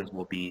classes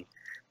will be.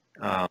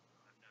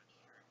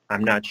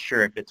 I'm not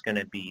sure if it's going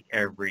to be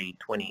every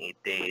 28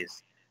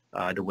 days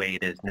the way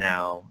it is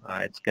now.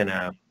 It's going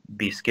to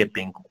be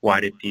skipping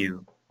quite a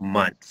few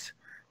months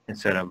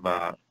instead of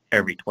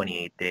every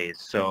 28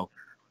 days. So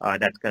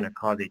that's going to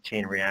cause a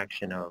chain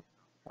reaction of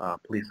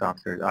police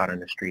officers out on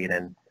the street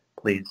and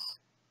police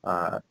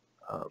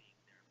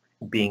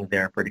being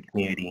there for the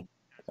community.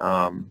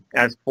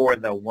 As for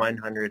the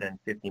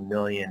 $150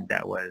 million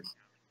that was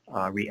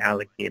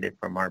reallocated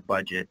from our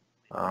budget,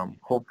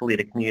 hopefully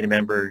the community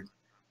members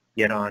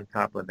get on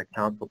top of the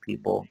council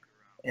people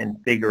and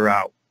figure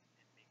out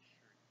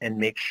and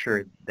make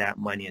sure that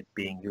money is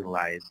being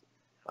utilized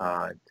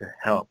to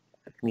help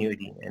the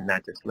community and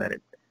not just let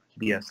it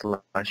be a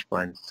slush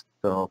fund.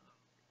 So,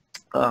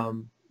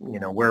 you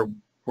know, we're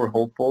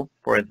hopeful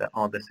for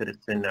all the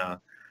citizen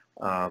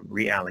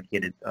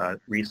reallocated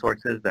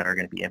resources that are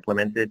going to be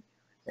implemented.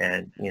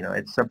 And, you know,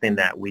 it's something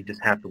that we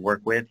just have to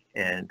work with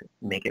and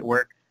make it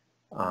work.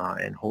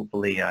 And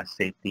hopefully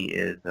safety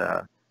is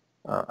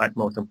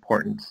utmost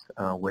importance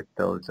with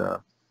those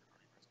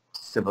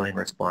civilian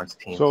response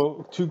teams.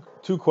 So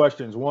two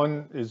questions.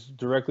 One is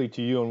directly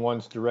to you and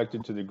one's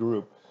directed to the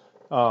group.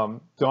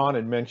 Dawn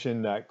had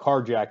mentioned that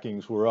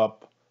carjackings were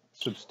up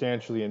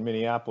substantially in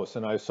Minneapolis,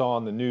 and I saw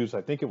on the news,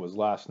 I think it was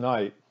last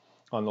night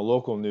on the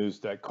local news,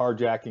 that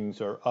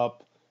carjackings are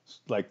up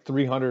like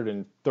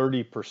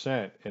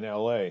 330% in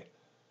LA.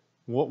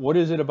 What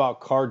is it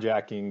about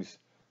carjackings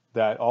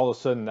that all of a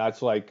sudden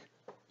that's like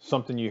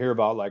something you hear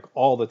about like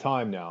all the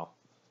time now?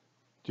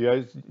 Do you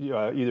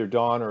guys, either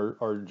Dawn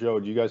or Joe,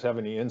 do you guys have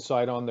any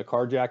insight on the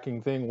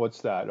carjacking thing?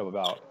 What's that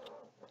about?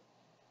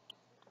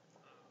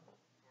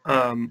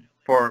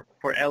 For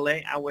LA,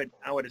 I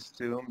would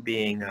assume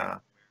being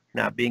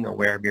not being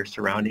aware of your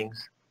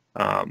surroundings,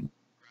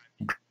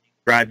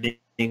 driving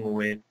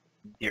with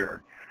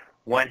your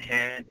one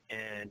hand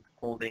and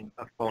holding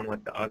a phone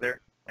with the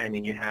other. I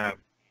mean,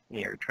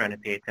 you're trying to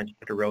pay attention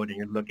to the road and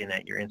you're looking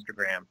at your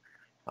Instagram.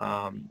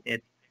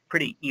 It's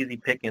pretty easy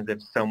pickings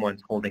if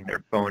someone's holding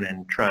their phone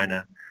and trying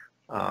to,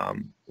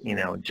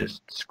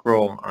 just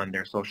scroll on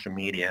their social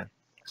media.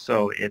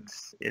 So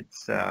it's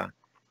a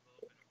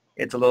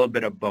little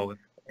bit of both,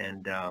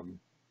 and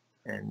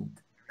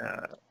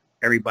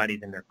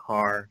everybody's in their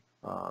car,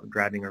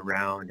 driving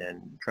around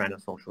and trying to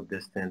social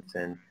distance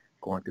and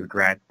going through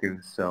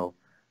drive-throughs. So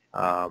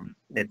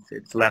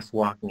it's less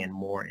walking and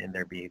more in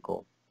their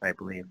vehicle, I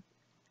believe.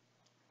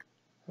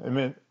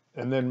 And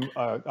then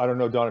I don't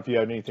know, Don, if you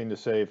had anything to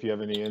say, if you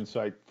have any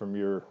insight from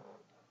your.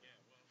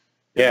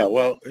 Yeah,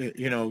 well,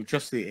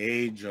 just the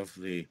age of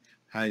the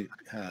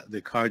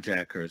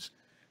carjackers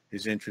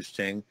is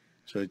interesting.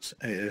 So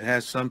it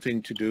has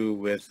something to do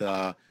with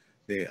the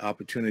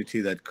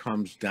opportunity that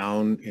comes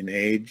down in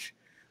age.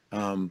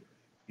 The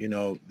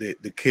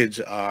kids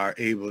are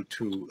able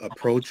to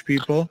approach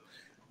people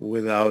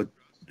without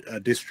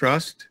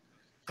distrust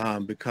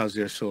because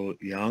they're so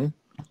young.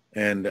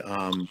 And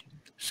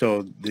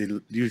so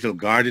the usual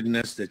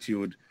guardedness that you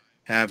would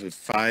have if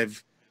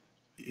 5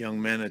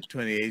 young men at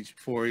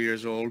 4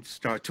 years old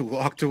start to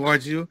walk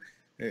towards you,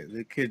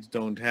 the kids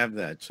don't have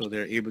that. So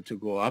they're able to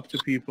go up to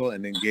people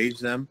and engage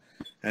them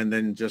and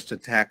then just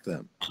attack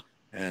them.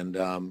 And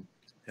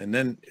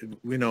then,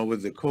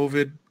 with the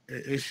COVID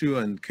issue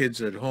and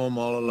kids at home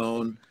all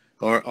alone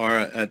or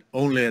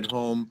only at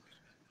home,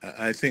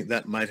 I think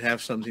that might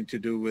have something to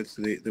do with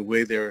the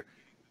way they're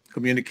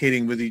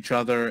communicating with each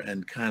other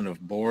and kind of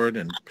bored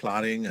and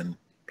plotting and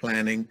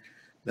planning.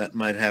 That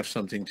might have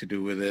something to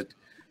do with it.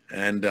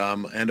 And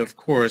of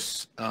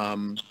course,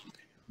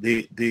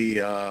 the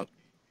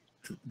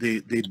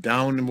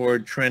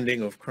downward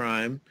trending of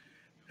crime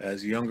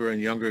as younger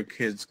and younger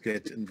kids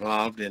get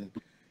involved in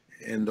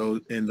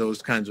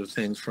those kinds of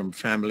things from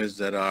families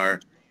that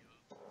are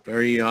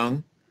very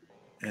young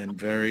and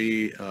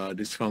very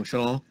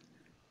dysfunctional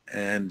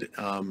and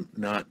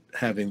not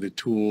having the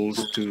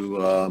tools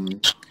to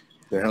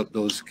help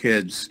those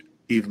kids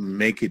even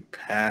make it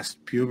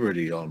past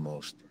puberty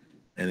almost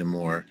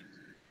anymore.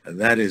 And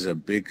that is a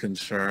big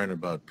concern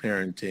about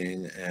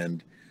parenting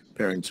and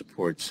parent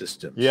support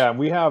systems. Yeah,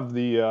 we have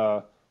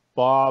the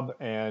Bob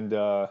and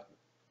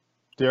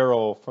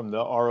Daryl from the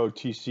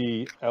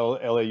ROTC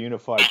LA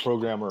Unified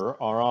program are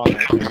on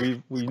it.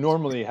 And we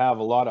normally have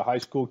a lot of high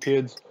school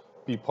kids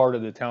be part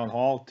of the town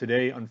hall.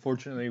 Today,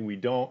 unfortunately, we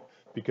don't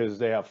because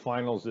they have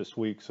finals this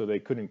week, so they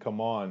couldn't come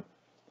on.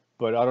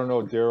 But I don't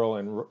know, Daryl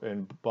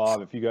and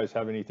Bob, if you guys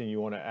have anything you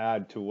want to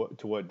add to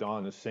what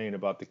Don is saying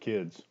about the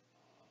kids.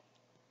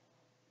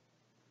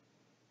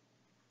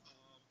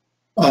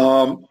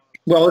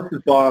 Well, this is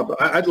Bob.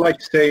 I'd like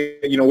to say,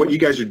 what you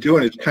guys are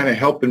doing is kind of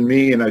helping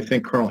me, and I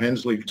think Colonel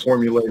Hensley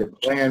formulate a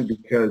plan,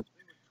 because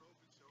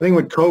I think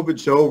when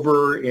COVID's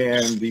over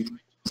and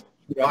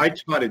I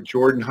taught at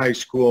Jordan High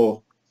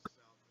School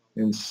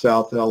in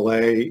South LA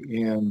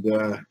and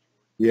the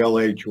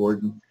LA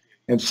Jordan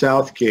and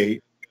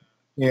Southgate,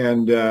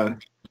 and I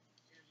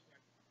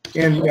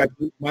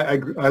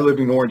live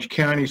in Orange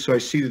County, so I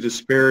see the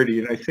disparity,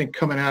 and I think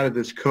coming out of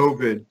this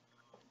COVID,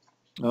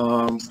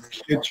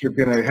 kids are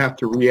going to have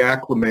to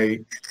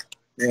reacclimate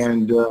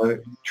and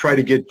try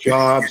to get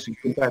jobs and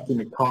get back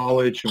into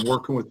college and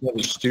working with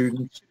other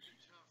students.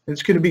 And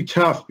it's going to be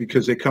tough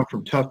because they come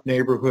from tough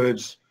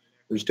neighborhoods.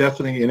 There's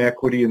definitely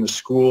inequity in the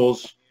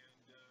schools.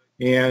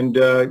 And,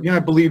 I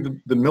believe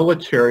the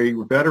military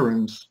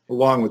veterans,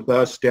 along with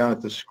us down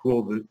at the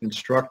school, the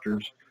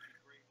instructors,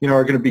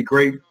 are going to be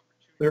great.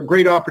 They're a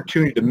great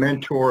opportunity to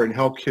mentor and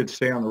help kids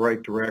stay on the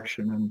right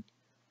direction.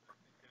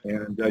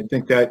 And I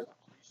think that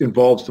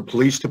involves the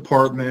police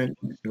department,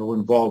 it'll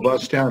involve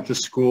us down at the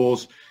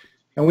schools.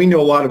 And we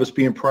know, a lot of us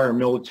being prior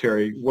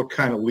military, what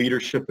kind of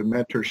leadership and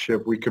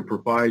mentorship we could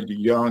provide to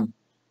young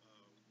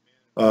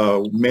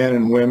men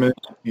and women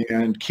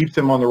and keep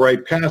them on the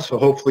right path, so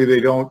hopefully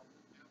they don't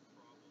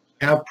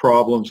have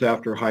problems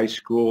after high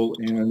school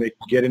and they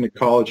can get into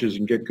colleges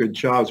and get good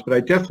jobs. But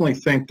I definitely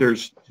think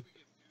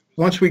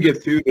once we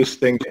get through this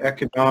thing, the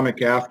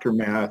economic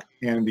aftermath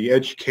and the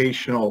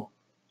educational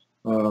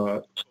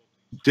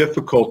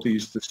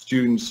difficulties the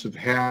students have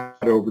had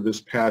over this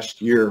past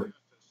year,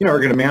 are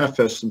going to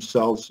manifest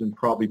themselves in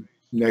probably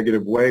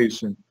negative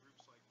ways.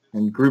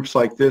 And groups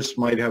like this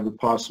might have the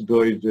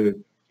possibility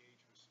to,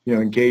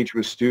 engage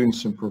with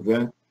students and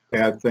prevent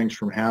bad things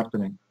from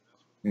happening.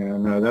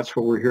 And that's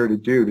what we're here to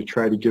do, to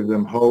try to give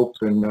them hope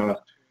and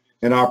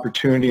an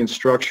opportunity and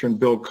structure and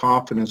build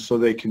confidence so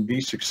they can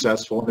be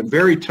successful in a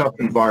very tough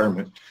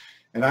environment.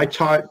 And I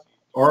taught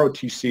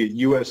ROTC at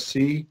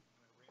USC,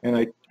 and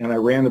I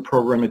ran the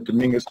program at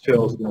Dominguez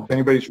Hills. And if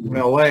anybody's from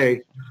LA,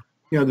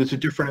 there's a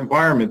different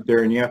environment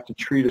there, and you have to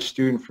treat a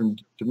student from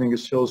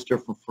Dominguez Hills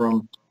different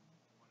from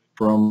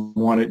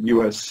one at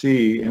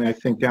USC. And I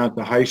think down at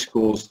the high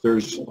schools,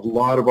 there's a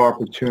lot of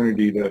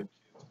opportunity to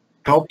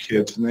help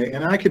kids.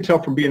 And I could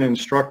tell from being an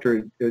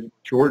instructor at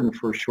Jordan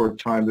for a short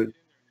time that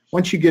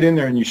once you get in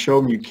there and you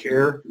show them you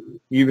care,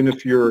 even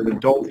if you're an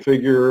adult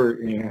figure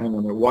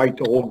and a white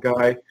old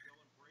guy,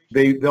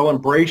 they'll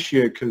embrace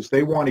you because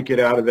they want to get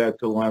out of that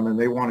dilemma and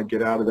they want to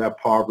get out of that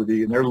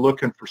poverty, and they're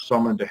looking for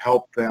someone to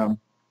help them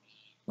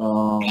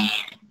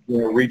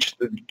reach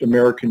the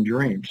American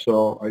dream.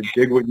 So I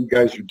dig what you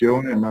guys are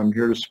doing, and I'm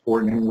here to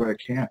support in any way I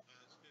can.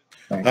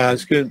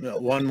 It's good.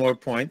 One more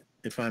point,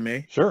 if I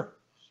may. Sure.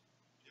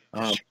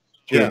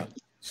 Yeah.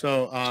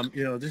 So,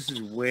 this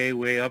is way,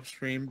 way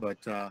upstream, but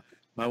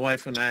my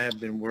wife and I have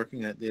been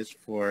working at this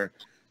for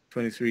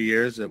 23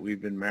 years that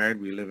we've been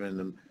married. We live in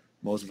the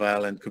most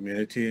violent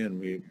community, and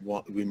we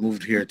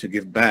moved here to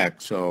give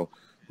back. So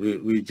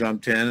we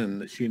jumped in,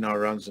 and she now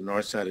runs the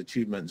Northside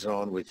Achievement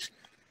Zone, which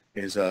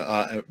is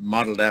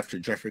modeled after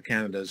Jeffrey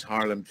Canada's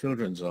Harlem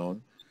Children's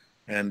Zone.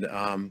 And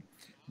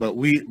but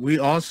we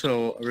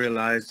also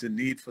realized the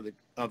need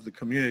of the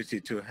community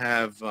to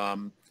have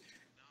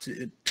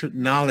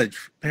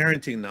knowledge,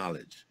 parenting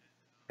knowledge,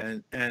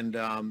 and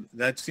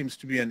that seems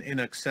to be an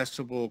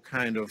inaccessible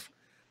kind of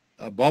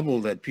a bubble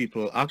that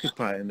people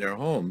occupy in their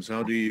homes.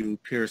 How do you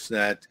pierce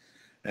that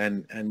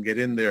and get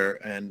in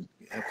there and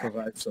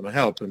provide some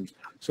help? And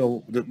so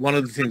one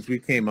of the things we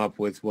came up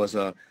with was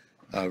a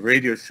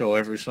radio show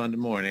every Sunday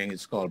morning.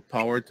 It's called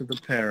Power to the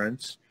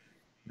Parents,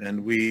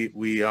 and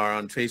we are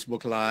on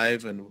Facebook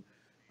Live,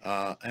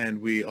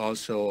 and we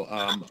also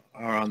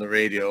are on the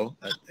radio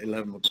at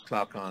 11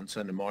 o'clock on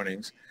Sunday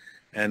mornings,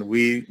 and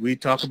we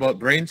talk about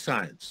brain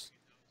science,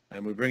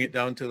 and we bring it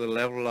down to the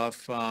level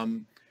of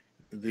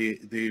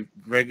the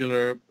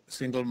regular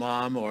single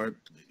mom or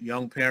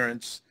young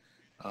parents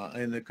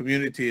in the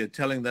community,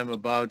 telling them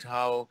about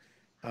how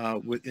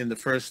within the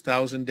first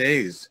 1,000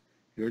 days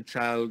your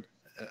child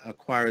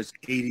acquires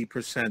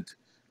 80%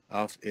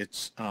 of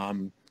its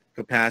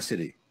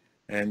capacity.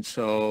 And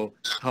so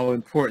how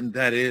important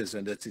that is,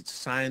 and that it's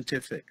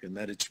scientific, and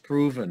that it's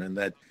proven, and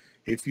that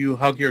if you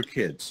hug your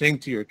kid, sing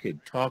to your kid,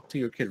 talk to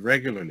your kid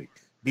regularly,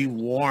 be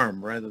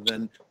warm rather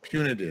than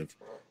punitive,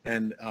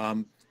 and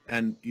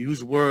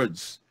use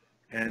words,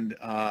 and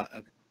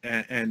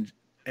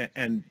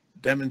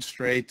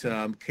demonstrate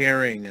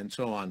caring and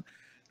so on,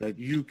 that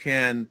you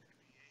can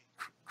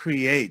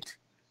create,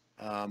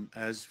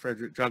 as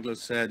Frederick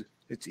Douglass said,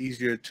 it's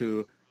easier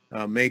to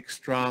make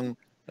strong,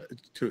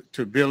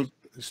 to build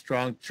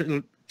strong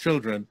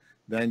children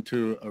than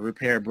to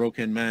repair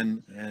broken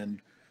men.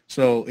 And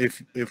so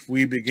if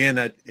we begin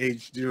at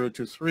age 0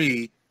 to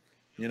 3,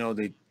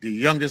 the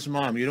youngest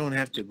mom, you don't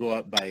have to go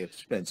out buy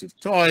expensive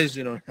toys,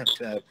 you don't have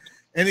to have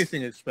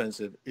anything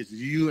expensive. It's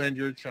you and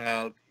your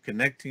child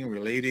connecting,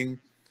 relating,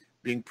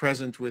 being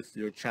present with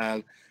your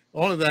child.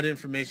 All of that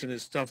information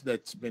is stuff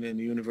that's been in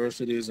the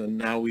universities, and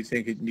now we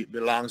think it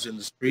belongs in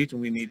the street,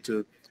 and we need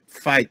to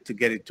fight to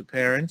get it to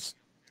parents,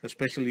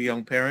 especially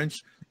young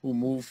parents who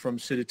move from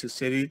city to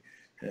city,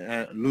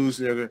 lose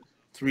their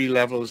 3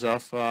 levels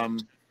of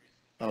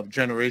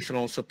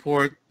generational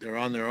support. They're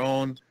on their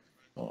own.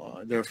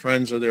 Their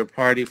friends are their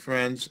party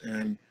friends,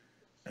 and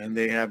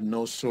they have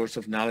no source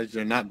of knowledge.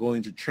 They're not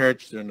going to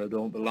church. They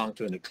don't belong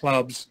to any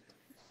clubs.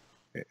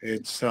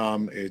 It's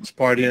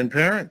party and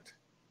parent.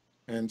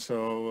 And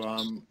so,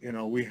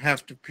 we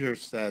have to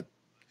pierce that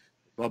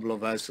bubble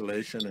of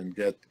isolation and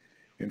get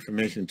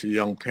information to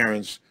young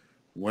parents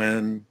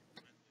when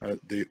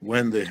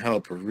the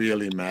help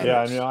really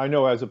matters. Yeah, I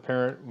know as a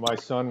parent, my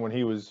son, when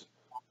he was,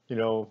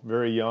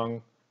 very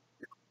young,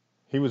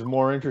 he was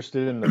more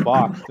interested in the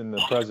box than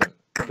the present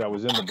that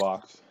was in the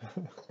box.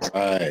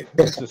 Right.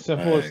 It's the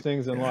simplest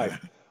things in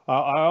life.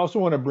 I also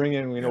want to bring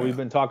in, we've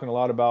been talking a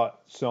lot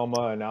about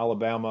Selma and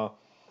Alabama,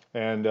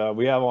 and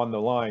we have on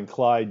the line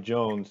Clyde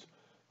Jones,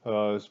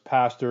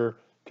 pastor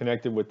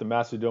connected with the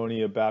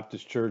Macedonia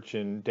Baptist Church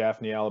in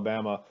Daphne,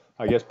 Alabama.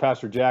 I guess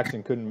Pastor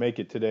Jackson couldn't make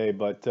it today,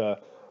 but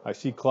I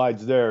see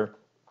Clyde's there.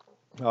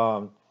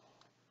 We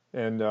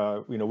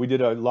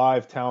did a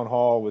live town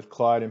hall with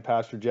Clyde and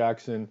Pastor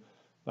Jackson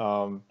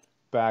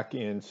back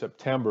in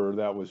September.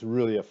 That was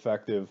really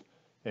effective,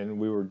 and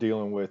we were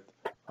dealing with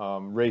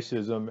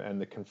racism and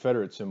the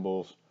Confederate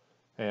symbols.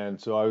 And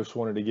so I just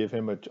wanted to give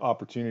him an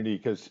opportunity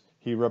because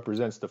he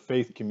represents the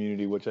faith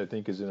community, which I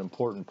think is an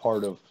important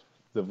part of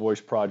the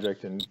Voice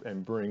Project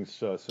and brings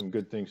some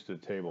good things to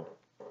the table.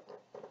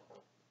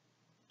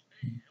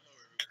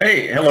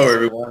 Hey, hello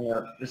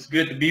everyone. It's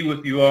good to be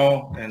with you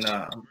all, and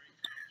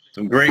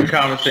some great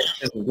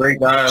conversations, some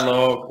great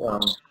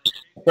dialogue.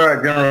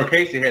 Sorry, General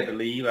Casey had to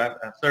leave. I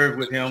served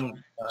with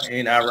him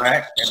in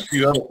Iraq and a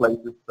few other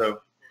places, so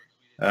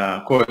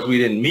of course we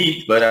didn't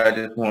meet, but I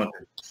just wanted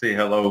to say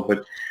hello.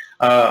 But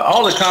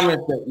all the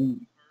comments that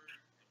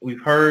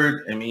we've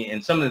heard,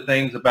 and some of the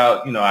things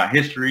about our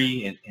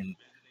history and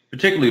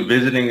particularly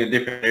visiting the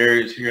different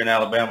areas here in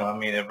Alabama,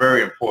 they're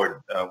very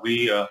important.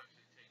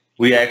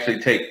 We actually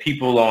take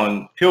people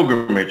on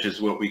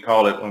pilgrimages, what we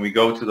call it, when we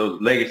go to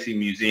those legacy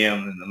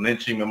museums and the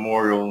lynching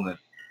memorial,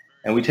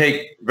 and we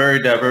take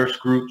very diverse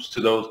groups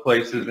to those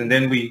places, and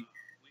then we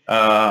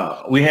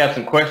We have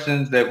some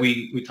questions that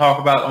we talk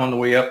about on the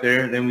way up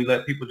there, and then we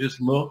let people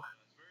just look.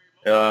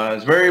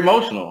 It's very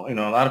emotional. You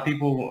know, a lot of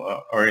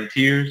people are in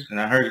tears,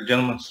 and I heard a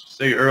gentleman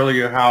say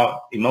earlier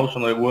how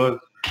emotional it was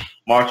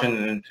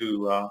marching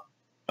into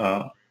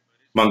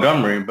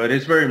Montgomery, but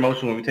it's very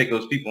emotional when we take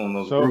those people in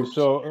those groups.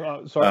 So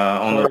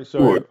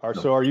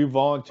are you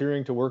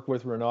volunteering to work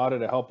with Renata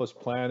to help us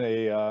plan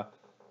a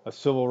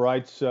civil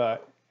rights tour?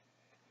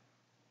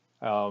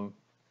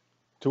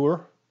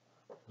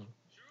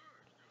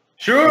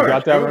 Sure. You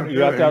got that, sure, you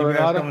got that,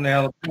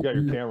 Renata? You got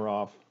your camera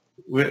off.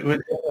 We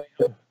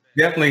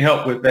definitely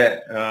help with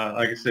that.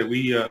 Like I said,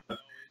 we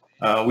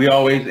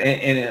always,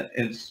 and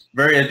it's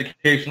very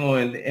educational,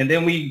 and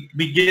then we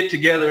get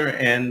together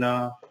and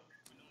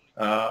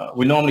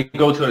we normally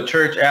go to a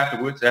church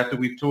afterwards, after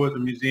we've toured the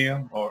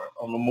museum or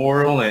a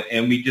memorial,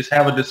 and we just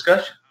have a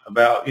discussion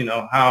about, you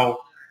know, how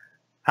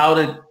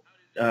did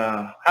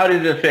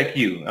it affect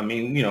you? I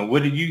mean, you know,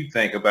 what did you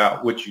think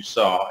about what you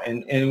saw?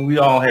 And we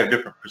all have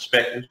different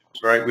perspectives,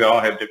 right? We all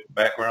have different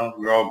backgrounds.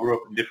 We all grew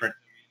up in different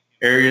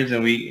areas,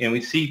 and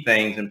we see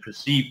things and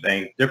perceive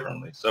things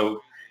differently.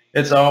 So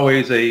it's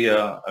always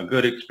a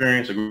good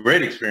experience, a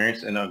great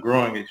experience, and a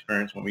growing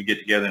experience when we get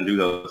together and do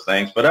those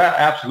things. But I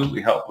absolutely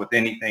help with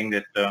anything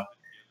that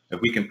if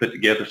we can put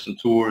together some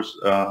tours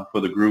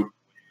for the group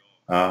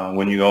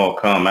when you all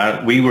come.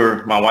 My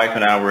wife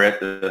and I were at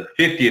the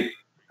 50th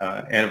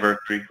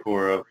anniversary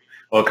for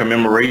a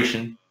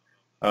commemoration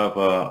of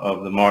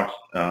the march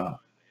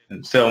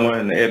in Selma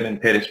and the Edmund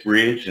Pettus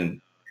Bridge,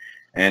 and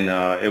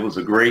it was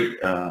a great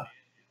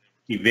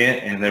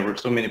event, and there were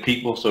so many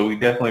people. So we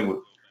definitely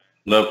would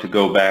love to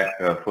go back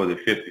for the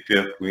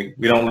 55th. We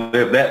don't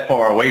live that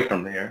far away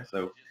from there,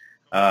 so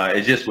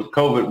it's just with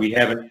COVID we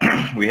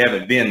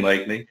haven't been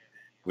lately.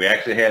 We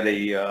actually had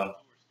a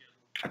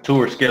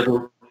tour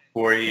scheduled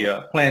for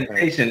a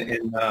plantation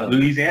in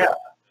Louisiana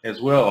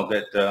as well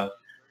that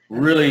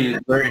really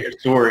very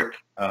historic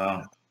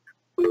I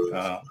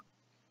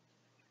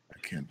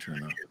can't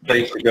turn up.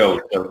 place to go.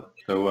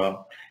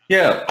 So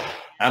yeah,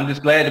 I'm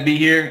just glad to be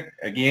here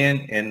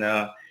again, and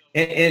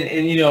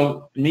you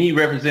know, me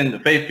representing the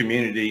faith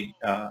community,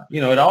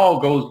 you know, it all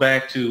goes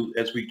back to,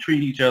 as we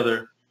treat each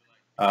other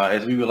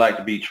as we would like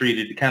to be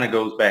treated, it kind of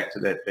goes back to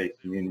that faith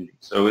community.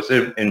 So it's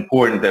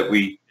important that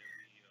we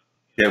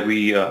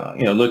you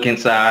know, look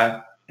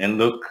inside and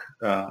look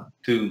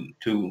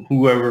to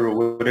whoever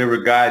or whatever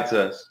guides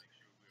us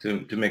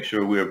to make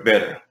sure we're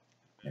better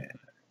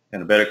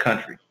and a better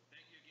country.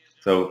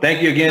 So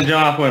thank you again,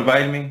 John, for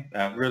inviting me.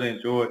 I really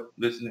enjoyed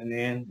listening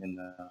in, and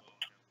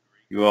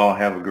you all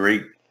have a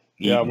great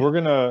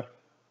evening. Yeah,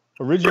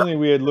 originally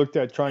we had looked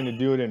at trying to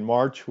do it in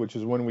March, which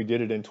is when we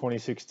did it in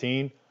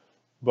 2016.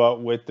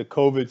 But with the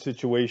COVID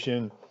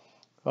situation,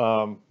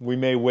 we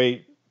may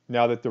wait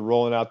now that they're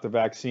rolling out the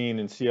vaccine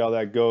and see how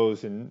that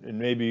goes. And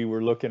maybe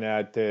we're looking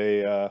at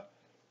an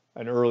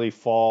early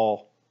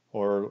fall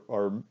or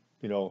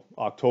you know,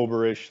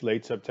 October-ish,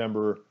 late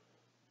September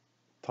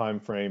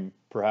timeframe,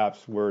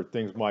 perhaps, where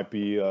things might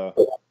be a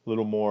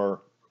little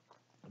more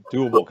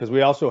doable. Because we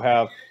also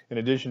have, in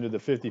addition to the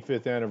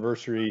 55th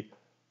anniversary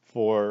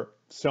for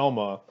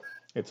Selma,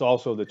 it's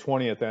also the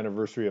 20th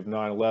anniversary of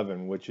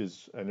 9/11, which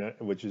is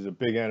a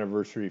big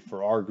anniversary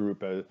for our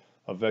group of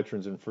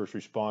veterans and first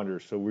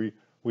responders. So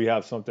we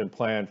have something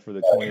planned for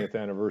the 20th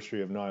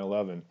anniversary of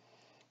 9/11.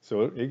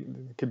 So it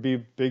could be a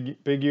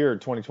big year in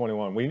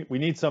 2021. We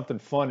need something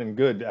fun and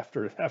good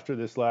after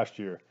this last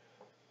year.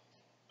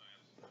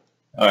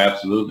 Oh,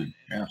 absolutely,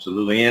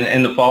 absolutely,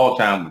 and the fall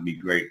time would be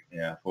great,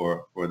 yeah,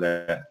 for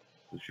that,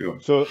 for sure.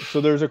 So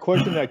there's a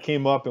question that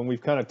came up, and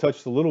we've kind of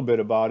touched a little bit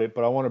about it,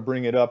 but I want to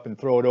bring it up and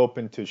throw it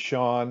open to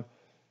Shon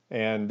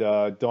and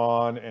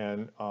Dawn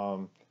and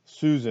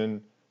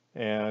Susan,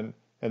 and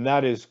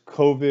that is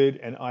COVID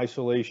and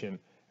isolation,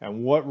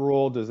 and what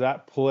role does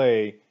that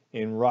play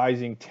in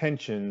rising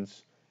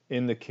tensions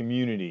in the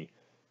community?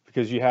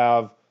 Because you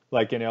have,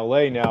 like in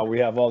LA now, we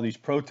have all these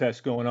protests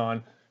going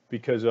on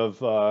because of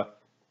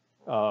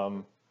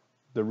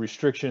the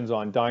restrictions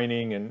on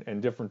dining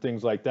and different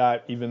things like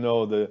that, even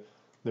though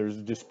there's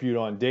a dispute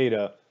on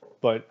data.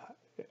 But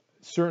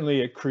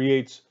certainly it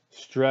creates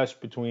stress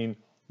between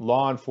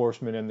law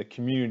enforcement and the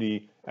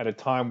community at a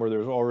time where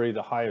there's already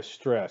the highest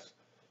stress.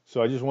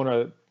 So I just want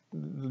to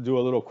do a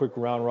little quick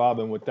round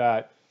robin with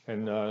that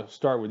and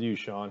start with you,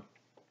 Shon.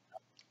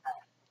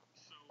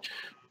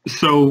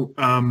 So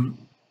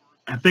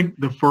I think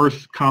the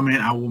first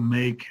comment I will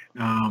make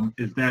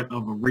is that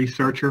of a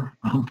researcher,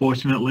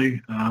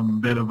 unfortunately, a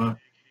bit of an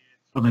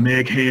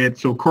egghead.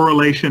 So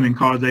correlation and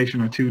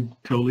causation are two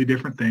totally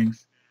different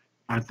things.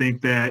 I think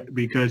that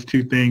because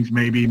two things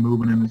may be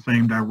moving in the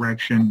same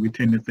direction, we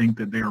tend to think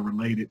that they are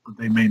related, but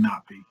they may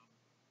not be.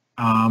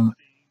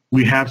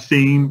 We have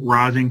seen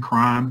rising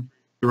crime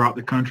throughout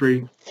the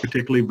country,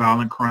 particularly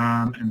violent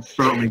crime, and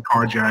certainly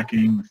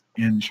carjackings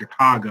in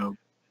Chicago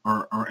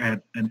are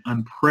at an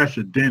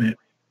unprecedented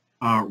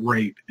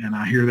rate, and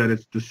I hear that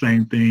it's the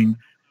same thing.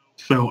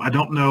 So I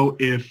don't know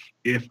if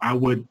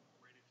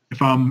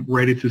I'm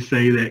ready to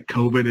say that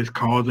COVID is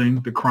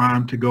causing the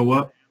crime to go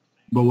up.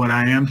 But what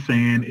I am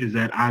saying is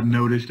that I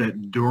noticed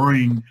that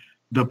during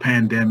the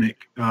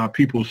pandemic,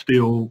 people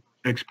still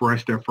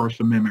expressed their First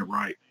Amendment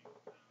right.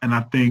 And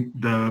I think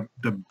the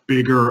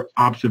bigger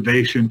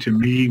observation to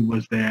me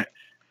was that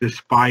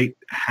despite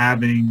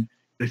having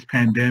this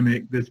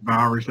pandemic, this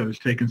virus that has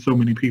taken so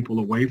many people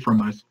away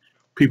from us,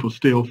 people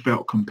still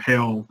felt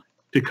compelled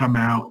to come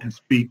out and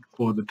speak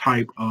for the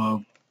type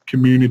of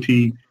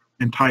community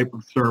and type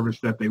of service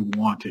that they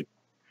wanted.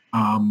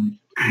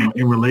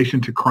 In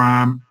relation to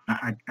crime,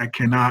 I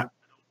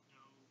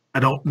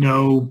don't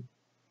know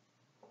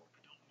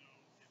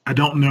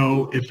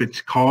if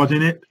it's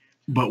causing it,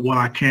 but what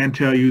I can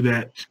tell you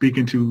that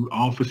speaking to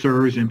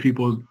officers and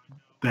people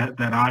that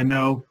I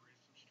know,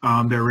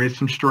 there is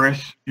some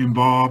stress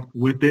involved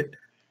with it.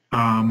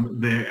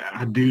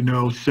 I do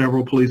know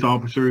several police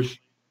officers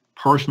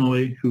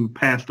personally who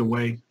passed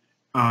away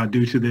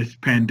due to this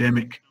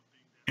pandemic,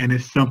 and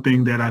it's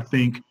something that I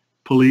think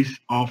police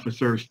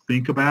officers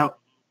think about.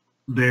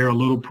 They're a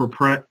little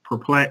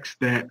perplexed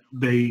that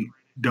they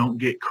don't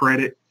get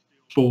credit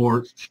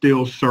for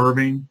still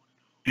serving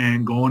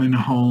and going into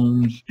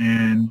homes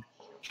and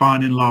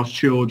finding lost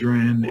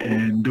children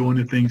and doing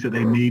the things that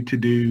they need to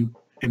do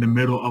in the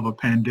middle of a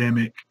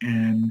pandemic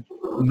and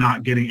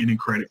not getting any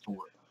credit for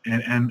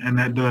it. And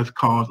that does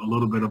cause a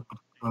little bit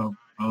of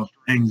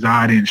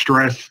anxiety and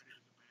stress.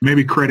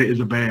 Maybe credit is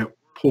a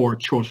poor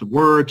choice of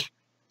words,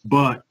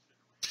 but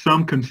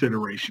some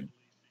consideration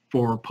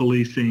for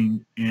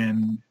policing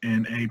in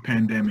a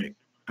pandemic.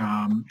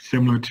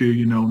 Similar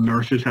to,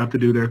 nurses have to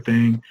do their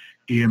thing,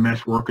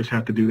 EMS workers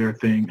have to do their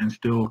thing and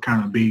still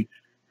kind of be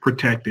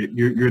protected.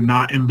 You're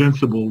not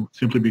invincible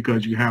simply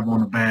because you have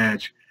on a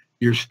badge.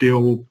 You're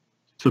still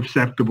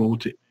susceptible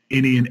to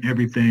any and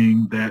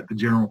everything that the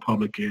general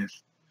public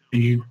is.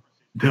 And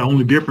the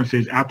only difference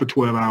is after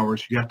 12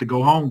 hours, you have to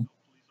go home.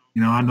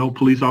 I know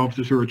police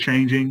officers who are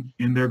changing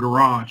in their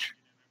garage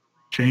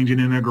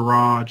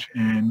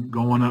and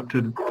going up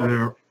to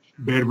their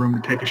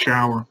bedroom to take a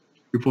shower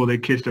before they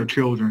kiss their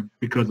children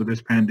because of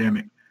this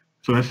pandemic.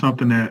 So that's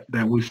something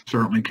that we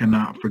certainly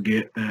cannot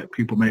forget that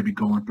people may be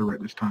going through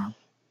at this time.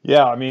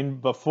 Yeah, I mean,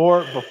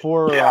 before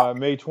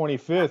May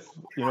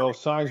 25th,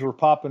 signs were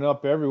popping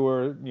up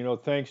everywhere,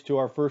 thanks to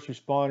our first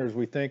responders.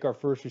 We thank our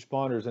first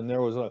responders, and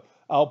there was an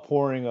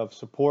outpouring of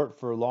support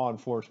for law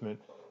enforcement.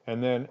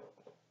 And then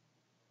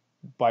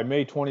by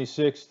May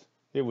 26th,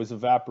 it was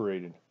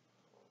evaporated.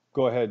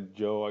 Go ahead,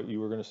 Joe.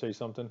 You were going to say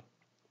something?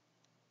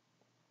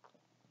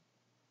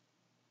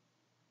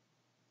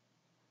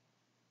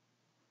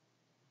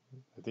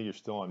 I think you're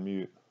still on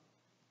mute.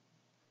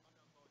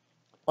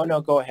 Oh,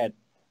 no, go ahead.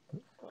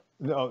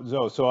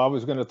 No, so I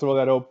was going to throw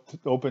that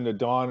open to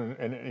Dawn,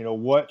 and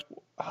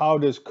how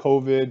does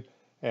COVID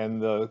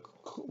and the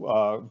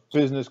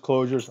business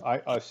closures?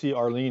 I see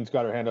Arlene's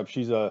got her hand up.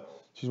 She's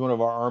one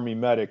of our Army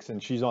medics,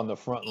 and she's on the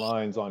front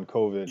lines on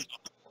COVID.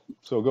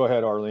 So go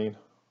ahead, Arlene.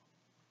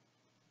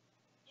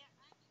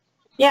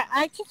 Yeah,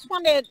 I just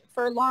wanted,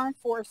 for law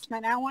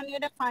enforcement, I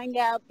wanted to find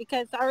out,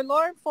 because our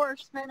law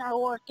enforcement are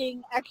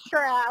working extra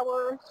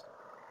hours.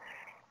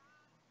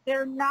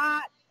 They're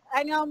not,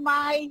 I know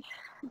my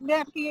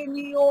nephew in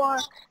New York,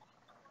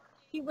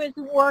 he was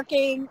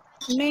working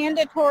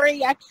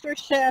mandatory extra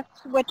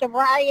shifts with the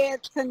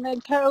riots and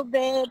the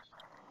COVID.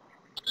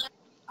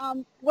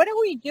 What are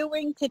we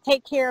doing to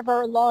take care of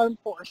our law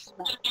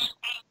enforcement?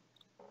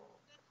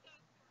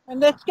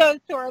 And this goes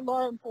to our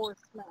law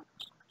enforcement.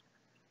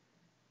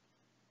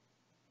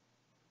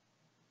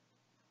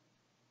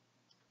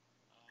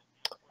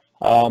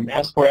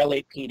 As for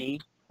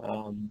LAPD,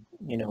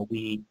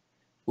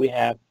 we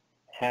have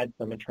had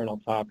some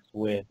internal talks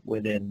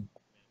within,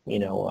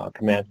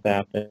 command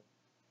staff and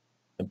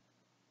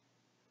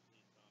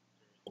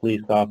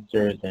police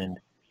officers and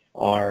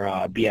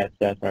our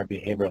BSS, our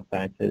behavioral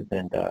sciences,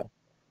 and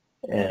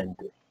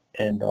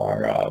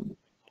our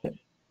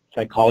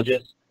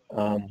psychologists.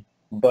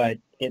 But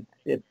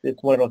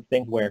it's one of those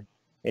things where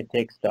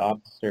it's up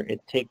to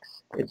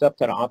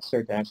the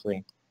officer to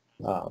actually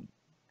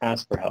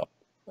ask for help.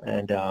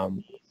 And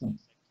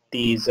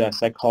these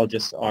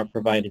psychologists are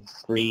provided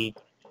free,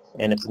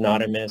 and it's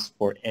anonymous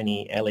for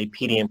any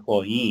LAPD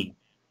employee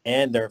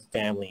and their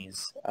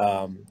families,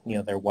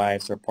 their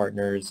wives or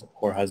partners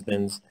or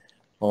husbands,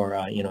 or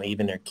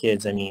even their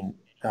kids. I mean,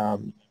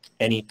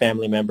 any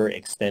family member,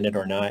 extended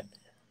or not,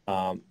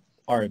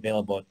 are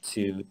available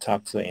to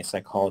talk to a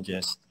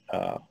psychologist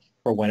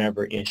for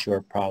whatever issue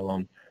or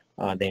problem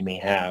they may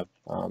have.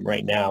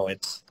 Right now,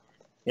 it's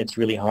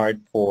really hard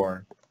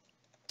for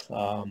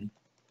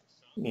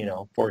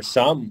for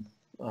some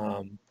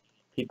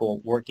people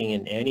working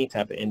in any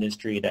type of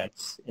industry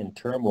that's in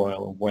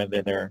turmoil,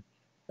 whether they're,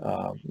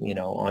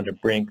 on the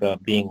brink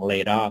of being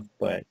laid off.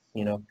 But,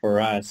 for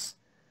us,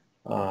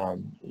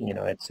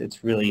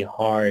 it's really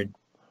hard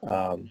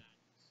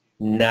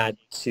not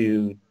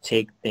to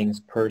take things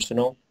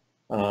personal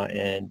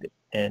and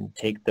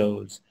take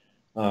those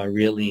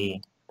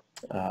really,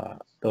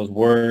 those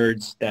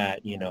words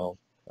that,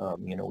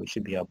 we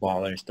should be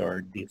abolished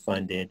or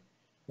defunded.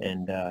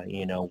 And,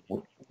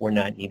 we're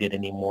not needed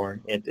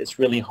anymore. It's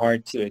really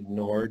hard to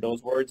ignore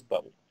those words,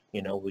 but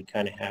we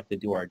kind of have to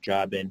do our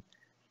job and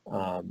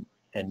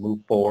move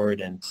forward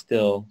and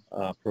still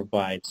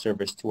provide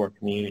service to our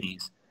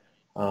communities.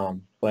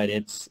 But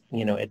it's,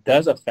 it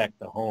does affect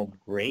the home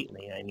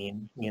greatly. I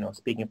mean,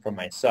 speaking for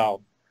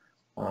myself,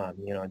 my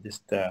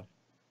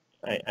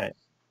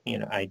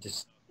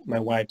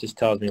wife just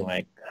tells me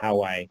like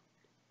how I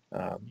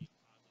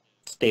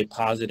stay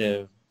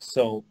positive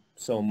so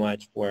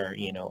much, where,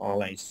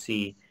 all I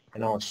see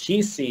and all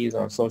she sees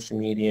on social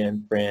media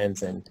and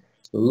friends, and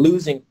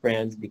losing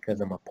friends because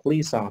I'm a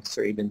police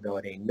officer, even though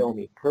they know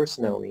me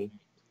personally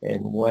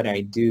and what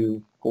I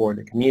do for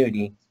the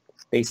community,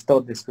 they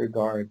still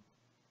disregard,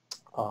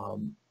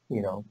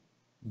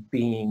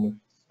 being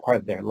part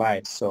of their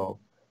life. So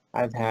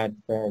I've had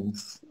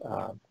friends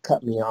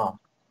cut me off.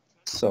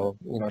 So,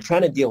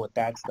 trying to deal with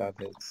that stuff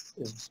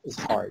is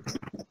hard.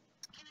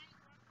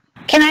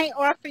 Can I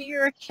offer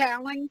you a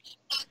challenge?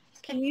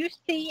 Can you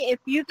see if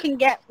you can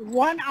get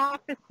one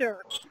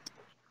officer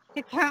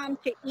to come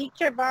to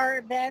each of our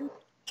events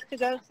to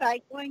go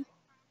cycling?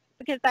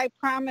 Because I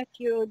promise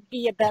you it would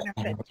be a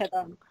benefit to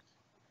them.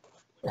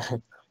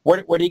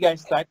 Where do you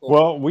guys cycle?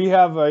 Well, we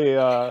have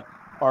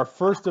our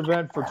first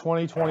event for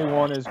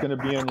 2021 is going to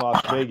be in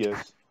Las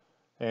Vegas,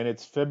 and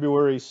it's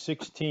February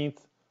 16th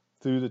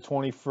through the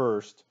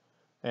 21st.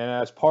 And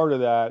as part of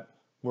that,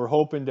 we're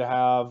hoping to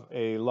have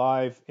a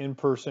live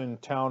in-person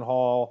town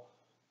hall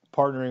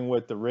partnering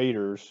with the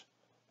Raiders.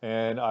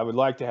 And I would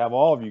like to have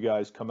all of you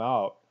guys come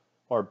out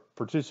or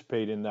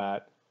participate in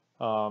that.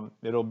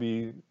 It'll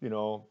be,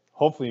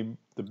 hopefully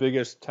the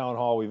biggest town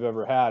hall we've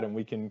ever had, and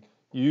we can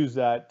use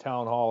that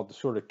town hall to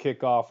sort of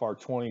kick off our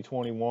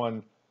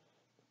 2021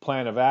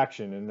 plan of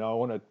action. And I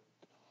want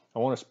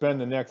to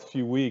spend the next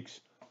few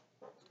weeks,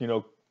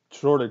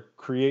 sort of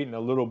creating a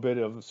little bit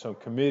of some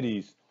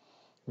committees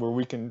where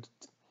we can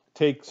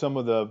take some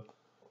of the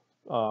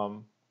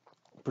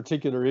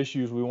particular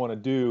issues we want to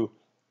do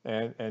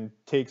and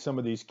take some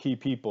of these key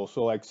people.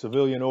 So like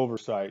civilian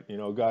oversight,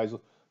 guys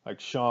like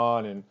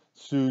Shon and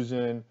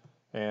Susan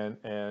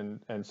and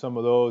some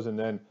of those, and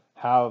then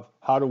how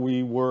do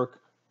we work,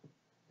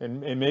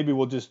 and maybe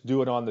we'll just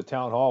do it on the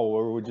town hall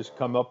where we'll just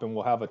come up and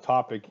we'll have a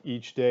topic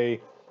each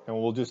day,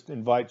 and we'll just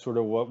invite sort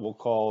of what we'll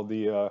call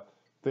the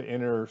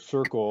inner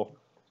circle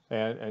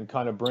and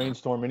kind of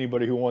brainstorm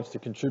anybody who wants to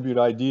contribute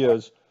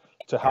ideas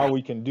to how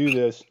we can do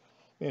this.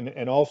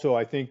 And also,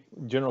 I think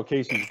General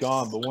Casey's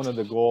gone, but one of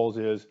the goals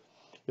is,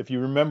 if you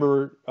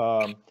remember,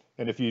 and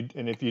if you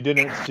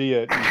didn't see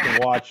it, you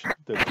can watch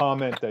the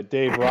comment that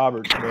Dave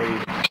Roberts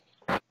made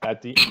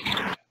at the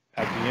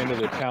end of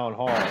the town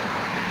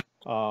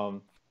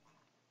hall,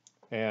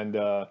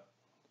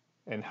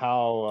 and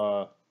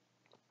how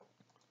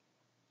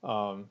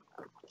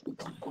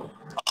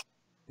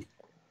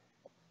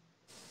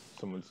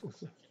someone's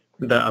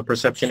the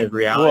perception is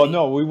reality. Well,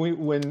 no,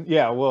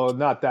 well,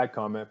 not that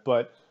comment,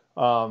 but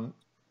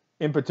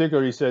in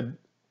particular, he said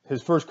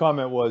his first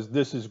comment was,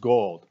 "This is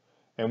gold,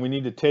 and we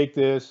need to take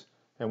this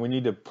and we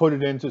need to put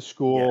it into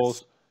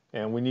schools,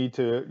 and we need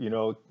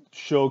to,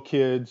 show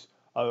kids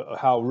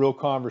how real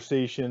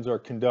conversations are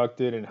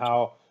conducted and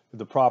how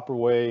the proper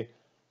way."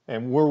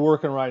 And we're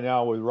working right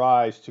now with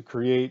Rise to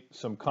create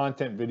some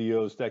content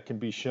videos that can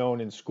be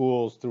shown in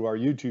schools through our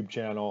YouTube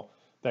channel,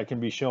 that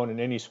can be shown in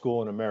any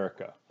school in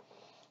America.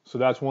 So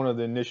that's one of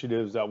the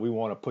initiatives that we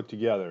want to put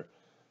together.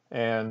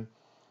 And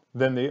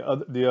then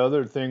the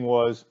other thing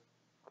was,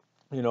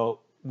 we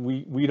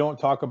don't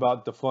talk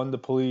about defund the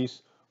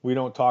police. We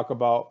don't talk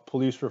about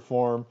police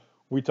reform.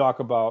 We talk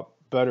about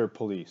better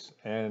police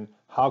and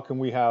how can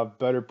we have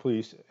better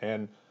police.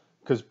 And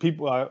because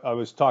I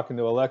was talking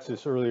to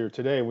Alexis earlier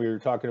today, we were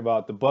talking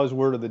about the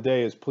buzzword of the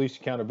day is police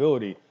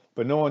accountability,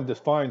 but no one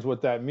defines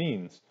what that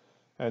means.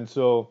 And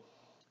so,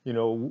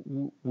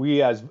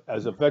 we as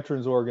a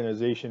veterans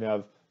organization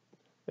have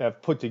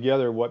put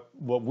together what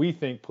we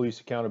think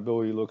police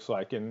accountability looks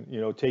like,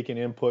 and taking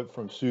input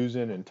from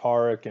Susan and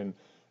Tarek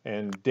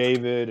and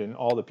David and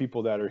all the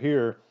people that are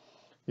here,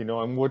 and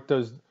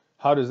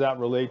how does that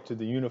relate to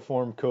the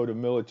Uniform Code of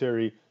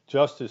Military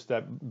Justice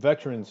that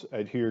veterans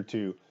adhere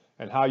to,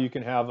 and how you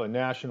can have a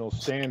national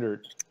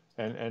standard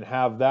and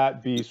have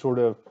that be sort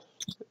of,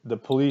 the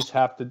police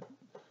have to,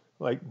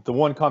 like the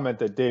one comment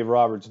that Dave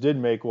Roberts did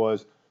make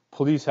was,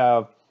 police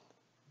have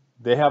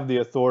the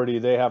authority,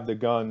 they have the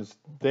guns,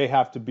 they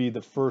have to be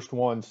the first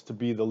ones to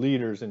be the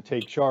leaders and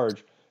take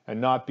charge and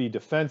not be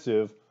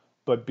defensive,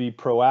 but be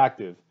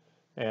proactive.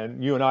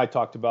 And you and I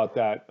talked about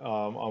that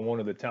on one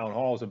of the town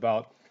halls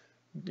about,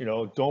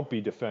 don't be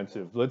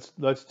defensive.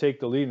 Let's take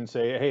the lead and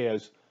say, hey,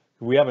 as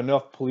we have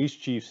enough police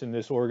chiefs in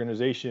this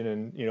organization,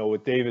 and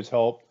with David's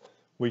help,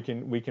 we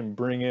can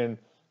bring in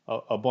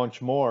a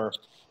bunch more.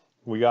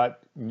 We got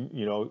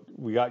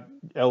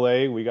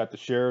LA, we got the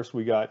sheriffs,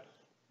 we got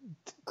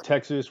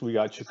Texas, we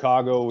got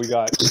Chicago, we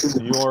got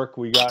New York,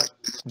 we got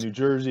New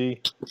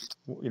Jersey.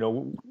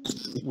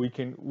 We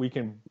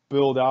can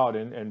build out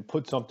and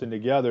put something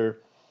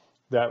together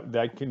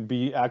that can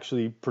be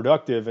actually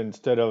productive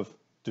instead of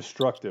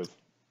destructive.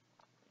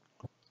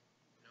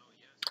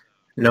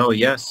 No,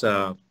 yes,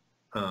 you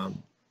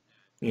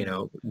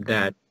know,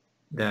 that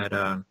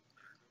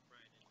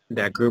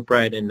group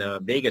ride in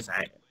Vegas,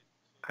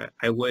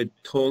 I would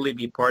totally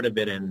be part of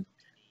it, and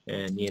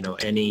you know,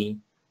 anything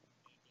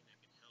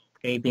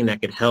that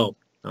could help.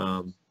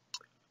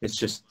 It's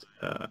just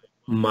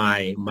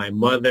my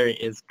mother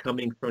is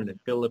coming from the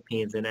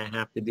Philippines, and I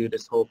have to do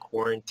this whole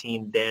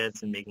quarantine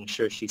dance and making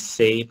sure she's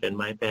safe and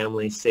my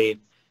family's safe,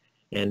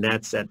 and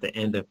that's at the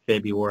end of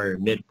February or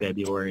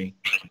mid-February.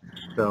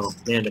 So,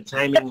 man, the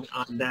timing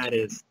on that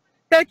is.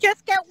 So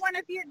just get one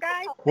of your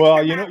guys.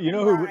 Well, you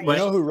know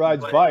who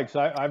rides bikes.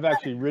 I've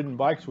actually ridden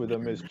bikes with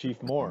him is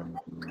Chief Moore.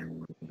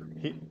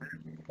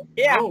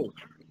 Yeah.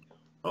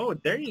 Oh,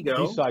 there you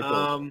go. He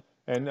cycles.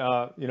 And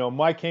you know,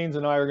 Mike Haynes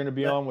and I are going to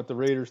be on with the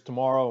Raiders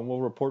tomorrow, and we'll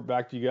report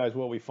back to you guys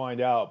what we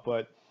find out.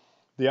 But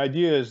the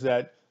idea is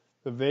that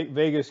the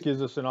Vegas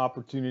gives us an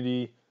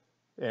opportunity,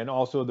 and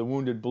also the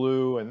Wounded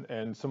Blue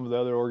and some of the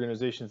other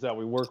organizations that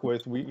we work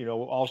with. We, you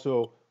know,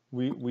 also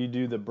we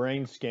do the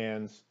brain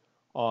scans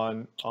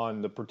on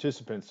the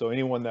participants. So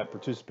anyone that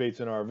participates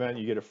in our event,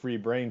 you get a free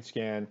brain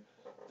scan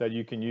that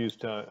you can use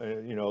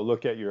to you know,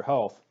 look at your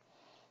health.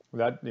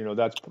 That, you know,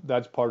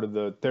 that's part of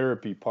the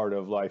therapy part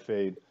of Life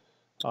Aid.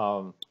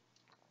 So,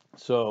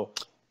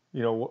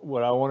 you know,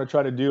 what I want to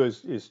try to do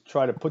is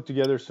try to put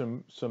together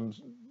some,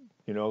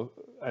 you know,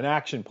 an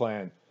action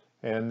plan,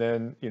 and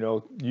then, you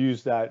know,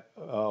 use that,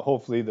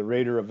 hopefully the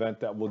Raider event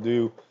that we'll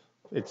do.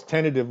 It's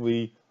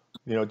tentatively,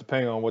 you know,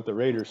 depending on what the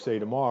Raiders say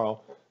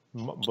tomorrow,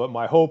 but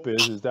my hope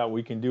is that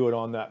we can do it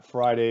on that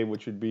Friday,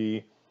 which would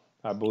be,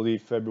 I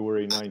believe,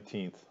 February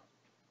 19th.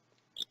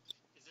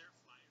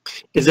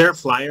 Is there a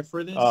flyer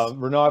for this?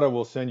 Renata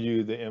will send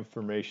you the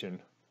information.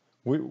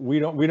 We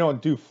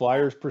don't do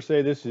flyers per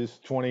se. This is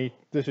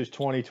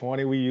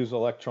 2020. We use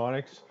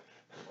electronics.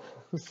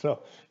 So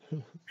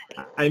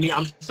I mean,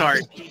 I'm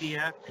sorry,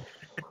 PDF.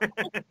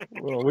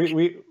 Well,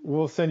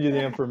 we'll send you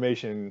the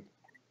information.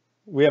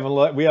 We have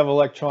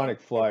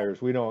electronic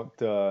flyers. We don't.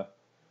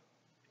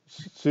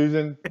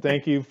 Susan,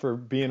 thank you for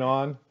being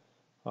on.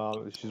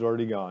 She's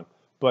already gone.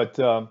 But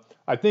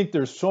I think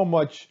there's so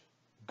much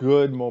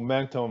good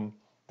momentum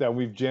that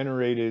we've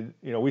generated.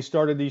 You know, we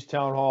started these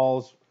town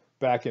halls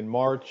back in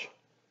March,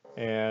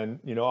 and,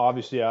 you know,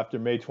 obviously after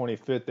May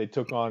 25th, they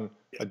took on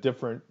a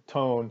different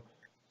tone.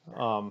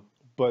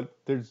 But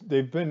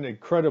they've been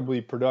incredibly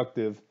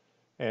productive,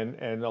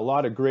 and a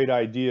lot of great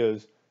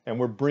ideas. And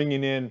we're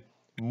bringing in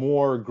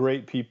more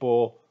great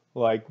people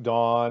like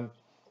Dawn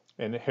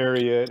and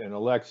Harriett and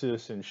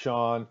Alexis and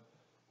Shon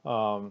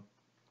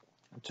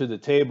to the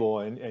table.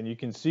 And you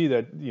can see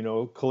that, you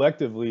know,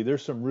 collectively,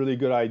 there's some really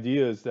good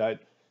ideas that,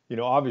 you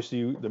know,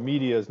 obviously the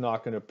media is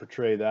not going to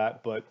portray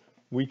that, but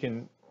we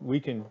can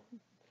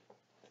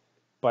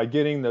by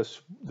getting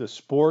the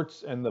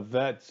sports and the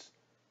vets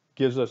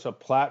gives us a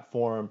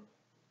platform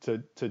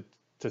to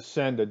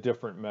send a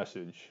different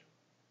message.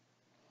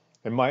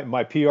 And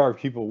my PR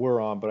people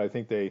were on, but I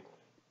think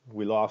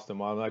we lost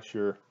them. I'm not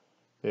sure.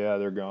 Yeah,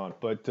 they're gone.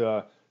 But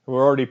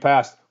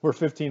we're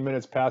 15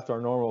 minutes past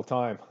our normal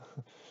time.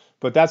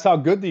 But that's how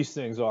good these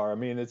things are. I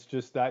mean, it's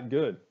just that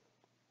good.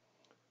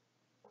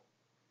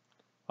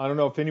 I don't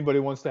know if anybody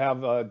wants to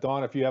have,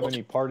 Dawn, if you have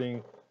any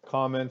parting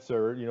comments,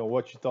 or, you know,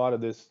 what you thought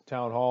of this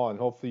town hall, and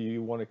hopefully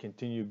you want to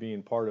continue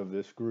being part of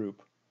this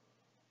group.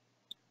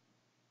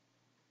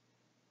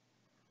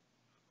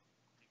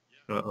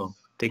 Uh-oh.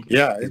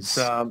 Yeah, it's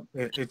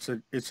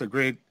a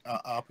great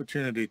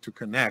opportunity to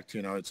connect.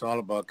 You know, it's all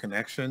about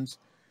connections.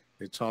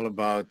 It's all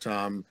about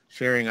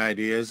sharing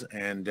ideas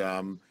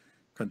and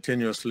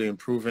continuously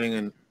improving,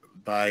 and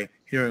by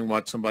hearing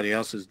what somebody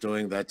else is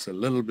doing that's a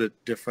little bit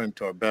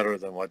different or better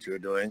than what you're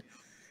doing.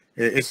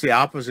 It's the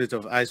opposite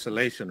of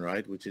isolation,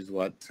 right? Which is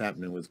what's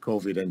happening with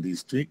COVID and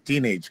these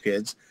teenage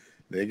kids.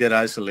 They get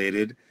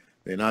isolated.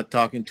 They're not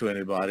talking to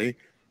anybody.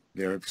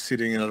 They're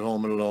sitting at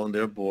home alone.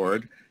 They're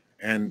bored.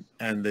 And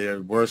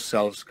their worst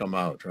selves come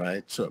out,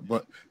 right? So,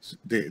 but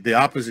the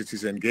opposite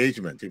is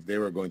engagement. If they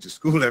were going to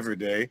school every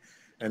day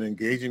and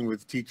engaging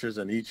with teachers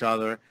and each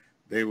other,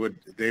 they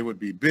would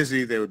be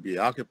busy, they would be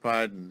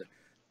occupied, and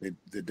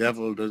the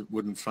devil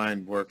wouldn't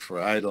find work for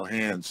idle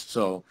hands.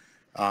 So,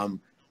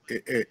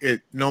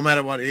 no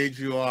matter what age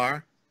you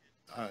are,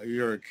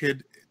 you're a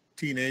kid,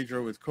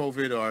 teenager with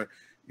COVID, or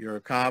you're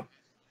a cop,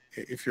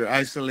 if you're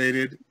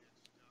isolated,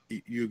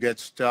 you get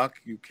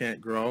stuck, you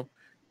can't grow.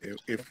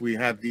 If we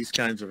have these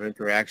kinds of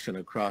interaction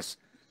across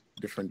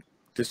different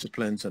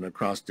disciplines and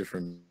across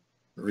different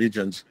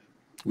regions,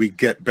 we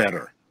get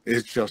better.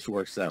 It just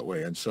works that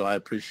way. And so I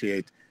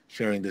appreciate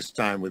sharing this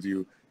time with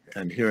you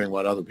and hearing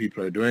what other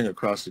people are doing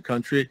across the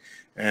country.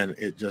 And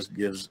it just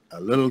gives a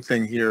little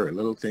thing here, a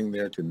little thing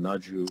there to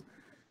nudge you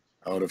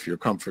out of your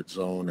comfort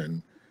zone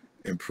and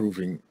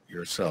improving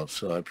yourself.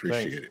 So I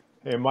appreciate it.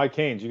 Hey, Mike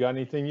Haynes, you got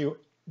anything you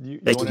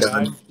want to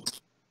add?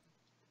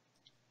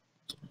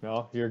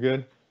 No, you're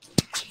good.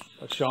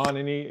 Shon,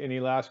 any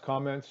last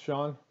comments,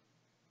 Shon?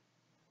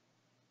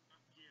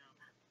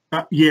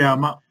 Yeah,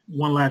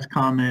 one last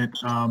comment.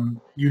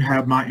 You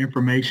have my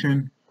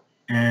information,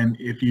 And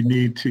if you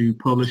need to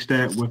publish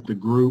that with the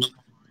group,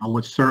 I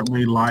would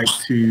certainly like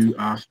to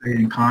stay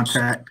in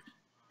contact.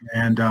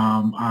 And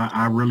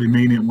I really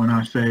mean it when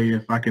I say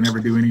if I can ever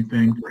do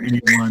anything for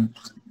anyone,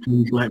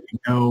 please let me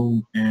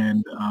know.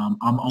 And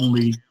I'm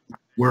only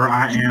where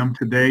I am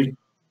today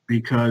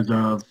because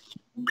of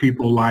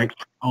people like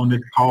on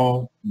this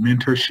call,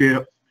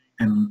 mentorship,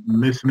 and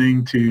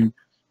listening to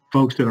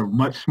folks that are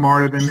much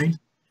smarter than me.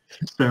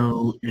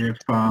 So if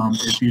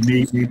you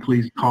need me,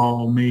 please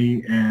call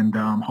me, and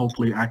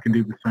hopefully I can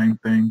do the same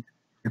thing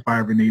if I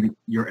ever need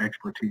your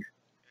expertise.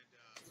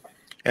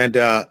 And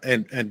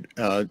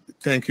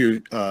thank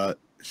you,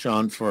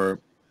 Shon,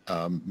 for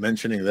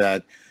mentioning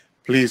that.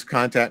 Please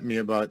contact me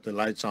about the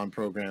Lights On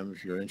program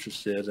if you're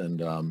interested,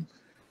 and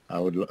I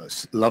would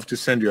love to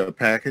send you a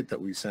packet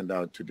that we send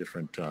out to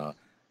different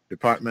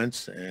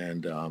departments,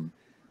 and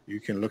you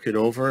can look it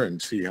over and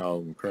see how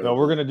incredible. No,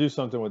 we're going to do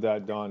something with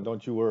that, Don.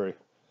 Don't you worry.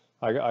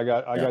 I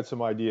got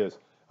some ideas.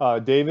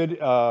 David, do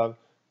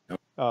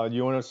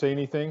you want to say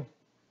anything?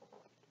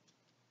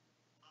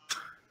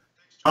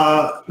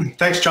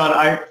 Thanks,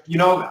 John.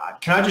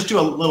 Can I just do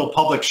a little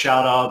public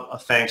shout out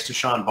of thanks to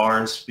Shon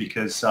Barnes,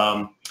 because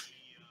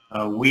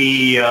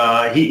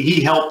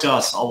he helped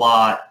us a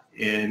lot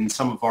in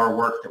some of our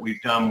work that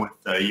we've done with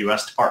the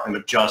U.S. Department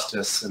of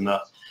Justice and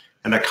the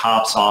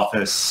COPS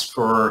office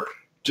for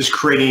just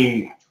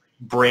creating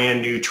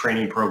brand new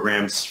training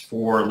programs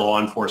for law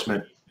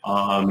enforcement.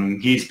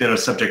 He's been a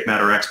subject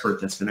matter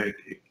expert that's been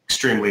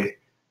extremely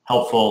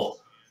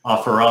helpful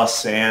for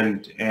us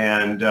and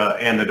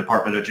the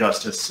Department of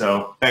Justice.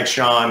 So thanks,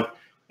 Shon,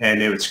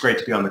 and it's great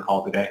to be on the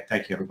call today.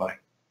 Thank you, everybody.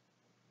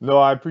 No,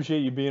 I appreciate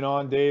you being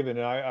on, Dave, and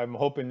I'm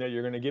hoping that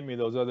you're going to get me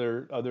those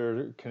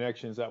other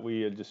connections that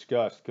we had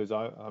discussed, because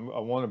I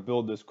want to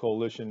build this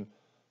coalition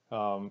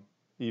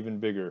even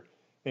bigger.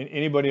 And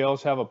anybody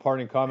else have a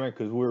parting comment?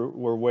 Because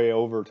we're way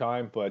over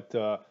time,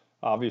 but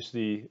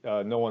obviously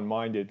no one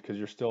minded because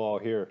you're still all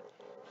here.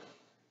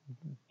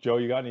 Joe,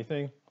 you got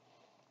anything?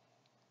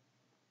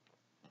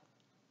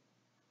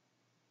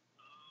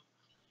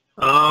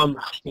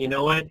 You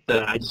know what?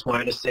 I just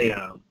wanted to say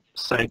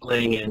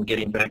cycling and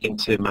getting back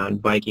into mountain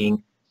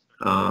biking,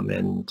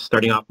 and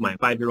starting off my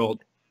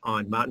 5-year-old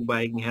on mountain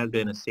biking has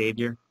been a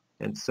savior,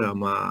 and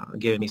some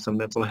giving me some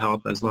mental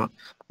health as well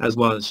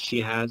as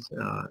she has.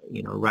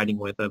 Riding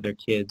with other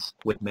kids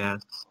with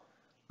masks.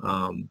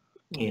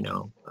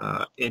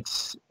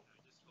 It's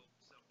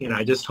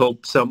I just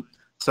hope some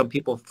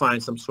people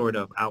find some sort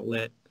of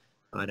outlet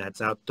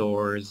that's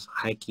outdoors,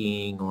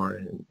 hiking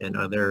and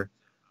other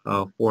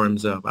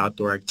forms of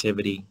outdoor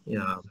activity.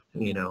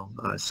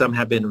 Some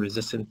have been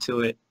resistant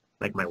to it,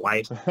 like my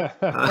wife.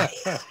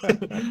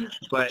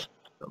 But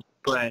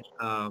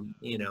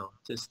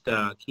just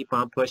keep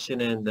on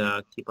pushing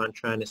and keep on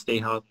trying to stay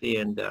healthy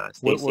and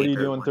stay safe. What are you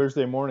doing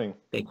Thursday morning?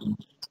 Thank you.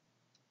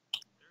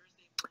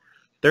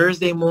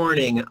 Thursday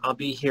morning, I'll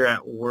be here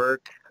at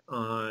work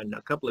on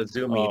a couple of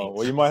Zoom meetings.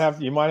 Well, you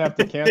might have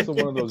to cancel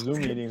one of those Zoom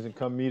meetings and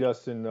come meet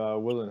us in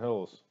Woodland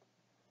Hills.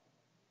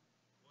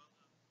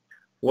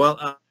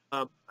 Well,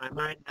 I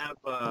might have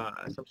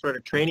some sort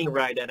of training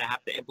ride that I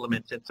have to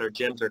implement since our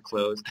gyms are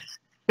closed.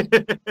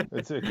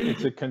 It's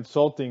a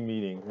consulting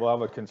meeting. We'll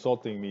have a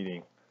consulting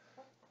meeting.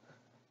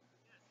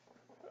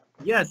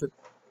 Yes.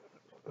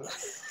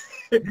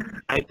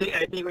 I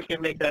think we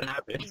can make that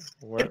happen.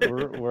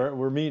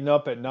 We're meeting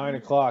up at 9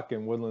 o'clock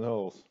in Woodland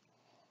Hills.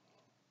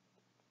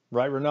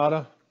 Right,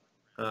 Renata?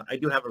 I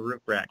do have a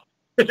roof rack.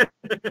 Yeah,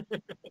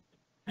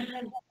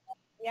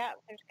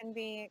 there's going to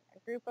be a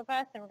group of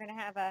us, and we're going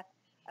to have a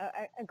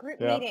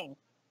group meeting.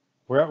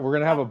 We're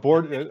going to have a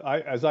board,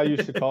 as I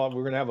used to call it,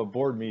 we're going to have a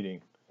board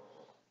meeting.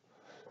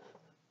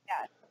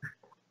 Yeah.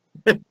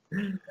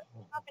 Come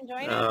up and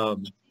join us.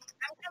 I'm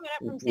coming up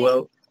from San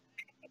Diego to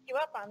pick you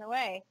up on the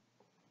way.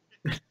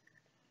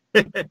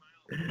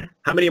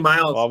 How many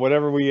miles? Well,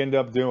 whatever we end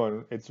up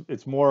doing,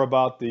 it's more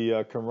about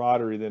the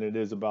camaraderie than it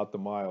is about the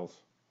miles.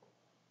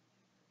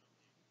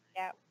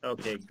 Yeah.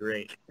 Okay,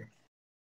 great.